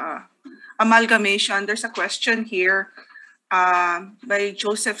amalgamation, there's a question here by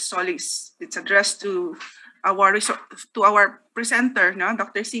Joseph Solis. It's addressed to our presenter, no,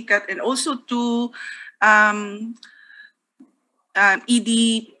 Dr. Sicat, and also to ED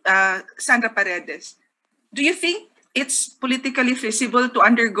Sandra Paredes. Do you think it's politically feasible to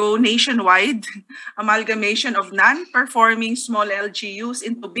undergo nationwide amalgamation of non-performing small LGUs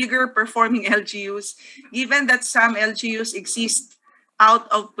into bigger performing LGUs, given that some LGUs exist out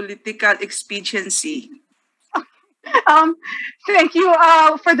of political expediency? Thank you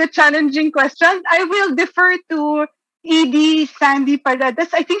for the challenging question. I will defer to ED Sandy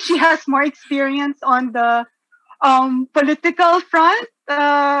Paredes. I think she has more experience on the political front.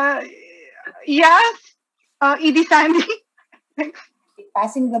 Yes, ED Sandy.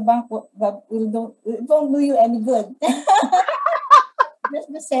 Passing the bank will it won't do you any good.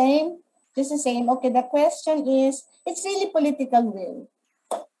 Just the same. Okay, the question is, it's really political will.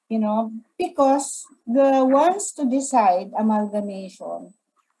 Because the ones to decide amalgamation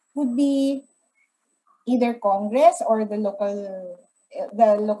would be either Congress or the local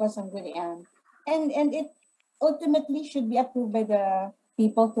sanggunian. And it ultimately should be approved by the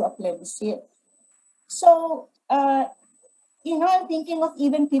people to a plebiscite. So, I'm thinking of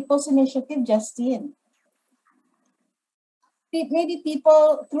even People's Initiative, Justine. Maybe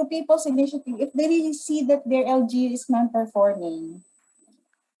people, through People's Initiative, if they really see that their LGU is non-performing,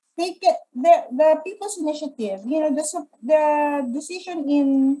 the People's Initiative, the decision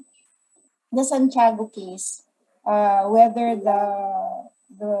in the Santiago case, whether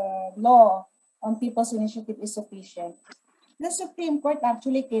the law on People's Initiative is sufficient, the Supreme Court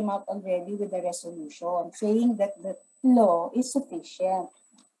actually came out already with a resolution saying that the law is sufficient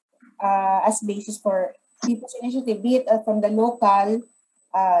as basis for People's Initiative, be it from the local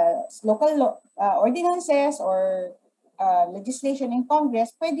ordinances or legislation in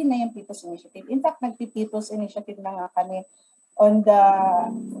Congress, pwede na yung People's Initiative. In fact, nagpi-People's Initiative na nga kami on the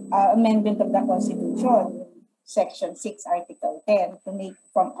amendment of the Constitution, Section 6, Article 10, to make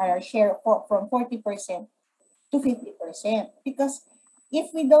from our share from 40% to 50%. Because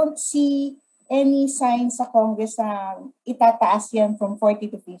if we don't see any signs sa Congress na itataas yan from 40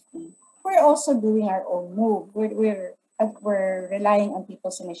 to 50, we're also doing our own move. We're relying on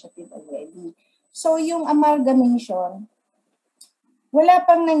People's Initiative already. So yung amalgamation, wala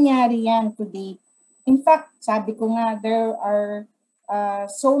pang nangyari yan to date. In fact, sabi ko nga, there are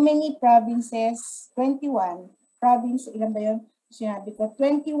so many provinces, 21 provinces, ilan ba yun? Sinabi ko,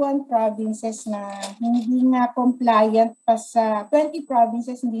 21 provinces na hindi nga compliant pa sa, 20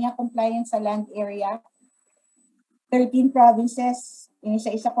 provinces hindi nga compliant sa land area, 13 provinces, yung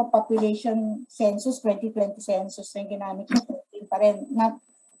isa-isa ko population census, 2020 census na yung ginamit ko, 13 pa rin, not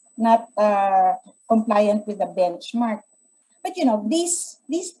compliant with the benchmark. But you know, these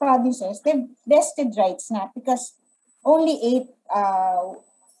provinces, they've vested rights na because only 8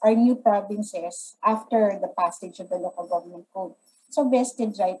 are new provinces after the passage of the local government code. So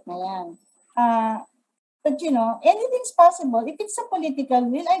vested right na yan. But you know, anything's possible. If it's a political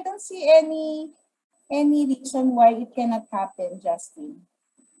will, I don't see any reason why it cannot happen, Justine.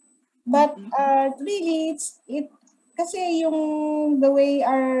 But really, kasi yung the way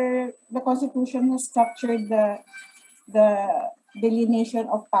the Constitution has structured the delineation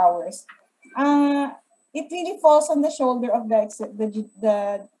of powers, it really falls on the shoulder of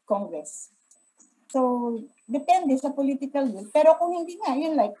the Congress. So, depende sa political will. Pero kung hindi nga,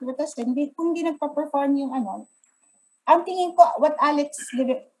 yun like, kung hindi nagpa-perform yung ano, ang tingin ko, what Alex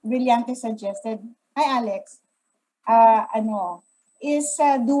Brillante suggested, hi Alex, is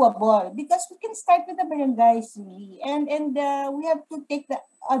doable because we can start with the barangays really, and we have to take the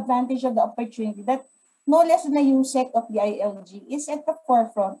advantage of the opportunity that no less than a USEC of the ILG is at the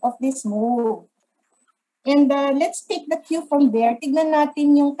forefront of this move. And let's take the cue from there. Tignan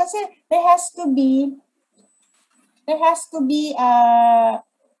natin yung, kasi it has to be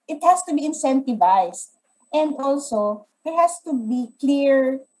incentivized. And also, there has to be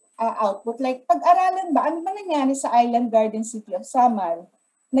clear output. Like, pag-aralan ba, ano ba nangyari sa Island Garden City of Samar?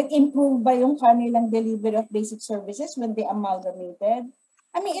 Nag-improve ba yung kanilang delivery of basic services when they amalgamated?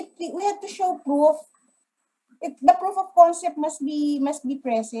 I mean, we have to show proof. The proof of concept must be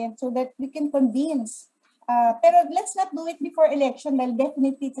present so that we can convince. Pero let's not do it before election, dahil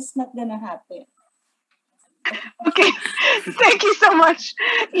definitely it's not gonna happen. Okay, thank you so much,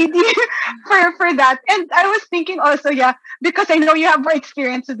 Edie, for that. And I was thinking also, because I know you have more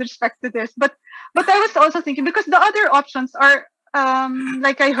experience with respect to this, but I was also thinking, because the other options are,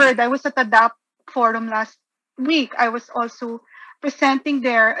 like I heard, I was at the DAP forum last week. I was also presenting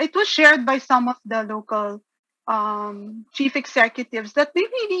there. It was shared by some of the local chief executives that they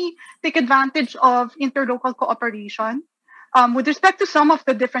really take advantage of interlocal cooperation with respect to some of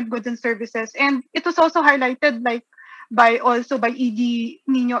the different goods and services. And it was also highlighted by ED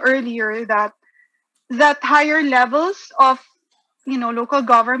Nino earlier that higher levels of local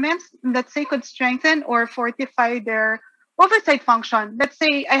governments, let's say, could strengthen or fortify their oversight function. Let's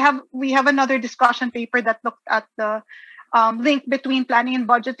say we have another discussion paper that looked at the link between planning and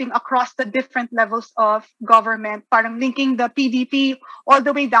budgeting across the different levels of government, parang linking the PDP all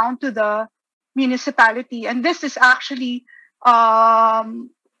the way down to the municipality. And this is actually, what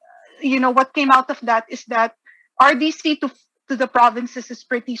came out of that is that RDC to the provinces is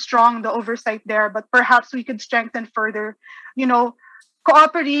pretty strong, the oversight there, but perhaps we could strengthen further,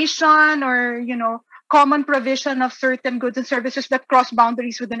 cooperation or, common provision of certain goods and services that cross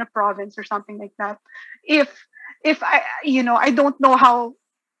boundaries within a province or something like that. If I don't know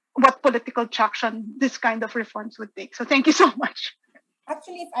what political traction this kind of reforms would take. So thank you so much.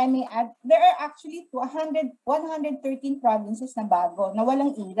 Actually, if I may add, there are actually 113 provinces na bago, na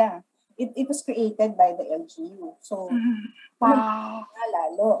walang IRA. It was created by the LGU. So, wow.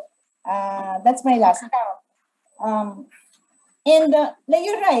 Lalo. That's my last count. And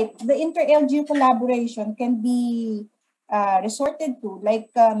you're right, the inter-LGU collaboration can be resorted to,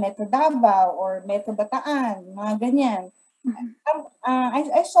 like Metro Davao or Metro Bataan, mga ganyan.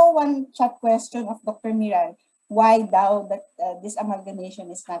 I saw one chat question of Dr. Miral, why daw that this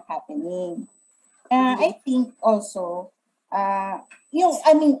amalgamation is not happening. I think also, he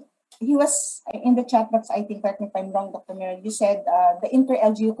was in the chat box, I think, correct me if I'm wrong, Dr. Miral, you said the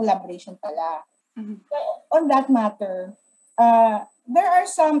inter-LGU collaboration pala. So, on that matter, there are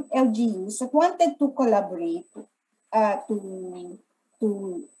some LGUs that wanted to collaborate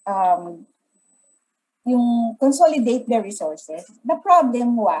yung consolidate their resources. The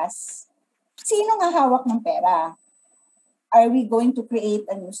problem was, sino nga hawak ng pera? Are we going to create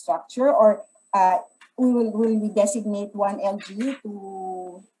a new structure, or will we designate one LGU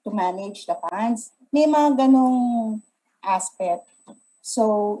to manage the funds? May mga ganong aspect.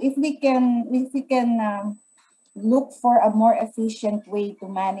 So if we can look for a more efficient way to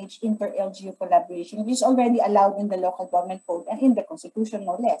manage inter-LGU collaboration, which is already allowed in the local government code and in the constitution,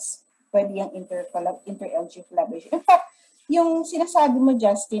 no less. Pwede yung inter-LGU collaboration. In fact, yung sinasabi mo,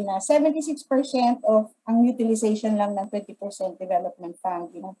 Justine, na 76% of ang utilization lang ng 20% development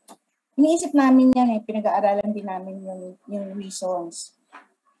fund, iniisip namin yan, pinag-aaralan din namin yung reasons.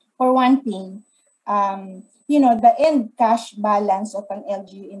 For one thing, the end cash balance of an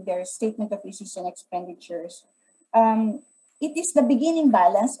LGU in their statement of receipts and expenditures, it is the beginning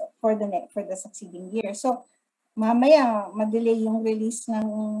balance for the succeeding year. So, mamaya, mag-delay yung release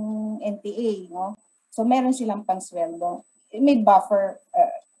ng NPA, no? So, meron silang pansweldo. May buffer.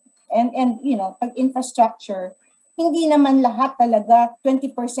 And pag infrastructure, hindi naman lahat talaga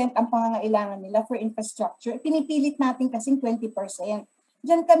 20% ang pangangailangan nila for infrastructure. Pinipilit natin kasing 20%.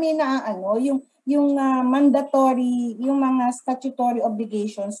 Diyan kami na yung mandatory, yung mga statutory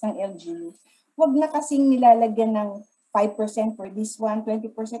obligations ng LGU. Wag na kasing nilalagyan ng 5% for this one, 20%,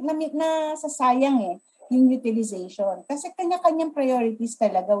 na sasayang yung utilization. Kasi kanya-kanyang priorities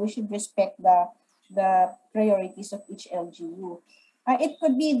talaga. We should respect the priorities of each LGU. It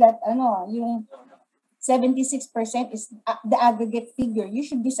could be that yung 76% is the aggregate figure. You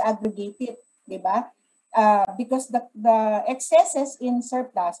should disaggregate it, di ba? Because the excesses in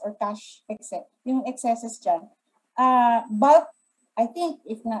surplus or cash excess, yung excesses dyan, bulk, I think,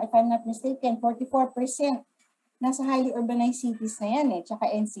 if I'm not mistaken, 44% nasa highly urbanized cities na yan tsaka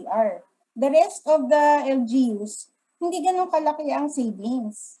NCR. The rest of the LGUs, hindi ganun kalaki ang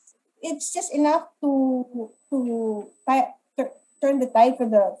savings. It's just enough to turn the tide for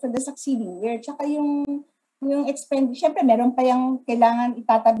the succeeding year. Tsaka yung expenditure, syempre meron pa yung kailangan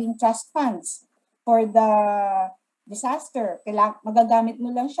itatabing trust funds for the disaster. Magagamit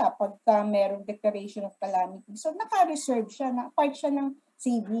mo lang siya pagka merong declaration of calamity. So naka-reserve siya, part siya ng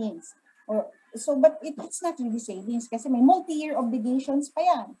savings. But it's not really savings kasi may multi-year obligations pa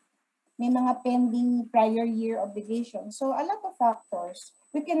yan. May mga pending prior year obligations. So a lot of factors.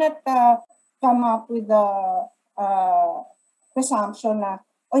 We cannot come up with a presumption na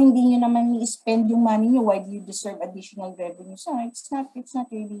hindi nyo naman i-spend yung money nyo, why do you deserve additional revenue? So it's not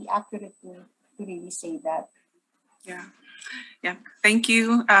really accurate to really say that. Yeah. Thank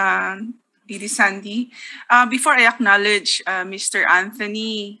you, Didi Sandy. Before I acknowledge Mr.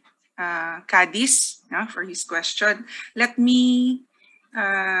 Anthony Cadiz for his question, let me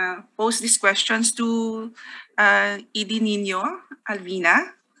pose these questions to Nino,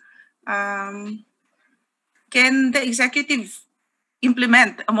 Alvina. Can the executive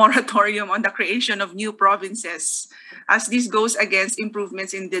implement a moratorium on the creation of new provinces as this goes against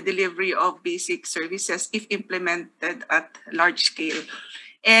improvements in the delivery of basic services if implemented at large scale?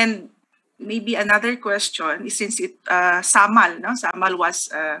 And maybe another question is, since Samal was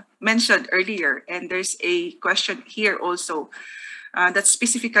mentioned earlier, and there's a question here also that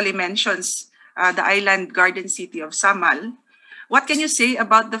specifically mentions the island garden city of Samal. What can you say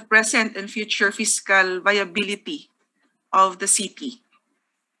about the present and future fiscal viability of the city?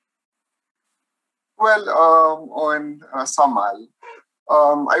 Well, on Samal,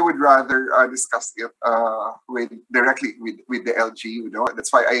 I would rather discuss it directly with the LGU.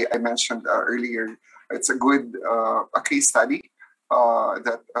 That's why I mentioned earlier, it's a good case study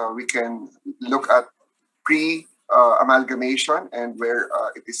that we can look at pre-amalgamation and where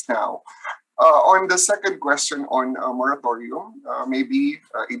it is now. On the second question on moratorium, maybe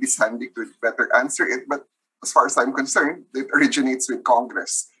Edie Sandy could better answer it, but as far as I'm concerned, it originates with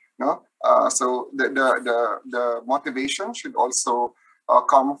Congress. So the motivation should also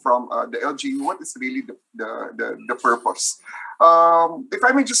come from the LGU. What is really the purpose? If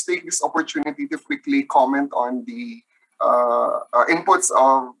I may just take this opportunity to quickly comment on the inputs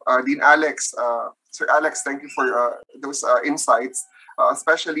of Dean Alex. Sir Alex, thank you for those insights.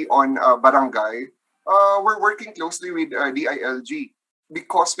 Especially on barangay, we're working closely with DILG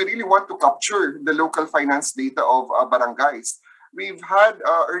because we really want to capture the local finance data of barangays. We've had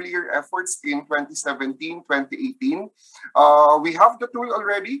earlier efforts in 2017, 2018. We have the tool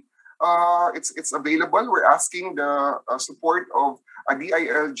already. It's available. We're asking the support of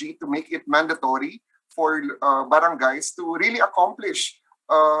DILG to make it mandatory for barangays to really accomplish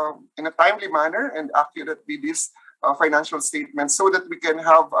in a timely manner and accurately this financial statements so that we can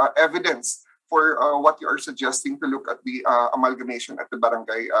have evidence for what you are suggesting to look at the amalgamation at the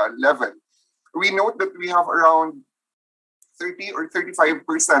barangay level. We note that we have around 30 or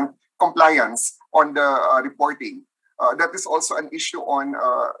 35% compliance on the reporting. That is also an issue on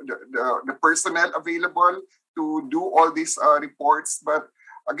the personnel available to do all these reports. But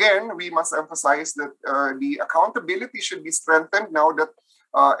again, we must emphasize that the accountability should be strengthened now that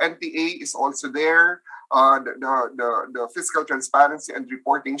NTA is also there. The fiscal transparency and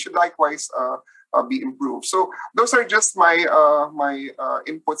reporting should likewise be improved. So those are just my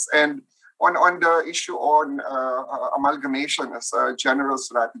inputs. And on the issue on amalgamation as a general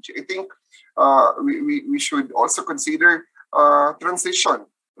strategy, I think we should also consider transition,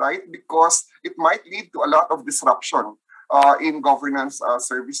 right? Because it might lead to a lot of disruption in governance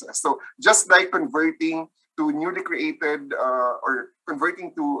services. So just like converting to newly created or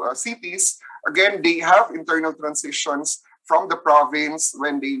converting to cities, again, they have internal transitions from the province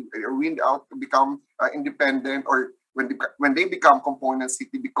when they win out to become independent or when they become component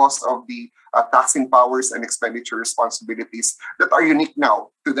city because of the taxing powers and expenditure responsibilities that are unique now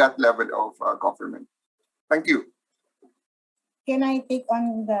to that level of government. Thank you. can I take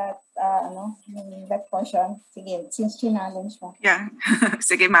on that, that question? Sige, since challenge mo. Yeah.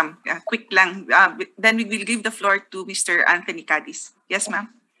 Sige, ma'am. Yeah, quick lang. Then we will give the floor to Mr. Anthony Cadiz. Yes,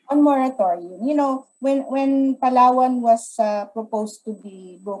 ma'am. On moratorium, when Palawan was proposed to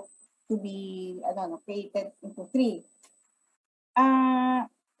be created into 3,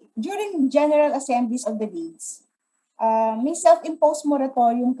 during general assemblies of the leagues, may self-imposed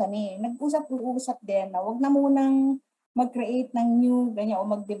moratorium kami. Nag-usap din na wag na munang mag-create ng new, ganyan, o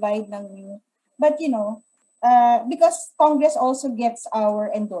mag-divide ng new. But, because Congress also gets our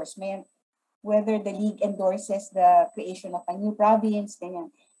endorsement, whether the league endorses the creation of a new province,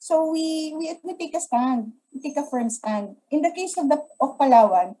 ganyan. So we take a stand, we take a firm stand. In the case of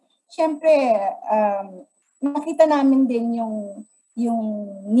Palawan, syempre, nakita namin din yung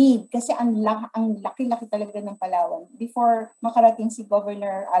need kasi ang laki-laki talaga ng Palawan. Before makarating si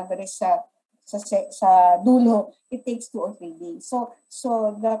Governor Alvarez sa dulo, it takes 2 or 3 days. So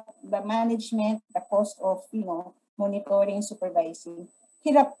the management, the cost of monitoring, supervising,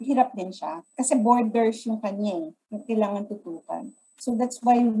 hirap din siya kasi borders yung kanya, yung kailangan tutukan. So that's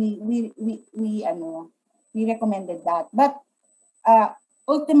why we recommended that. But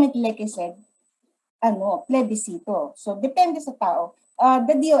ultimately, like I said, plebiscito. So depende sa tao.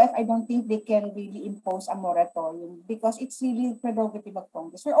 The DOF, I don't think they can really impose a moratorium because it's really prerogative of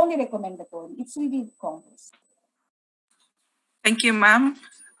Congress. We're only recommendatory. It's really Congress. Thank you, ma'am.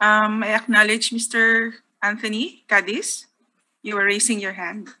 I acknowledge Mr. Anthony Cadiz. You were raising your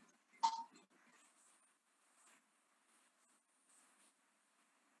hand.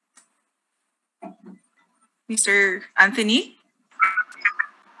 Mr. Anthony?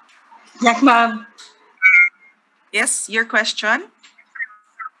 Yes, ma'am. Yes, your question?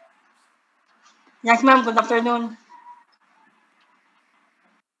 Yes, ma'am. Good afternoon.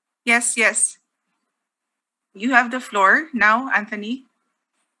 Yes. You have the floor now, Anthony.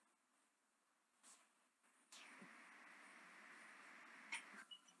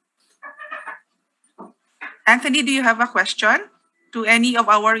 Anthony, do you have a question to any of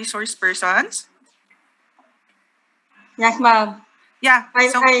our resource persons? Yes, ma'am. Yeah.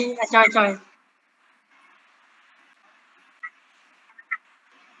 Sorry.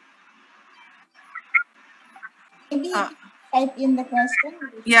 Maybe type in the question.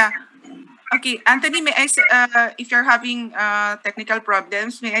 Yeah. Okay, Anthony, may I if you're having technical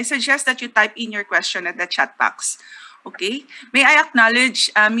problems, may I suggest that you type in your question at the chat box. Okay. May I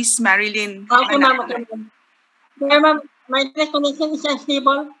acknowledge Miss Marilyn? Okay, ma'am. Ma'am, my connection is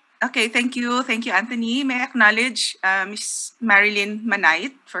unstable. Okay, thank you. Thank you, Anthony. May I acknowledge Miss Marilyn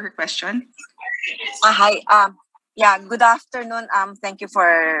Manait for her question? Hi. Yeah, good afternoon. Thank you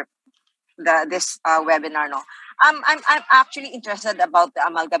for this webinar. No, I'm actually interested about the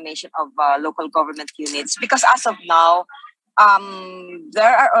amalgamation of local government units because as of now,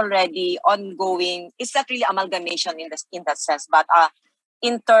 there are already ongoing. It's not really amalgamation in that sense, but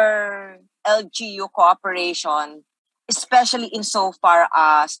inter LGU cooperation, especially insofar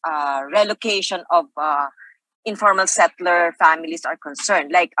as relocation of informal settler families are concerned.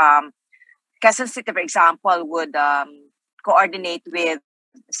 Like Quezon City, for example, would coordinate with,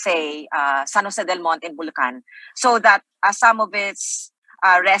 say, San Jose del Monte in Bulacan, so that some of its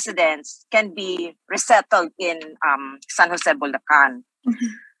residents can be resettled in San Jose, Bulacan.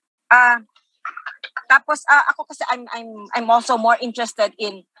 Tapos ako kasi I'm also more interested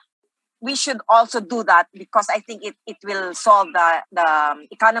in we should also do that because I think it will solve the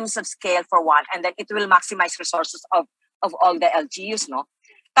economies of scale for one, and then it will maximize resources of all the LGUs, no?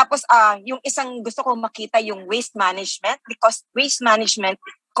 Tapos yung isang gusto ko makita yung waste management because waste management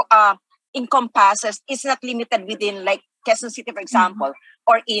encompasses, is not limited within like Quezon City, for example,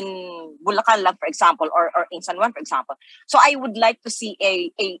 or in Bulacan lang, for example, or in San Juan, for example. So I would like to see a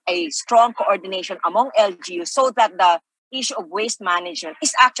strong coordination among LGUs so that the issue of waste management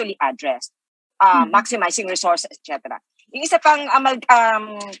is actually addressed, maximizing resources, etc. Yung isa pang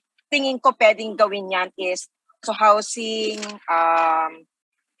tingin ko pwedeng gawin yan is so housing,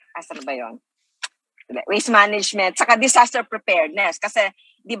 asan ba yun? Waste management, saka disaster preparedness. Kasi,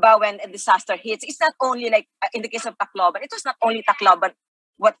 di ba, when a disaster hits, it's not only like, in the case of Tacloban, it was not only Tacloban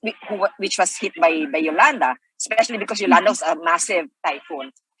which was hit by Yolanda, especially because Yolanda was a massive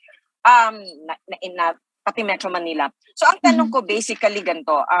typhoon in pati Metro Manila. So, ang tanong ko basically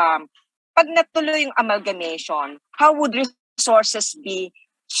ganito, pag natuloy yung amalgamation, how would resources be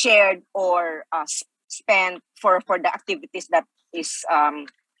shared or spent for the activities that is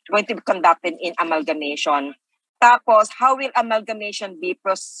going to be conducted in amalgamation? Tapos, how will amalgamation be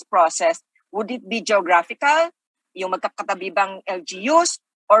processed? Would it be geographical, yung magkakatabi bang LGUs,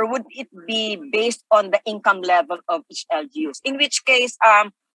 or would it be based on the income level of each LGUs? In which case,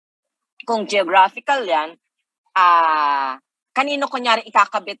 kung geographical yan, kanino kunyari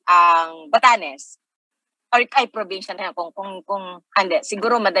ikakabit ang Batanes? Or ay probinsya na yan, hindi,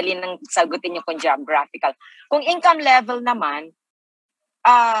 siguro madali nang sagutin yung kung geographical. Kung income level naman,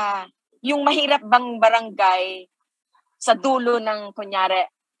 yung mahirap bang barangay sa dulo ng kunyari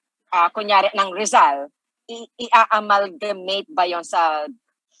ng Rizal, i-amalgamate ba yon sa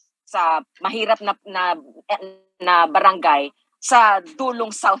mahirap na barangay sa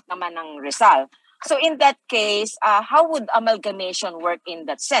dulong south naman ng Rizal? So in that case, how would amalgamation work in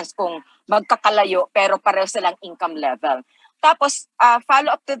that sense kung magkakalayo pero pareho silang income level? Tapos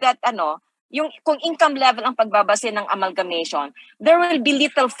follow up to that, yung kung income level ang pagbabase ng amalgamation, there will be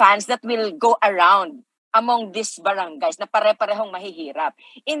little funds that will go around among these barangays na pare-parehong mahihirap.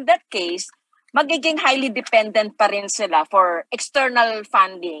 In that case, magiging highly dependent pa rin sila for external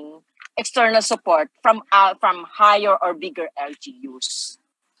funding, external support from higher or bigger LGUs.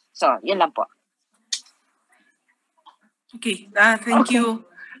 So, yun lang po. Okay, thank you,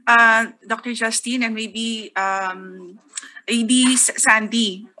 Dr. Justine, and maybe AD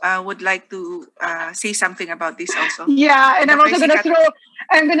Sandy would like to say something about this also. Yeah, and Dr.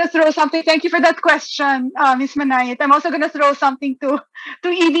 I'm gonna throw something. Thank you for that question, Ms. Manayit. I'm also gonna throw something to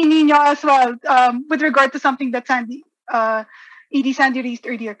ED Nino as well, with regard to something that ED Sandy raised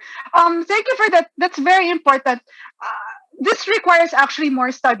earlier. Thank you for that. That's very important. This requires actually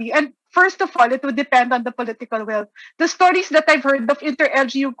more study. And first of all, it would depend on the political will. The stories that I've heard of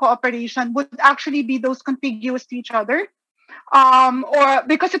inter-LGU cooperation would actually be those contiguous to each other, or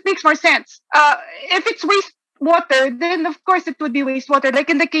because it makes more sense. If it's wastewater, then of course it would be wastewater.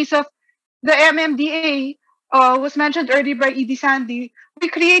 Like in the case of the MMDA, was mentioned earlier by ED Sandy, we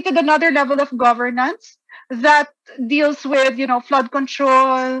created another level of governance that deals with, flood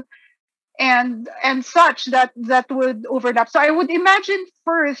control, and such that would overlap. So I would imagine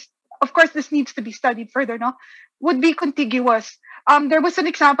first, of course, this needs to be studied further, would be contiguous. There was an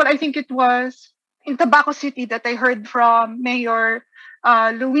example, I think it was in Tabaco City, that I heard from Mayor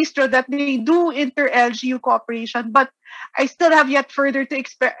Luistro that they do inter-LGU cooperation, but I still have yet further to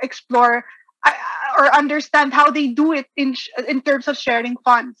explore or understand how they do it in terms of sharing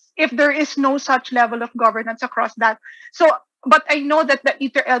funds, if there is no such level of governance across that. So, but I know that the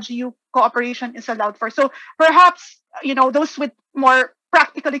inter-LGU cooperation is allowed for. So perhaps, those with more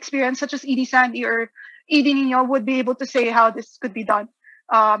practical experience, such as ED Sandy or ED Nino, would be able to say how this could be done,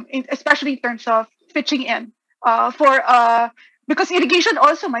 especially in terms of pitching in because irrigation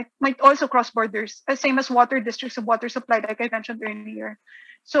also might also cross borders, same as water districts of water supply, like I mentioned earlier.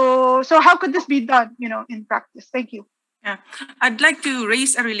 So how could this be done, in practice? Thank you. Yeah, I'd like to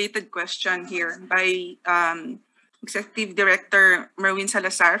raise a related question here by Executive Director Merwin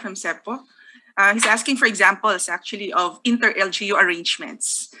Salazar from CEPO. He's asking for examples, actually, of inter-LGU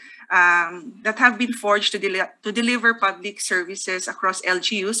arrangements that have been forged to deliver public services across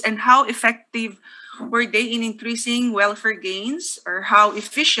LGUs, and how effective were they in increasing welfare gains, or how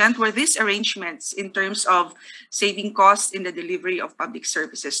efficient were these arrangements in terms of saving costs in the delivery of public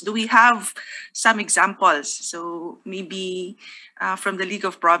services? Do we have some examples? So maybe from the League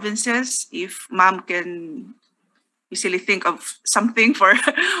of Provinces, if Ma'am can easily think of something for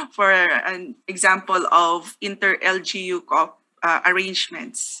an example of inter-LGU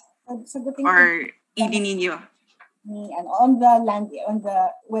arrangements, or ED Nino. On the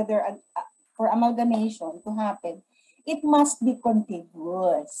whether for amalgamation to happen, it must be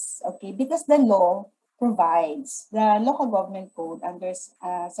contiguous, okay? Because the law provides, the local government code under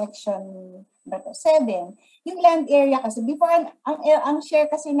section 7, yung land area kasi before ang share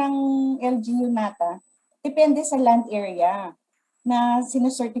kasi ng LGU nata depende sa land area na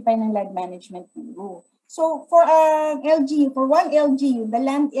sinucertify ng Land Management Bureau. So for LGU, for one LGU, the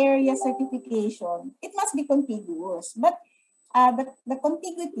land area certification, it must be contiguous. But the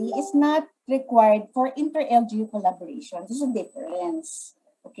contiguity is not required for inter-LGU collaboration. There's a difference.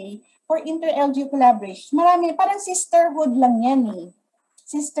 Okay? For inter-LGU collaboration, marami, parang sisterhood lang yan eh.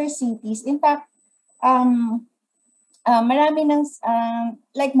 Sister cities. In fact, marami ng,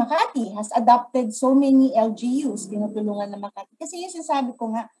 like Makati has adopted so many LGUs, tinutulungan ng Makati. Kasi yung sinasabi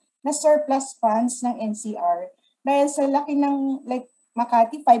ko nga, na surplus funds ng NCR, dahil sa laki ng, like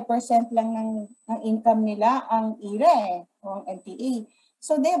Makati, 5% lang ng income nila ang IRA o ang NTA.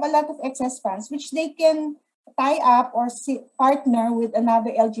 So they have a lot of excess funds which they can tie up or partner with another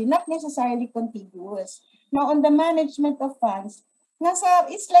LGU, not necessarily contiguous. Now, on the management of funds,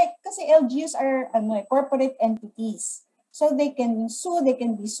 it's like, kasi LGUs are corporate entities. So they can sue, they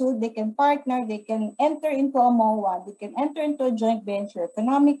can be sued, they can partner, they can enter into a MOA, they can enter into a joint venture,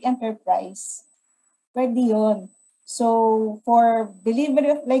 economic enterprise. Pwede yun. So for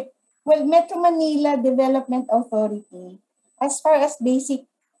delivery of Metro Manila Development Authority, as far as basic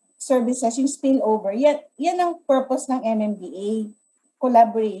services, yung spillover, yan ang purpose ng MMDA,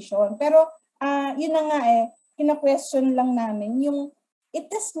 collaboration. Pero yun na nga kina-question lang namin yung it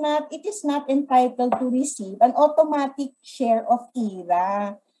is not entitled to receive an automatic share of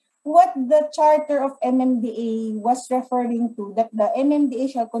IRA. What the charter of MMDA was referring to, that the MMDA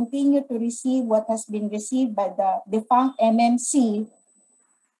shall continue to receive what has been received by the defunct MMC,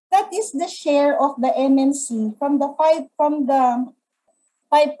 that is the share of the MMC from the 5%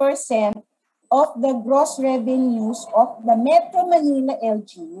 of the gross revenues of the Metro Manila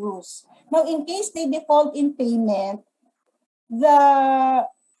LGUs. Now, in case they default in payment, the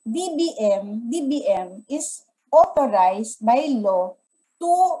DBM is authorized by law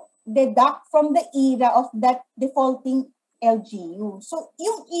to deduct from the IRA of that defaulting LGU. So,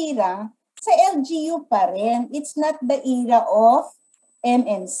 yung IRA sa LGU pa rin. It's not the IRA of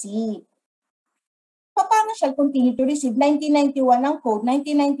MNC. Paano siya continue to receive? 1991 ang code,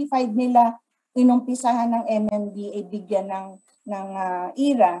 1995 nila inumpisahan ng MMDA bigyan ng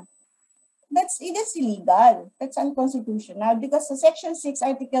IRA. That's illegal. That's unconstitutional because sa Section 6,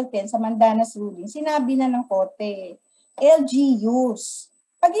 Article 10 sa Mandanas ruling, sinabi na ng Korte, LGUs.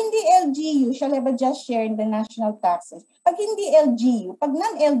 Pag hindi LGU, shall have a just share in the national taxes. Pag hindi LGU, pag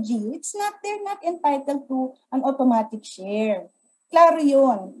non-LGU, they're not entitled to an automatic share. Klaro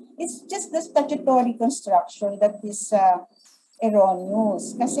yun. It's just the statutory construction that is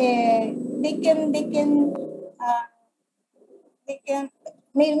erroneous. Kasi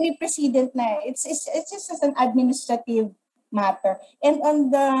may precedent na. It's just as an administrative matter. And on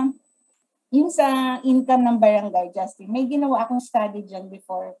yung sa income ng barangay, Justine, may ginawa akong study dyan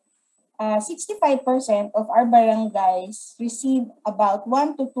before. 65% of our barangays receive about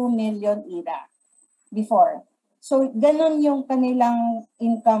 1 to 2 million IRA before. So, ganun yung kanilang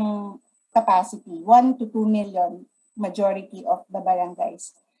income capacity, 1 to 2 million majority of the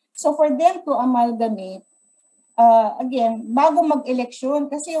barangays. So, for them to amalgamate, again, bago mag-eleksyon,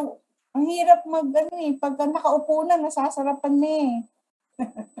 kasi ang hirap pagka nakaupo na, nasasarapan na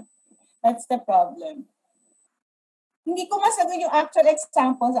That's the problem. Hindi ko masagot yung actual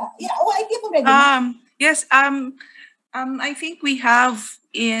examples. Yeah, well, I give already. Yes. I think we have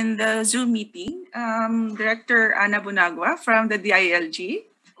in the Zoom meeting Director Ana Bunagua from the DILG.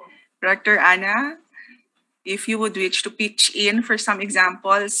 Director Ana, if you would wish to pitch in for some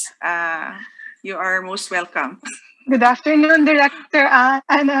examples, you are most welcome. Good afternoon, Director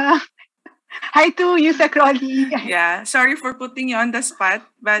Ana. Hi to you, Crowley. Yeah, sorry for putting you on the spot,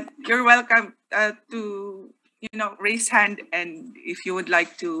 but you're welcome to raise hand and if you would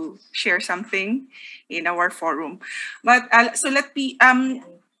like to share something in our forum. But so let me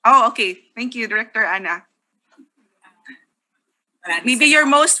okay. Thank you, Director Ana. Maybe you're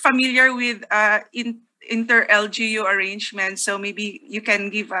most familiar with inter-LGU arrangements, so maybe you can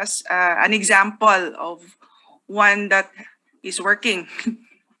give us an example of one that is working.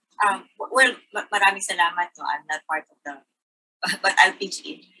 Well, maraming salamat. No, I'm not part of but I'll pitch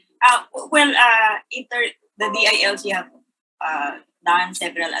in. The DILG have done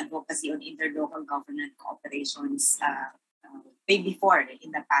several advocacy on interlocal government cooperations way before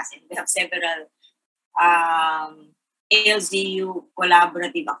in the past. And we have several LGU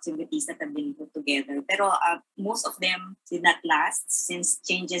collaborative activities that have been put together. Pero most of them did not last since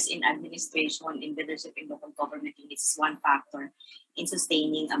changes in administration, in leadership in local government units is one factor in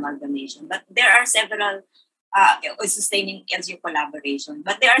sustaining amalgamation. But there are several, sustaining LGU collaboration.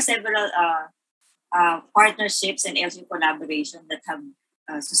 But there are several partnerships and LGU collaboration that have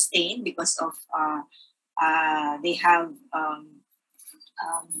sustained because of they have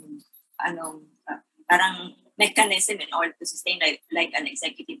parang mechanism in order to sustain like an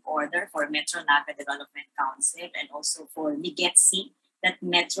executive order for Metro Naga Development Council and also for MIGETSI, that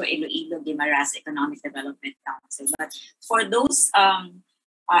Metro Iloilo Guimaras Economic Development Council. But for those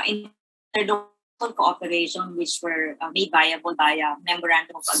interlocal cooperation which were made viable by a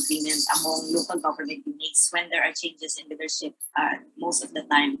memorandum of agreement among local government units, when there are changes in leadership, most of the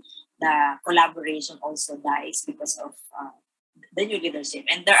time the collaboration also dies because of the new leadership.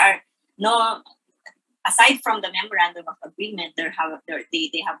 And there are no, aside from the memorandum of agreement, they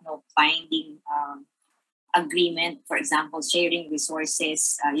have no binding agreement. For example, sharing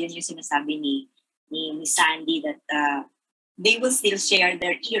resources. Yun yung sinasabi ni Sandy that they will still share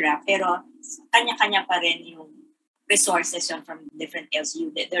their IRA, pero kanya-kanya pa rin yung resources from different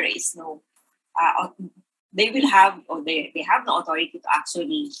LGU. There is no they will have, or they have the authority to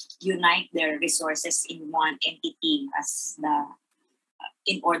actually unite their resources in one entity as the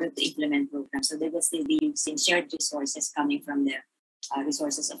in order to implement programs. So they will still be using shared resources coming from the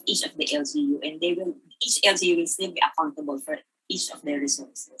resources of each of the LGU, and each LGU will still be accountable for each of their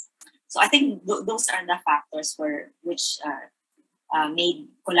resources. So I think those are the factors which made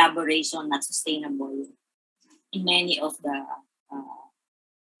collaboration not sustainable in many of the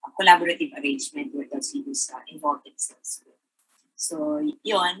collaborative arrangement where LGUs involved themselves. So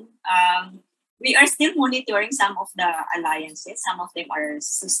yun, we are still monitoring some of the alliances. Some of them are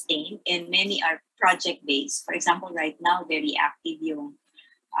sustained and many are project-based. For example, right now, very active yung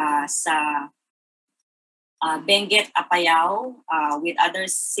sa Benguet, Apayao with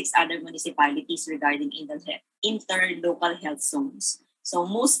 6 other municipalities regarding interlocal health zones. So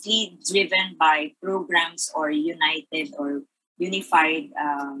mostly driven by programs or united or unified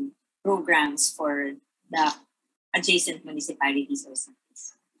programs for the adjacent municipalities or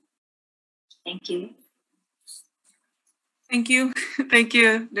cities. Thank you. Thank you. Thank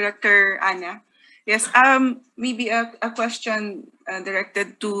you, Director Anna. Yes, maybe a question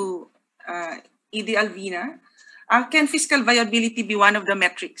directed to ED Alvina. Can fiscal viability be one of the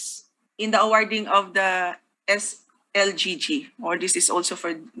metrics in the awarding of the SLGG, or this is also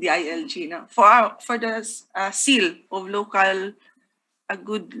for the ILG now, for the seal of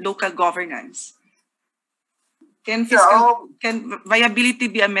good local governance? Can viability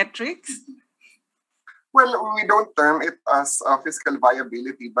be a metric? Well, we don't term it as fiscal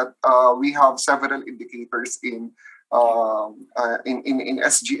viability, but we have several indicators in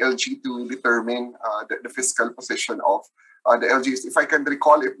SGLG to determine the fiscal position of the LGs. If I can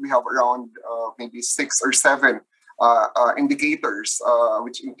recall it, we have around maybe 6 or 7 indicators,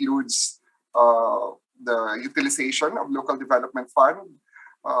 which includes the utilization of local development fund,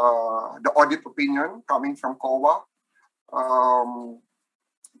 the audit opinion coming from COA,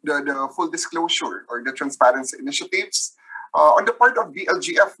 the full disclosure or the transparency initiatives. On the part of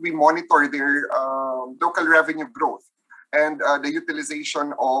DLGF, we monitor their local revenue growth and the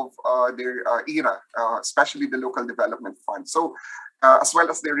utilization of their ERA, especially the local development fund. So, as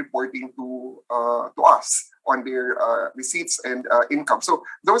well as their reporting to us on their receipts and income. So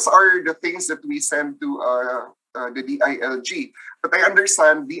those are the things that we send to the DILG. But I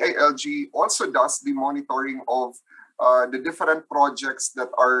understand DILG also does the monitoring of the different projects that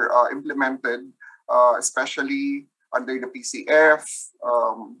are implemented, especially under the PCF.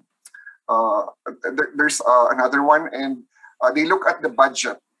 There's another one, and they look at the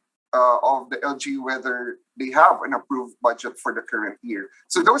budget of the LG, whether they have an approved budget for the current year.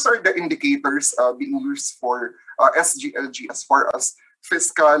 So those are the indicators being used for SGLG as far as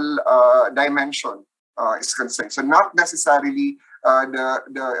fiscal dimension is concerned. So not necessarily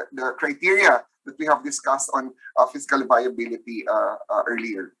the criteria that we have discussed on fiscal viability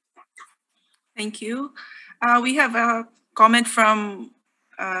earlier. Thank you. We have a comment from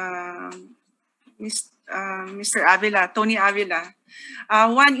Mr. Avila, Tony Avila.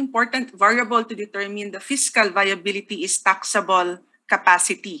 One important variable to determine the fiscal viability is taxable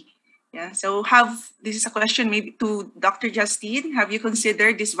capacity. Yeah, so this is a question maybe to Dr. Justine. Have you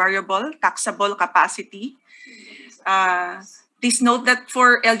considered this variable, taxable capacity? Please note that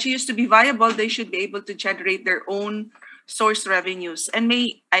for LGUs to be viable, they should be able to generate their own source revenues. And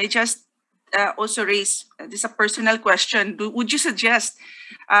may I just also raise, this is a personal question, would you suggest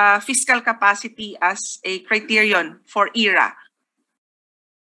fiscal capacity as a criterion for ERA?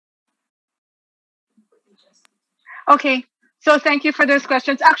 Okay, so thank you for those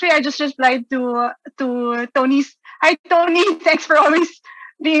questions. Actually, I just replied to Tony's. Hi, Tony. Thanks for always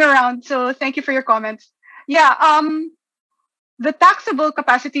being around. So thank you for your comments. Yeah, the taxable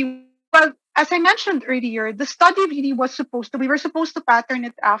capacity, well, as I mentioned earlier, the study really was we were supposed to pattern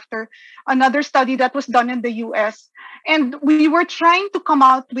it after another study that was done in the US. And we were trying to come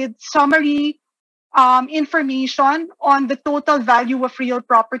out with summary information on the total value of real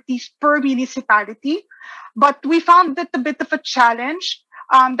properties per municipality. But we found that a bit of a challenge.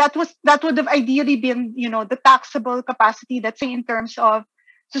 That would have ideally been, the taxable capacity, let's say in terms of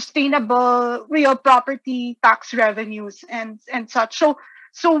sustainable real property tax revenues and such.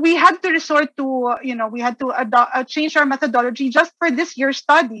 So we had to resort to, we had to change our methodology just for this year's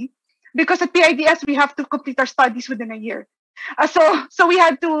study, because at PIDS we have to complete our studies within a year. So we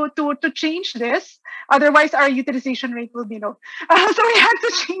had to change this, otherwise our utilization rate will be low. So we had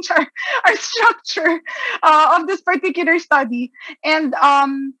to change our structure of this particular study. And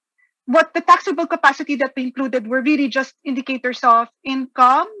what the taxable capacity that we included were really just indicators of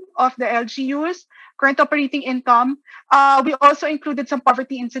income of the LGUs, current operating income. We also included some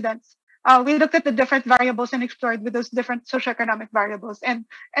poverty incidents. we looked at the different variables and explored with those different socioeconomic variables, and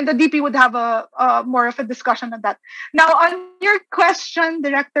the DP would have a more of a discussion on that. Now, on your question,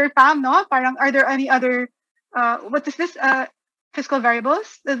 Director Pam, no, parang are there any other what is this fiscal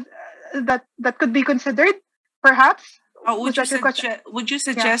variables that could be considered, perhaps? Would you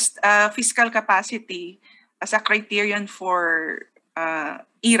suggest fiscal capacity as a criterion for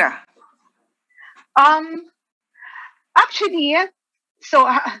ERA? Actually, so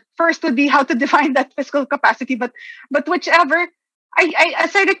first would be how to define that fiscal capacity, but whichever,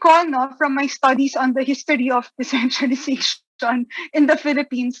 as I recall, no, from my studies on the history of decentralization in the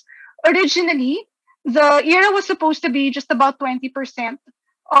Philippines, originally the ERA was supposed to be just about 20%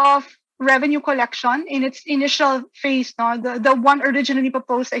 of revenue collection in its initial phase. No, the one originally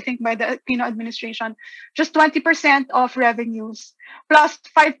proposed, I think, by the Aquino administration, just 20% of revenues plus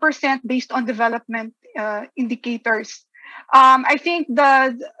 5% based on development indicators. I think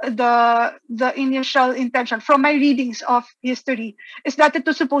the initial intention from my readings of history is that it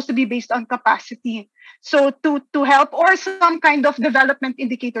was supposed to be based on capacity. So to help, or some kind of development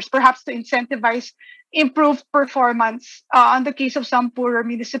indicators, perhaps to incentivize improved performance on the case of some poorer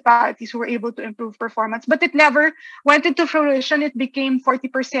municipalities who were able to improve performance. But it never went into fruition. It became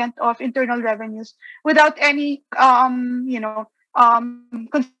 40% of internal revenues without any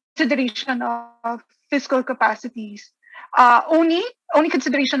consideration of fiscal capacities. Only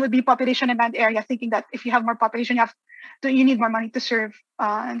consideration would be population demand area, thinking that if you have more population, you need more money to serve,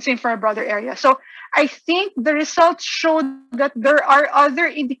 and same for a broader area. So I think the results showed that there are other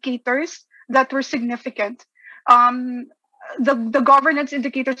indicators that were significant. The governance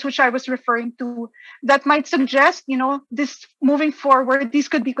indicators, which I was referring to, that might suggest, this moving forward, these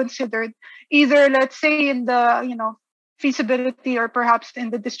could be considered either, let's say, in the, feasibility or perhaps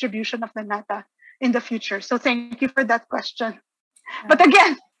in the distribution of the NATA in the future. So thank you for that question. But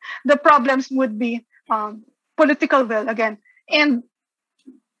again, the problems would be political will again. And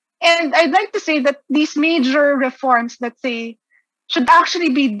I'd like to say that these major reforms, let's say, should actually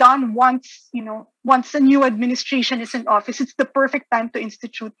be done once a new administration is in office. It's the perfect time to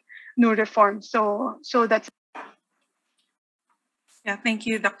institute new reforms. So that's. Yeah, thank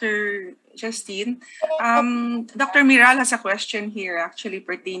you, Dr. Justine. Dr. Miral has a question here, actually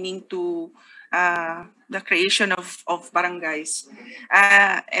pertaining to the creation of barangays,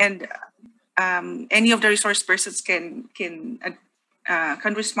 and any of the resource persons can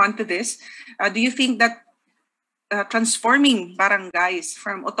respond to this. Do you think that transforming barangays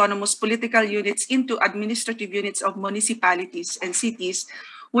from autonomous political units into administrative units of municipalities and cities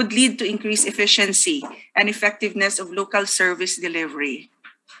would lead to increased efficiency and effectiveness of local service delivery?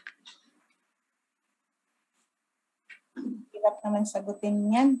 Hirap naman sagutin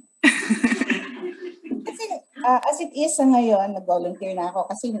yan. Kasi as it is ngayon, nag-volunteer na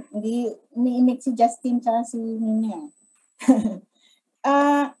ako kasi hindi umiimik si Justine tsaka si Nino.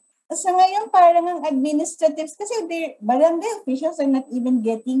 Sa ngayon, parang ang administratives, kasi barangay officials are not even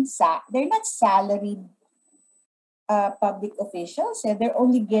getting they're not salaried public officials. They're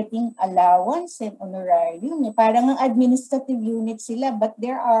only getting allowance and honorarium. Parang ang administrative unit sila, but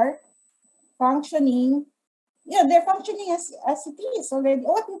they are functioning, they're functioning as it is already.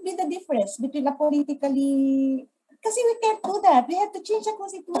 What would be the difference between a politically... Kasi we can't do that. We have to change the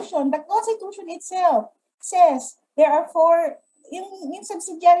constitution. The constitution itself says there are four, yung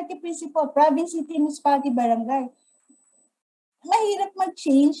subsidiarity principle, province, city, municipality, barangay. Mahirap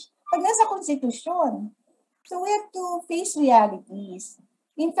mag-change pag nasa constitution. So we have to face realities.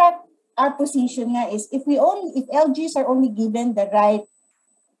 In fact, our position nga is if LGs are only given the right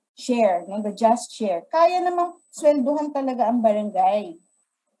share, the just share, kaya namang swelduhan talaga ang barangay.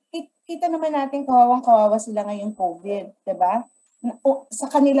 Kita naman natin kawawang-kawawa sila ngayong COVID, diba? Sa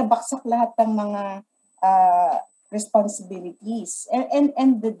kanila baksak lahat ng mga responsibilities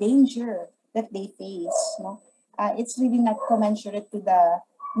and the danger that they face. No? It's really not commensurate to the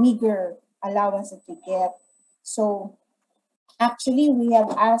meager allowance that we get. So actually, we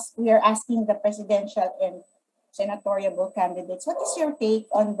are asking the presidential and senatorial candidates, what is your take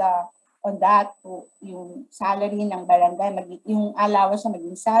on that, yung salary ng barangay, yung allowance na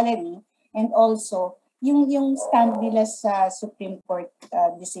maging salary, and also yung stand nila sa Supreme Court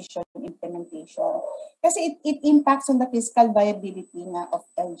decision implementation. Kasi it impacts on the fiscal viability nga of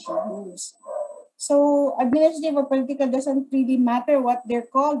LGUs. So administrative or political doesn't really matter what they're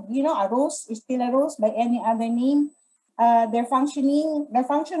called. A rose is still a rose by any other name. Their function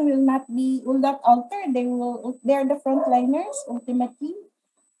will not alter. They're the frontliners ultimately.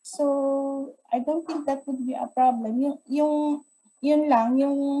 So I don't think that would be a problem. Yun lang,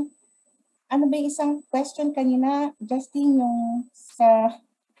 ano ba isang question kanina, Justine, yung sa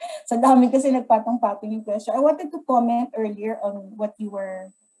Sa dami kasi nagpatong-patong yung question. I wanted to comment earlier on what you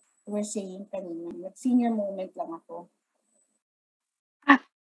were saying kanina. Senior moment lang ako.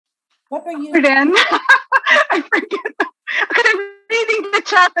 What are you? Then, I forget. Because I'm reading the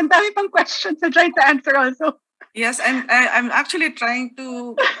chat. Ang dami pang questions. I'm trying to answer also. Yes, I'm actually trying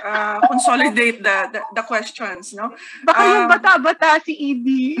to consolidate the questions, no? Baka yung bata-bata si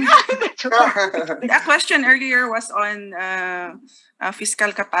ED. The question earlier was on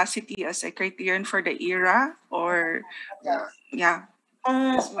fiscal capacity as a criterion for the era, or yeah.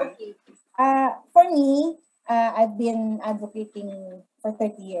 Okay. For me, I've been advocating for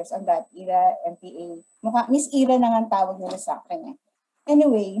 30 years on that era, MPA. Miss Era na nga tawag nila sa akin.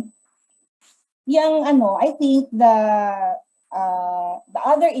 Anyway, yung I think the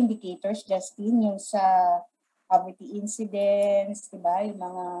other indicators, Justine, yung sa poverty incidence, diba? Yung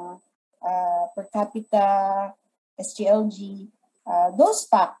mga per capita, SGLG, those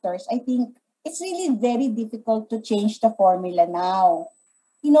factors, I think it's really very difficult to change the formula now.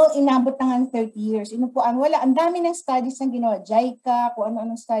 Inabot na nga 30 years. Wala, ang dami ng studies ang ginawa, JICA, kung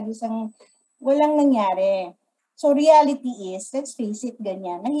ano-anong studies ang walang nangyari. So reality is, let's face it,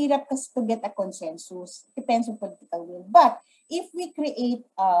 ganyan. Mahirap kasi to get a consensus. Depends on political will. But if we create,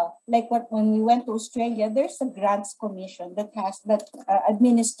 like when we went to Australia, there's a grants commission that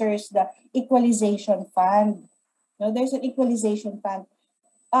administers the equalization fund. There's an equalization fund.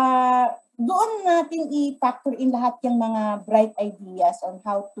 Doon natin i-factor in lahat yung mga bright ideas on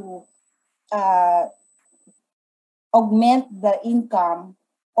how to augment the income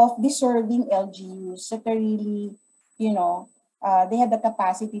of deserving LGUs that are really, they have the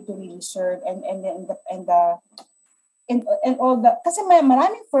capacity to really serve and all the, kasi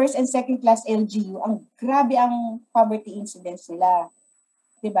maraming first and second class LGU, ang grabe ang poverty incidence nila.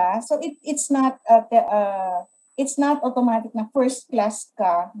 Diba? So it's not automatic na first class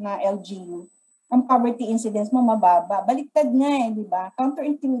ka na LGU. Ang poverty incidence mo mababa. Baliktad nga diba?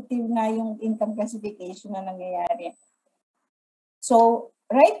 Counterintuitive na yung income classification na nangyayari. So,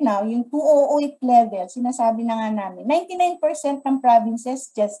 right now, yung 2008 level, sinasabi na nga namin, 99% ng provinces,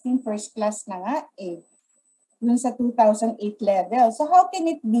 Justine, first class na nga Yung sa 2008 level. So, how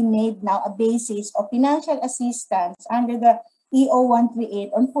can it be made now a basis of financial assistance under the EO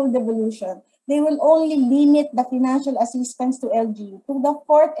 138 on full devolution? They will only limit the financial assistance to LGU to the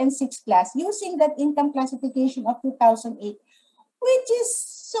 4th and 6th class using that income classification of 2008, which is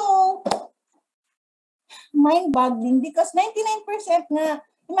so mind-boggling because 99% na,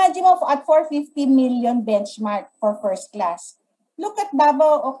 imagine mo at 450 million benchmark for first class. Look at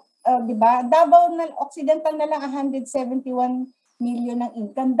Davao, diba? Davao na, Occidental na lang 171 million ng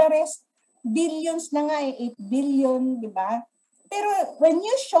income. The rest, billions na nga 8 billion, diba? Pero when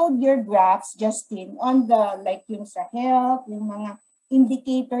you showed your graphs, Justine, on the, like yung sa health, yung mga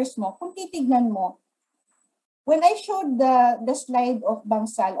indicators mo, kung titignan mo, when I showed the slide of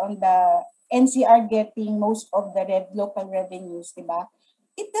Bangsal on the NCR getting most of the local revenues, diba?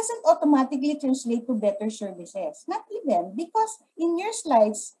 It doesn't automatically translate to better services. Not even, because in your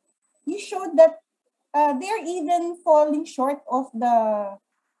slides, you showed that they're even falling short of the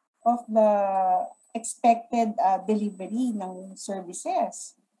expected delivery ng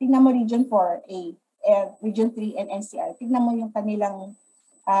services. Tignan mo Region 4A, Region 3 and NCR. Tignan mo yung kanilang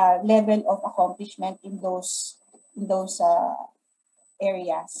level of accomplishment in those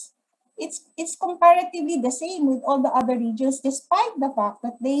areas. It's comparatively the same with all the other regions despite the fact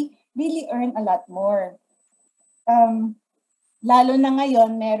that they really earn a lot more. Lalo na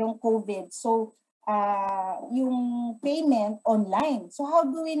ngayon, merong COVID. So, yung payment online. So, how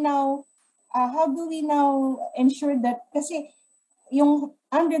do we now ensure that, kasi yung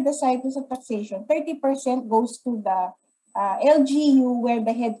under the cycles of taxation, 30% goes to the LGU where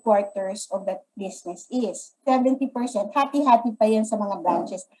the headquarters of that business is. 70%, hati-hati pa yan sa mga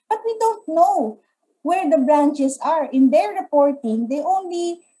branches. But we don't know where the branches are. In their reporting, they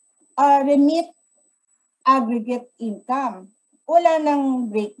only remit aggregate income. Wala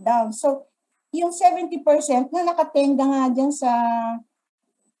nang breakdown. So, yung 70% na nakatenga nga dyan sa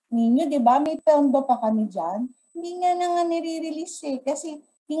ninyo, di ba? May pondo pa kami dyan. Hindi nga na nga nire-release kasi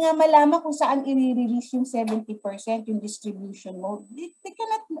hindi nga malaman kung saan i-release yung 70%, yung distribution mode.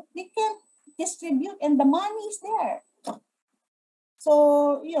 They can't distribute and the money is there.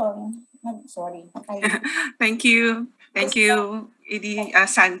 So, yun. Sorry. Thank you. Thank you, Edie,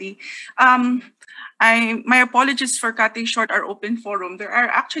 Sandy. My apologies for cutting short our open forum. There are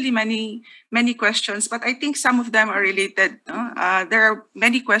actually many questions, but I think some of them are related. There are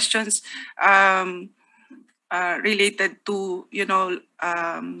many questions related to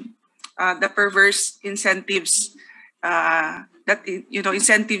the perverse incentives that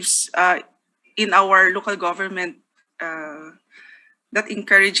incentives in our local government that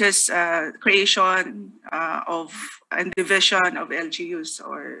encourages creation of and division of LGUs,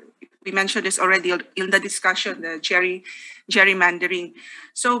 or we mentioned this already in the discussion, the gerrymandering.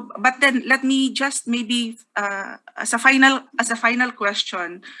 So, but then let me just maybe as a final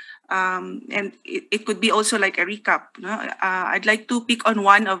question, and it could be also like a recap. I'd like to pick on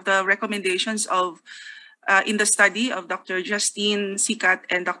one of the recommendations of in the study of Dr. Justine Sicat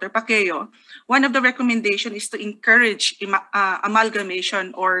and Dr. Paqueo. One of the recommendations is to encourage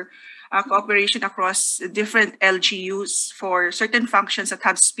amalgamation or cooperation across different LGUs for certain functions that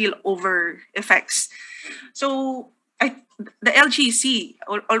have spillover effects. So the LGC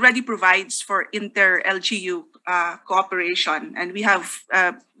already provides for inter-LGU cooperation, and we have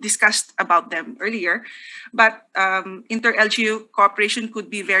discussed about them earlier. But inter-LGU cooperation could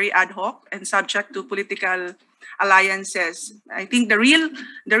be very ad hoc and subject to political alliances. I think the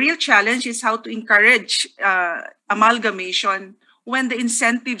real challenge is how to encourage amalgamation when the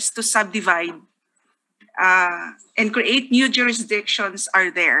incentives to subdivide and create new jurisdictions are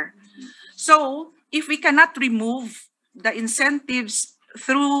there. So if we cannot remove the incentives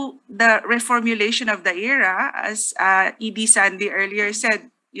through the reformulation of the ERA, as ED Sandy earlier said,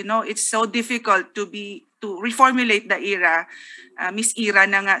 it's so difficult to reformulate the ERA. Miss ERA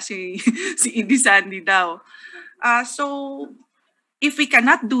na nga si ED Sandy daw. So if we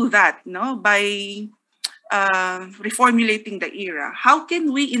cannot do that, by reformulating the ERA, how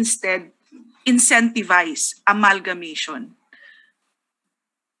can we instead incentivize amalgamation?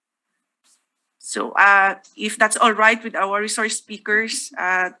 So if that's all right with our resource speakers,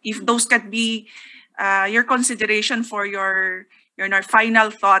 if those can be your consideration for your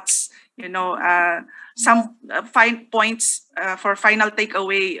final thoughts, some fine points for final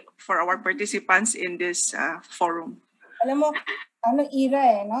takeaway for our participants in this forum. Alam mo,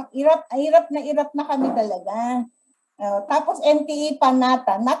 ERA no? Hirap na kami talaga. Tapos NTE pa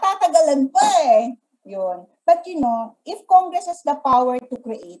natatagalan pa Yun. But if Congress has the power to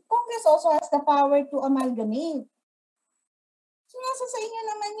create, Congress also has the power to amalgamate. So nasa sa inyo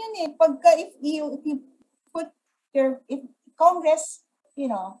naman yun Pagka if Congress,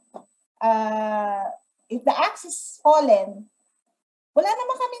 if the axe is fallen, wala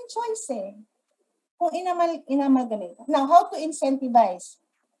naman kaming choice kung inamalgamate. Now, how to incentivize?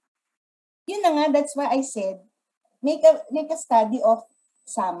 Yun na nga, that's why I said, make a study of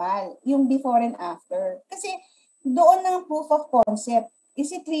SAMAL, yung before and after. Kasi doon ng proof of concept,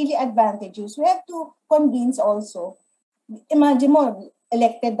 is it really advantageous? We have to convince also. Imagine mo,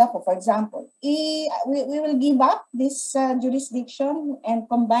 elected ako, for example. We will give up this jurisdiction and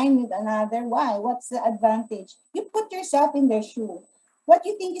combine with another. Why? What's the advantage? You put yourself in their shoe. What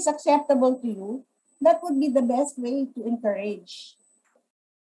you think is acceptable to you, that would be the best way to encourage.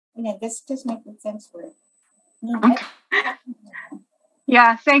 This just makes sense for it.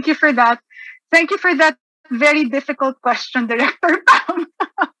 Yeah, thank you for that. Thank you for that very difficult question, Director Pam.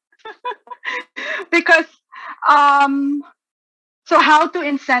 Because, so how to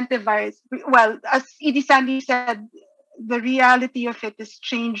incentivize? Well, as ED Sandy said, the reality of it is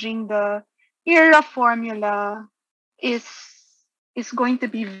changing. The ERA formula is going to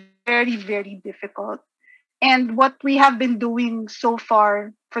be very, very difficult. And what we have been doing so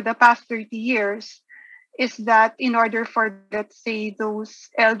far for the past 30 years is that in order for, let's say, those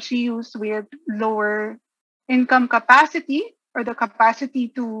LGUs with lower income capacity or the capacity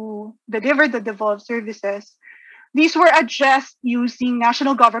to deliver the devolved services, these were addressed using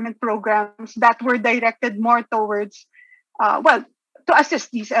national government programs that were directed more towards, to assist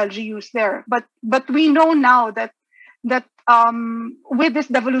these LGUs there. But we know now that with this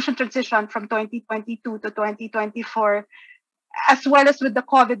devolution transition from 2022 to 2024, as well as with the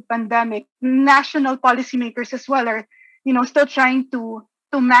COVID pandemic, national policymakers as well are, still trying to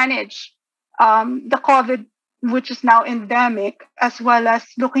manage the COVID, which is now endemic, as well as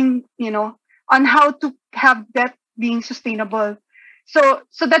looking, on how to have that being sustainable. So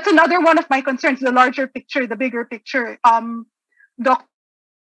that's another one of my concerns, the larger picture, the bigger picture.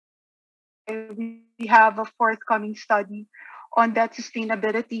 We have a forthcoming study on that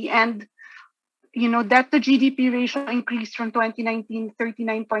sustainability, and debt to GDP ratio increased from 2019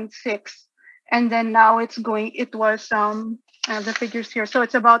 39.6, and then now it was the figures here, so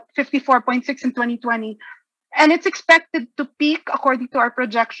it's about 54.6 in 2020, and it's expected to peak according to our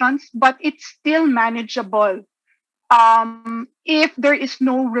projections, but it's still manageable if there is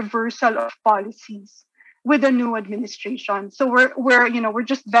no reversal of policies with the new administration. So we're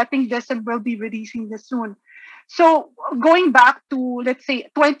just vetting this, and we'll be releasing this soon. So going back to, let's say,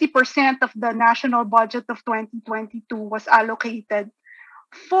 20% of the national budget of 2022 was allocated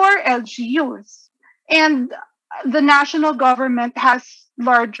for LGUs. And the national government has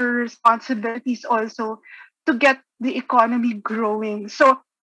larger responsibilities also to get the economy growing. So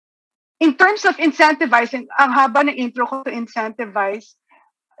in terms of incentivizing, ang haba na intro ko to incentivize,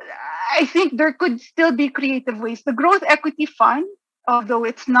 I think there could still be creative ways. The Growth Equity Fund, although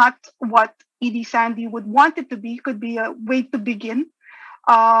it's not what ED Sandy would want it to be, could be a way to begin.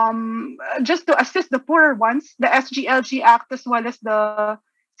 Just to assist the poorer ones. The SGLG Act as well as the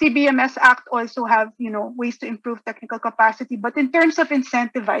CBMS Act also have, ways to improve technical capacity. But in terms of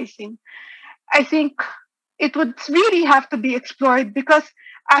incentivizing, I think it would really have to be explored because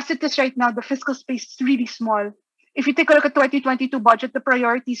as it is right now, the fiscal space is really small. If you take a look at 2022 budget, the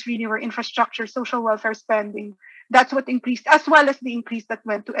priorities really were infrastructure, social welfare spending. That's what increased, as well as the increase that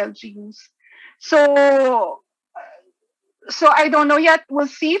went to LGUs. So I don't know yet. We'll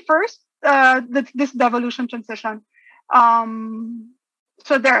see first this devolution transition.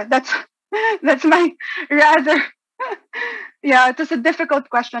 So that's my rather yeah, it was a difficult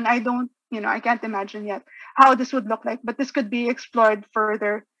question. I can't imagine yet how this would look like, but this could be explored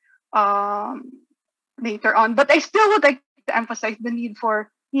further later on. But I still would like to emphasize the need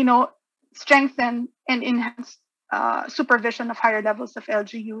for, strengthen and enhance supervision of higher levels of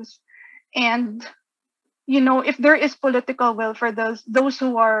LGUs. And, if there is political will for those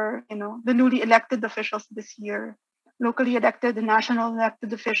who are, the newly elected officials this year, locally elected and national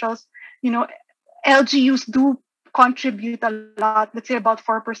elected officials, LGUs do contribute a lot, let's say about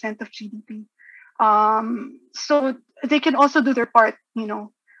 4% of GDP. So they can also do their part,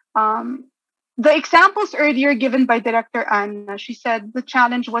 The examples earlier given by Director Anna, she said the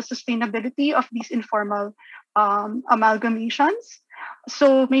challenge was sustainability of these informal amalgamations.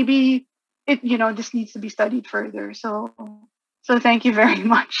 So maybe this needs to be studied further. So thank you very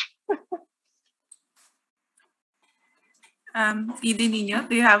much. Nino,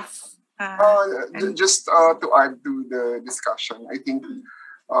 do you have just to add to the discussion, I think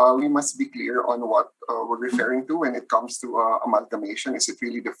we must be clear on what we're referring to when it comes to amalgamation. Is it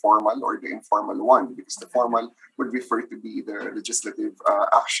really the formal or the informal one? Because the formal would refer to be the legislative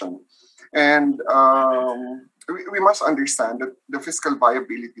action. And we must understand that the fiscal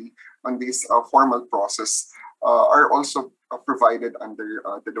viability on this formal process are also provided under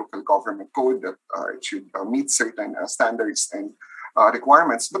the local government code that it should meet certain standards and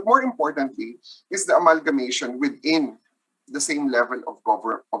requirements. But more importantly is the amalgamation within the same level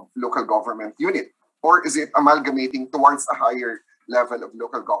of local government unit, or is it amalgamating towards a higher level of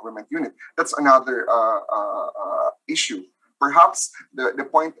local government unit? That's another issue. Perhaps the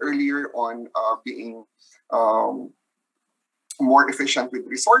point earlier on being more efficient with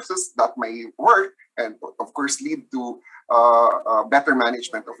resources, that may work and of course lead to better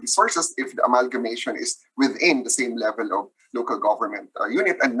management of resources if the amalgamation is within the same level of local government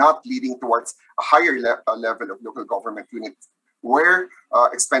unit and not leading towards a higher level of local government unit where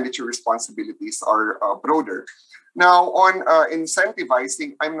expenditure responsibilities are broader. Now, on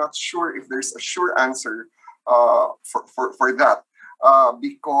incentivizing, I'm not sure if there's a sure answer for that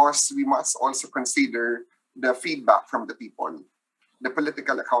because we must also consider the feedback from the people, the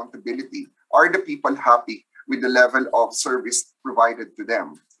political accountability. Are the people happy with the level of service provided to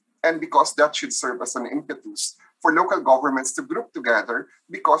them? And because that should serve as an impetus for local governments to group together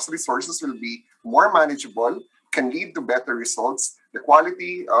because resources will be more manageable, can lead to better results, the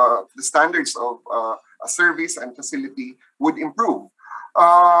quality, the standards of a service and facility would improve.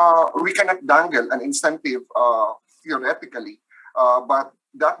 We cannot dangle an incentive theoretically, but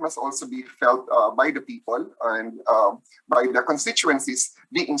that must also be felt by the people and by the constituencies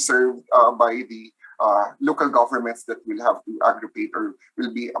being served by the local governments that will have to aggregate or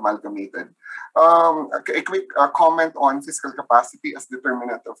will be amalgamated. A quick comment on fiscal capacity as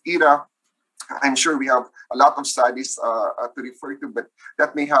determinant of ERA. I'm sure we have a lot of studies to refer to, but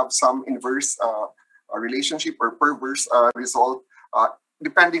that may have some inverse relationship or perverse result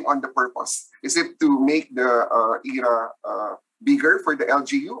depending on the purpose. Is it to make the ERA bigger for the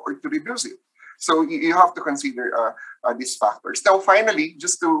LGU or to reduce it? So you have to consider these factors. Now, finally,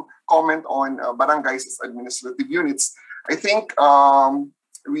 just to comment on barangays as administrative units, I think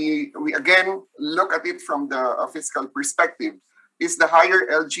we again look at it from the fiscal perspective. Is the higher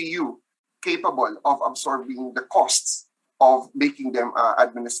LGU capable of absorbing the costs of making them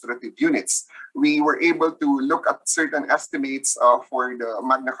administrative units? We were able to look at certain estimates for the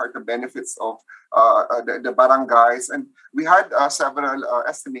Magna Carta benefits of the barangays, and we had several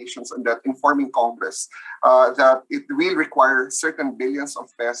estimations on that informing Congress that it will require certain billions of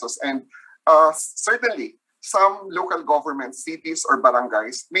pesos, and certainly some local governments, cities or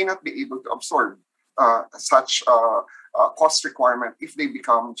barangays may not be able to absorb such cost requirement if they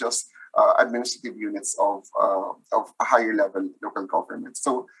become just administrative units of a higher level local government.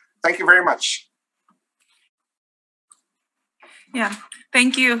 So thank you very much. Yeah,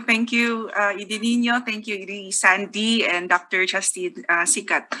 thank you, Nino, thank you, Sandy, and Dr. Justine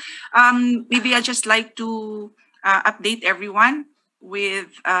Sicat. Maybe I'd just like to update everyone with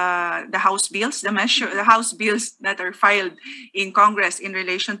the House bills, the House bills that are filed in Congress in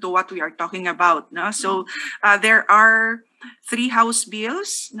relation to what we are talking about. No? So there are 3 House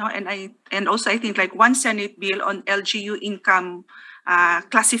bills, no, and also I think like 1 Senate bill on LGU income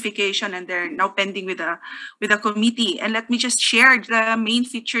classification, and they're now pending with the committee. And let me just share the main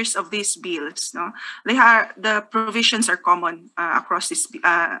features of these bills. No, the provisions are common across these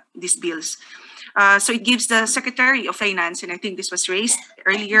bills. So it gives the Secretary of Finance, and I think this was raised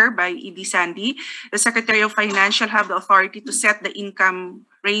earlier by ED Sandy, the Secretary of Finance shall have the authority to set the income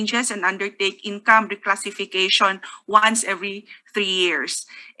ranges and undertake income reclassification once every 3 years.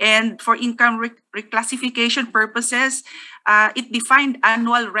 And for income reclassification purposes, it defined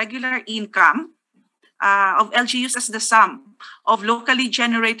annual regular income of LGUs as the sum of locally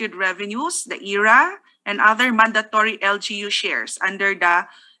generated revenues, the ERA, and other mandatory LGU shares under the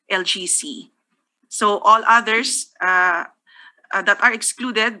LGC. So all others that are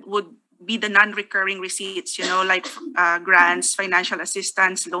excluded would be the non-recurring receipts, like grants, financial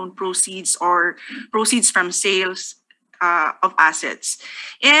assistance, loan proceeds, or proceeds from sales of assets.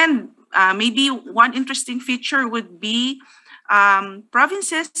 And maybe one interesting feature would be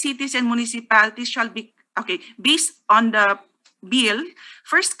provinces, cities, and municipalities shall be, based on the bill,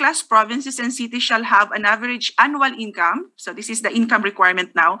 first-class provinces and cities shall have an average annual income, so this is the income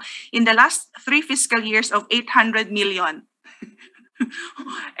requirement now, in the last 3 fiscal years of 800 million.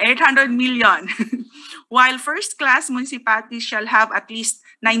 800 million. While first-class municipalities shall have at least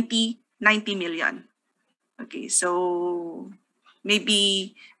 90 million. Okay, so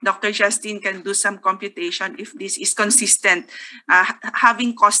maybe Dr. Justine can do some computation if this is consistent,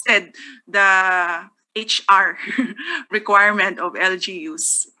 having costed the HR requirement of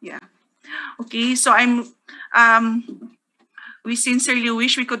LGUs. Yeah. Okay, so we sincerely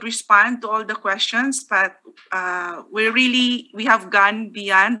wish we could respond to all the questions, but we have gone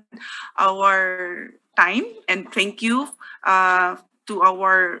beyond our time, and thank you to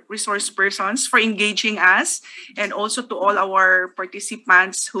our resource persons for engaging us, and also to all our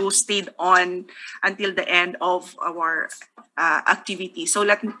participants who stayed on until the end of our activity. So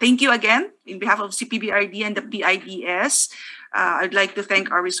thank you again in behalf of CPBRD and the PIDS. I'd like to thank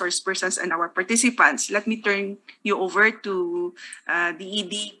our resource persons and our participants. Let me turn you over to the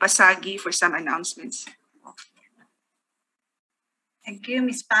ED Pasagi for some announcents. Thank you,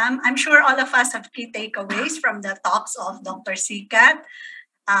 Ms. Pam. I'm sure all of us have key takeaways from the talks of Dr. Sicat,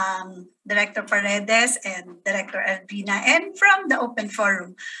 Director Paredes, and Director Alvina, and from the open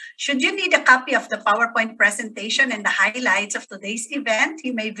forum. Should you need a copy of the PowerPoint presentation and the highlights of today's event,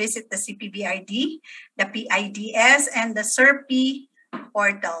 you may visit the CPBRD, the PIDS, and the SERPI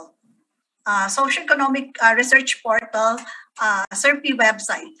portal, Socioeconomic Research Portal, SERPI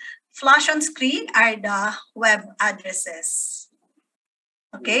website. Flash on screen are the web addresses.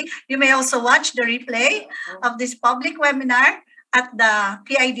 Okay, you may also watch the replay of this public webinar at the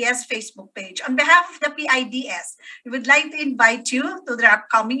PIDS Facebook page. On behalf of the PIDS, we would like to invite you to the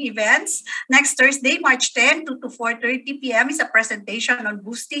upcoming events. Next Thursday, March 10 to 4:30 p.m. is a presentation on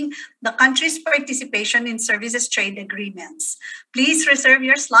boosting the country's participation in services trade agreements. Please reserve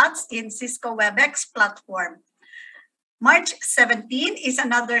your slots in Cisco WebEx platform. March 17 is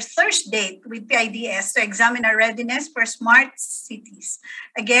another Thursday with PIDS to examine our readiness for smart cities.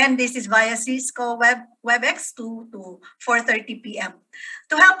 Again, this is via Cisco WebEx 2 to 4:30 p.m.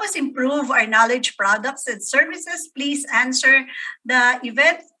 To help us improve our knowledge products and services, please answer the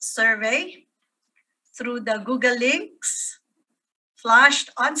event survey through the Google links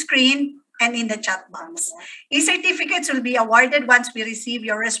flashed on screen and in the chat box. E-certificates will be awarded once we receive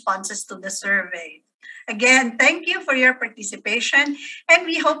your responses to the survey. Again, thank you for your participation, and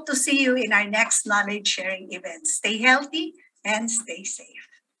we hope to see you in our next knowledge-sharing event. Stay healthy and stay safe.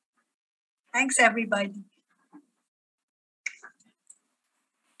 Thanks, everybody.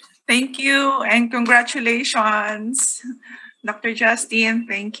 Thank you, and congratulations. Dr. Justine,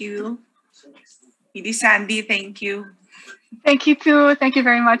 thank you. ED Sandy, thank you. Thank you too. Thank you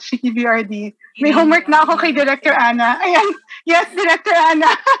very much, CPBRD. May homework na ako kay Director Ana. Ayan. Yes, Director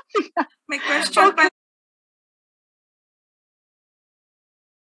Ana. May question pa.